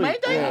just not dumb, sweet.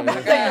 ain't they? Yeah.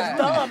 They just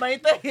dumb,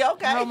 ain't they?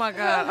 Okay. Oh my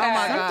God. Oh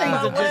my Some God. things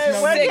are But just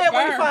no where good. can we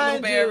Burn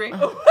find blueberry. you?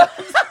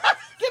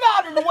 Get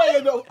out of the way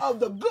of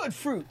the good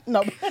fruit.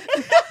 No.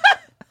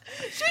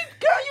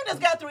 Girl, you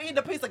just got through eating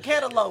a piece of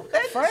cantaloupe.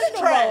 That's First of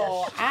trash.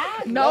 all,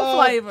 I No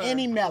love flavor.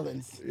 any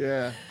melons.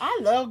 Yeah. I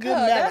love good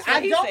Huh, melons. that's what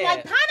I he don't said.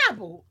 like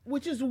pineapple,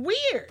 which is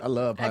weird. I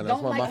love I pineapple. That's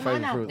don't one of my like favorite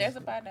pineapple. fruits. There's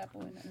a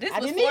pineapple in there. This I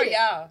was didn't for eat it.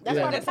 y'all. That's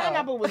Yeah. why the That's all.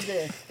 pineapple was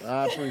there.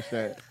 I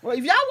appreciate it. Well,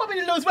 if y'all want me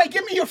to lose weight,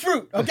 give me your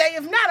fruit, okay?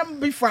 If not, I'm gonna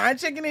be frying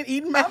chicken and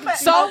eating melons.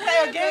 So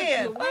okay,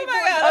 again. Oh my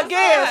God.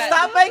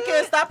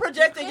 Again, stop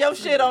projecting your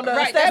shit on us.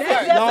 Right, That's, that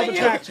part. that's Law a of you.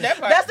 attraction. That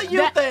part. That's a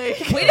you thing.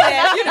 We didn't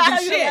ask you to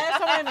do shit. Last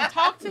time I even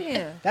talked to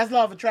him. That's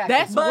law of attraction.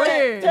 That's But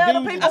weird. tell the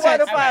Dude, people okay, where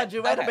to okay, find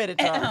you. Wait a okay. minute,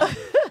 Tom.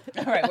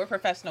 All right, we're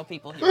professional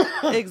people here.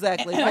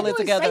 Exactly. Why Pull you it always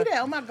say together.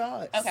 that? Oh my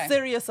God. Okay.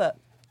 Serious up.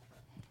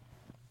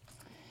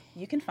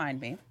 You can find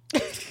me.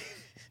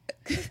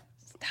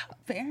 Stop,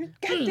 Farron.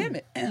 God damn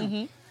it.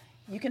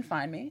 You can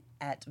find me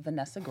at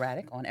Vanessa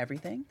Graddick on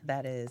everything.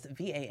 That is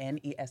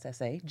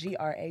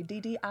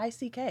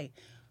VANESSAGRADDICK.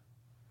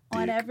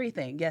 On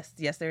everything.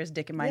 Yes, there is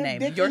dick in my There's name.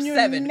 dick You're in your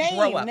 7. name,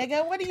 Grow up.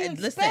 nigga. What do you And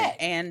listen,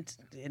 expect?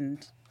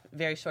 and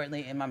very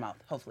shortly in my mouth,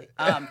 hopefully.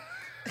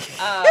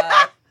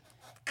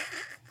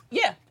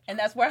 Yeah, and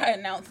that's where I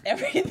announce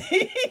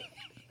everything.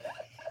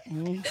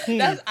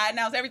 I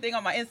announce everything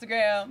on my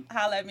Instagram.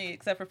 Holla at me,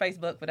 except for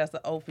Facebook, but that's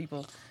the old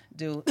people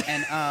do.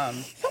 And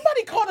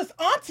Somebody called us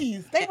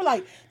aunties. They were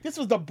like, this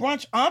was the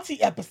brunch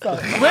auntie episode.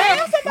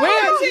 Where?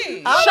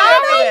 Sherry.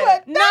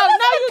 No,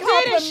 you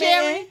didn't,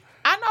 Sherry.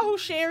 I know who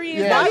Sherry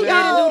is. Yeah, Why you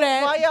Sherry. didn't do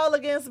that? Why y'all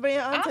against being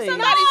auntie?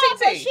 somebody. But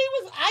TT. she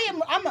was.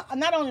 I'm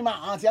not only my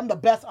auntie. I'm the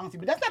best auntie,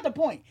 but that's not the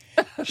point.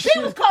 She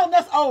was calling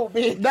us old,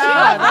 bitch.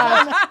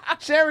 Nah.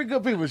 Sherry,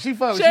 good people. She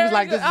fucked. She was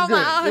like, this is I'm good.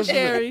 like, This is good.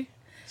 Sherry.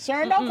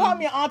 Sharon, don't call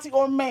me an auntie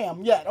or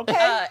ma'am yet, okay?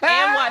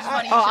 And watch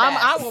Funny You Oh, Should I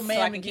Ask, will so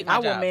man. can keep I my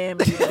will job. man.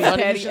 Be Funny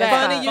petty you should ass.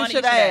 ask. Funny, you Funny should you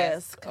should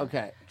ask.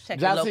 Okay. Check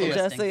your local Jazia,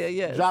 listings. Jazia,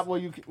 yes. drop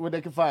where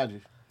they can find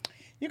you.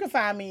 You can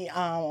find me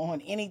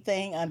on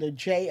anything under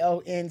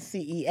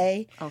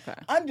JONCEA Okay.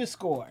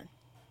 _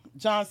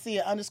 John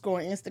Cena _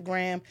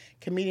 Instagram,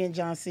 comedian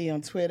John C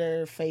on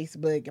Twitter,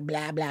 Facebook,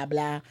 blah blah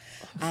blah.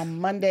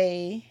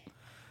 Monday,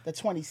 the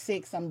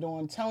 26th, I'm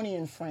doing Tony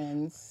and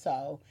Friends.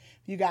 So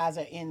if you guys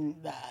are in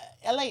the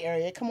LA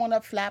area, come on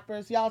up,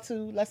 Flappers, y'all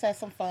too. Let's have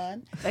some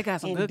fun. They got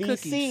some in good DC,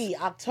 cookies.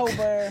 October.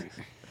 Their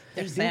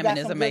they do salmon got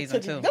is some good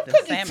amazing cookies. too. Them The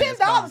cookies salmon is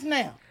 $10 bomb.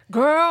 now.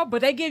 Girl,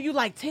 but they give you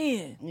like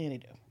 10. Yeah, they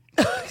do.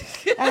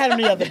 I had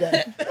them the other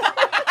day.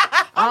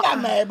 I'm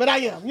not mad, but I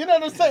am. You know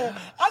what I'm saying?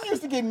 I'm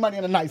used to getting money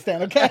on the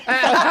nightstand, okay? So, when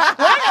I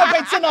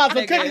gotta pay $10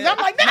 for cookies, I'm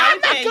like, nah, now I we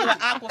make paying you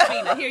cookies. an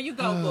Aquafina. Here you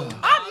go, boo.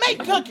 I make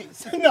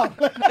cookies. No.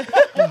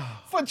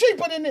 For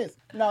cheaper than this.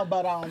 No,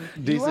 but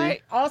DC.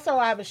 Right. also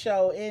I have a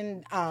show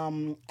in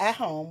at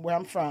home where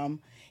I'm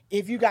from.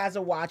 If you guys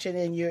are watching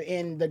and you're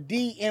in the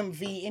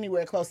DMV,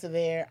 anywhere close to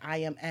there, I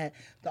am at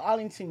the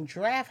Arlington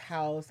Draft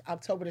House,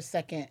 October the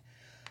 2nd,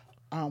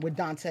 with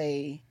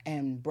Dante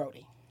and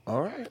Brody.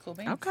 All right. Cool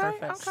beans. Okay.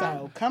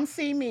 So come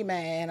see me,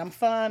 man. I'm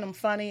fun, I'm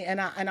funny, and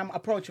I'm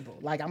approachable.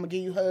 Like I'm gonna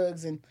give you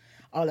hugs and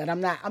all that.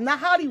 I'm not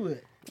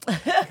Hollywood. 'Cause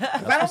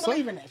I don't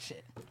believe in that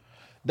shit.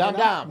 Dom,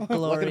 where can the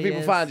people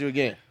Glorious. find you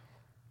again?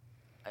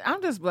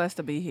 I'm just blessed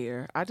to be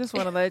here. I just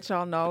want to let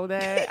y'all know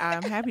that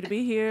I'm happy to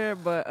be here.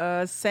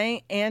 But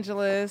St.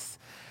 Angeles,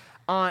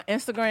 On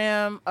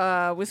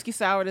Instagram, Whiskey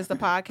Sour is the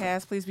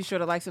podcast. Please be sure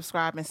to like,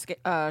 subscribe, and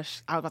I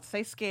was about to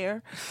say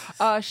scare.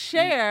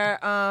 Share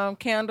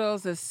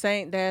candles is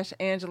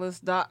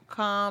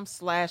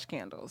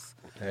saint-angelus.com/candles.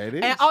 There it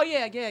is. And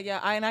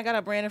I got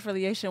a brand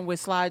affiliation with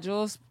Slide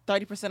Jewels.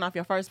 30% off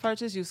your first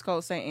purchase. Use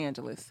code St.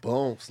 Angelus.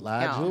 Boom.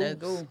 Slide Yeah. Jewels. Let's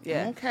go.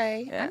 Yeah.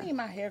 Okay. Yeah. I need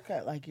my hair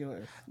cut like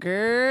yours.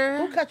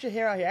 Girl. Who cut your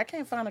hair out here? I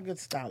can't find a good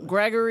stylist.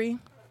 Gregory.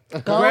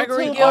 Go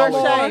Gregory to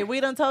Gilmore. Marsha. We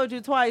done told you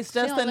twice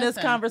just don't in this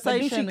listen. But do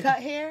conversation. she cut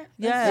hair?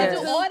 Yes.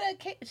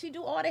 She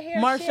do all the hair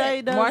Marsha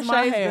shit. does my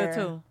Marsha's hair good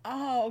too.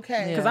 Oh,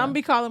 okay. Because I'm going to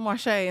be calling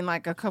Marsha in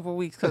like a couple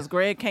weeks because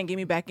Greg can't get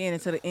me back in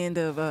until the end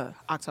of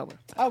October.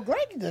 Oh, Greg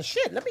is the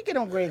shit. Let me get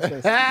on Greg's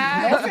list. No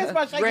offense,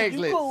 Marsha. Greg's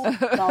You list. cool. No,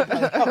 I'm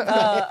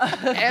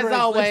playing. As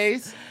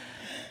always.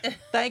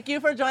 Thank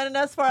you for joining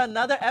us for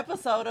another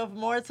episode of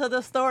More to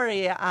the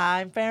Story.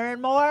 I'm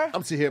Farron Moore.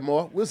 I'm Tahir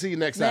Moore. We'll see you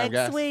next time,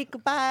 guys. Next week.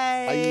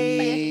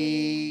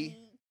 Bye. Bye.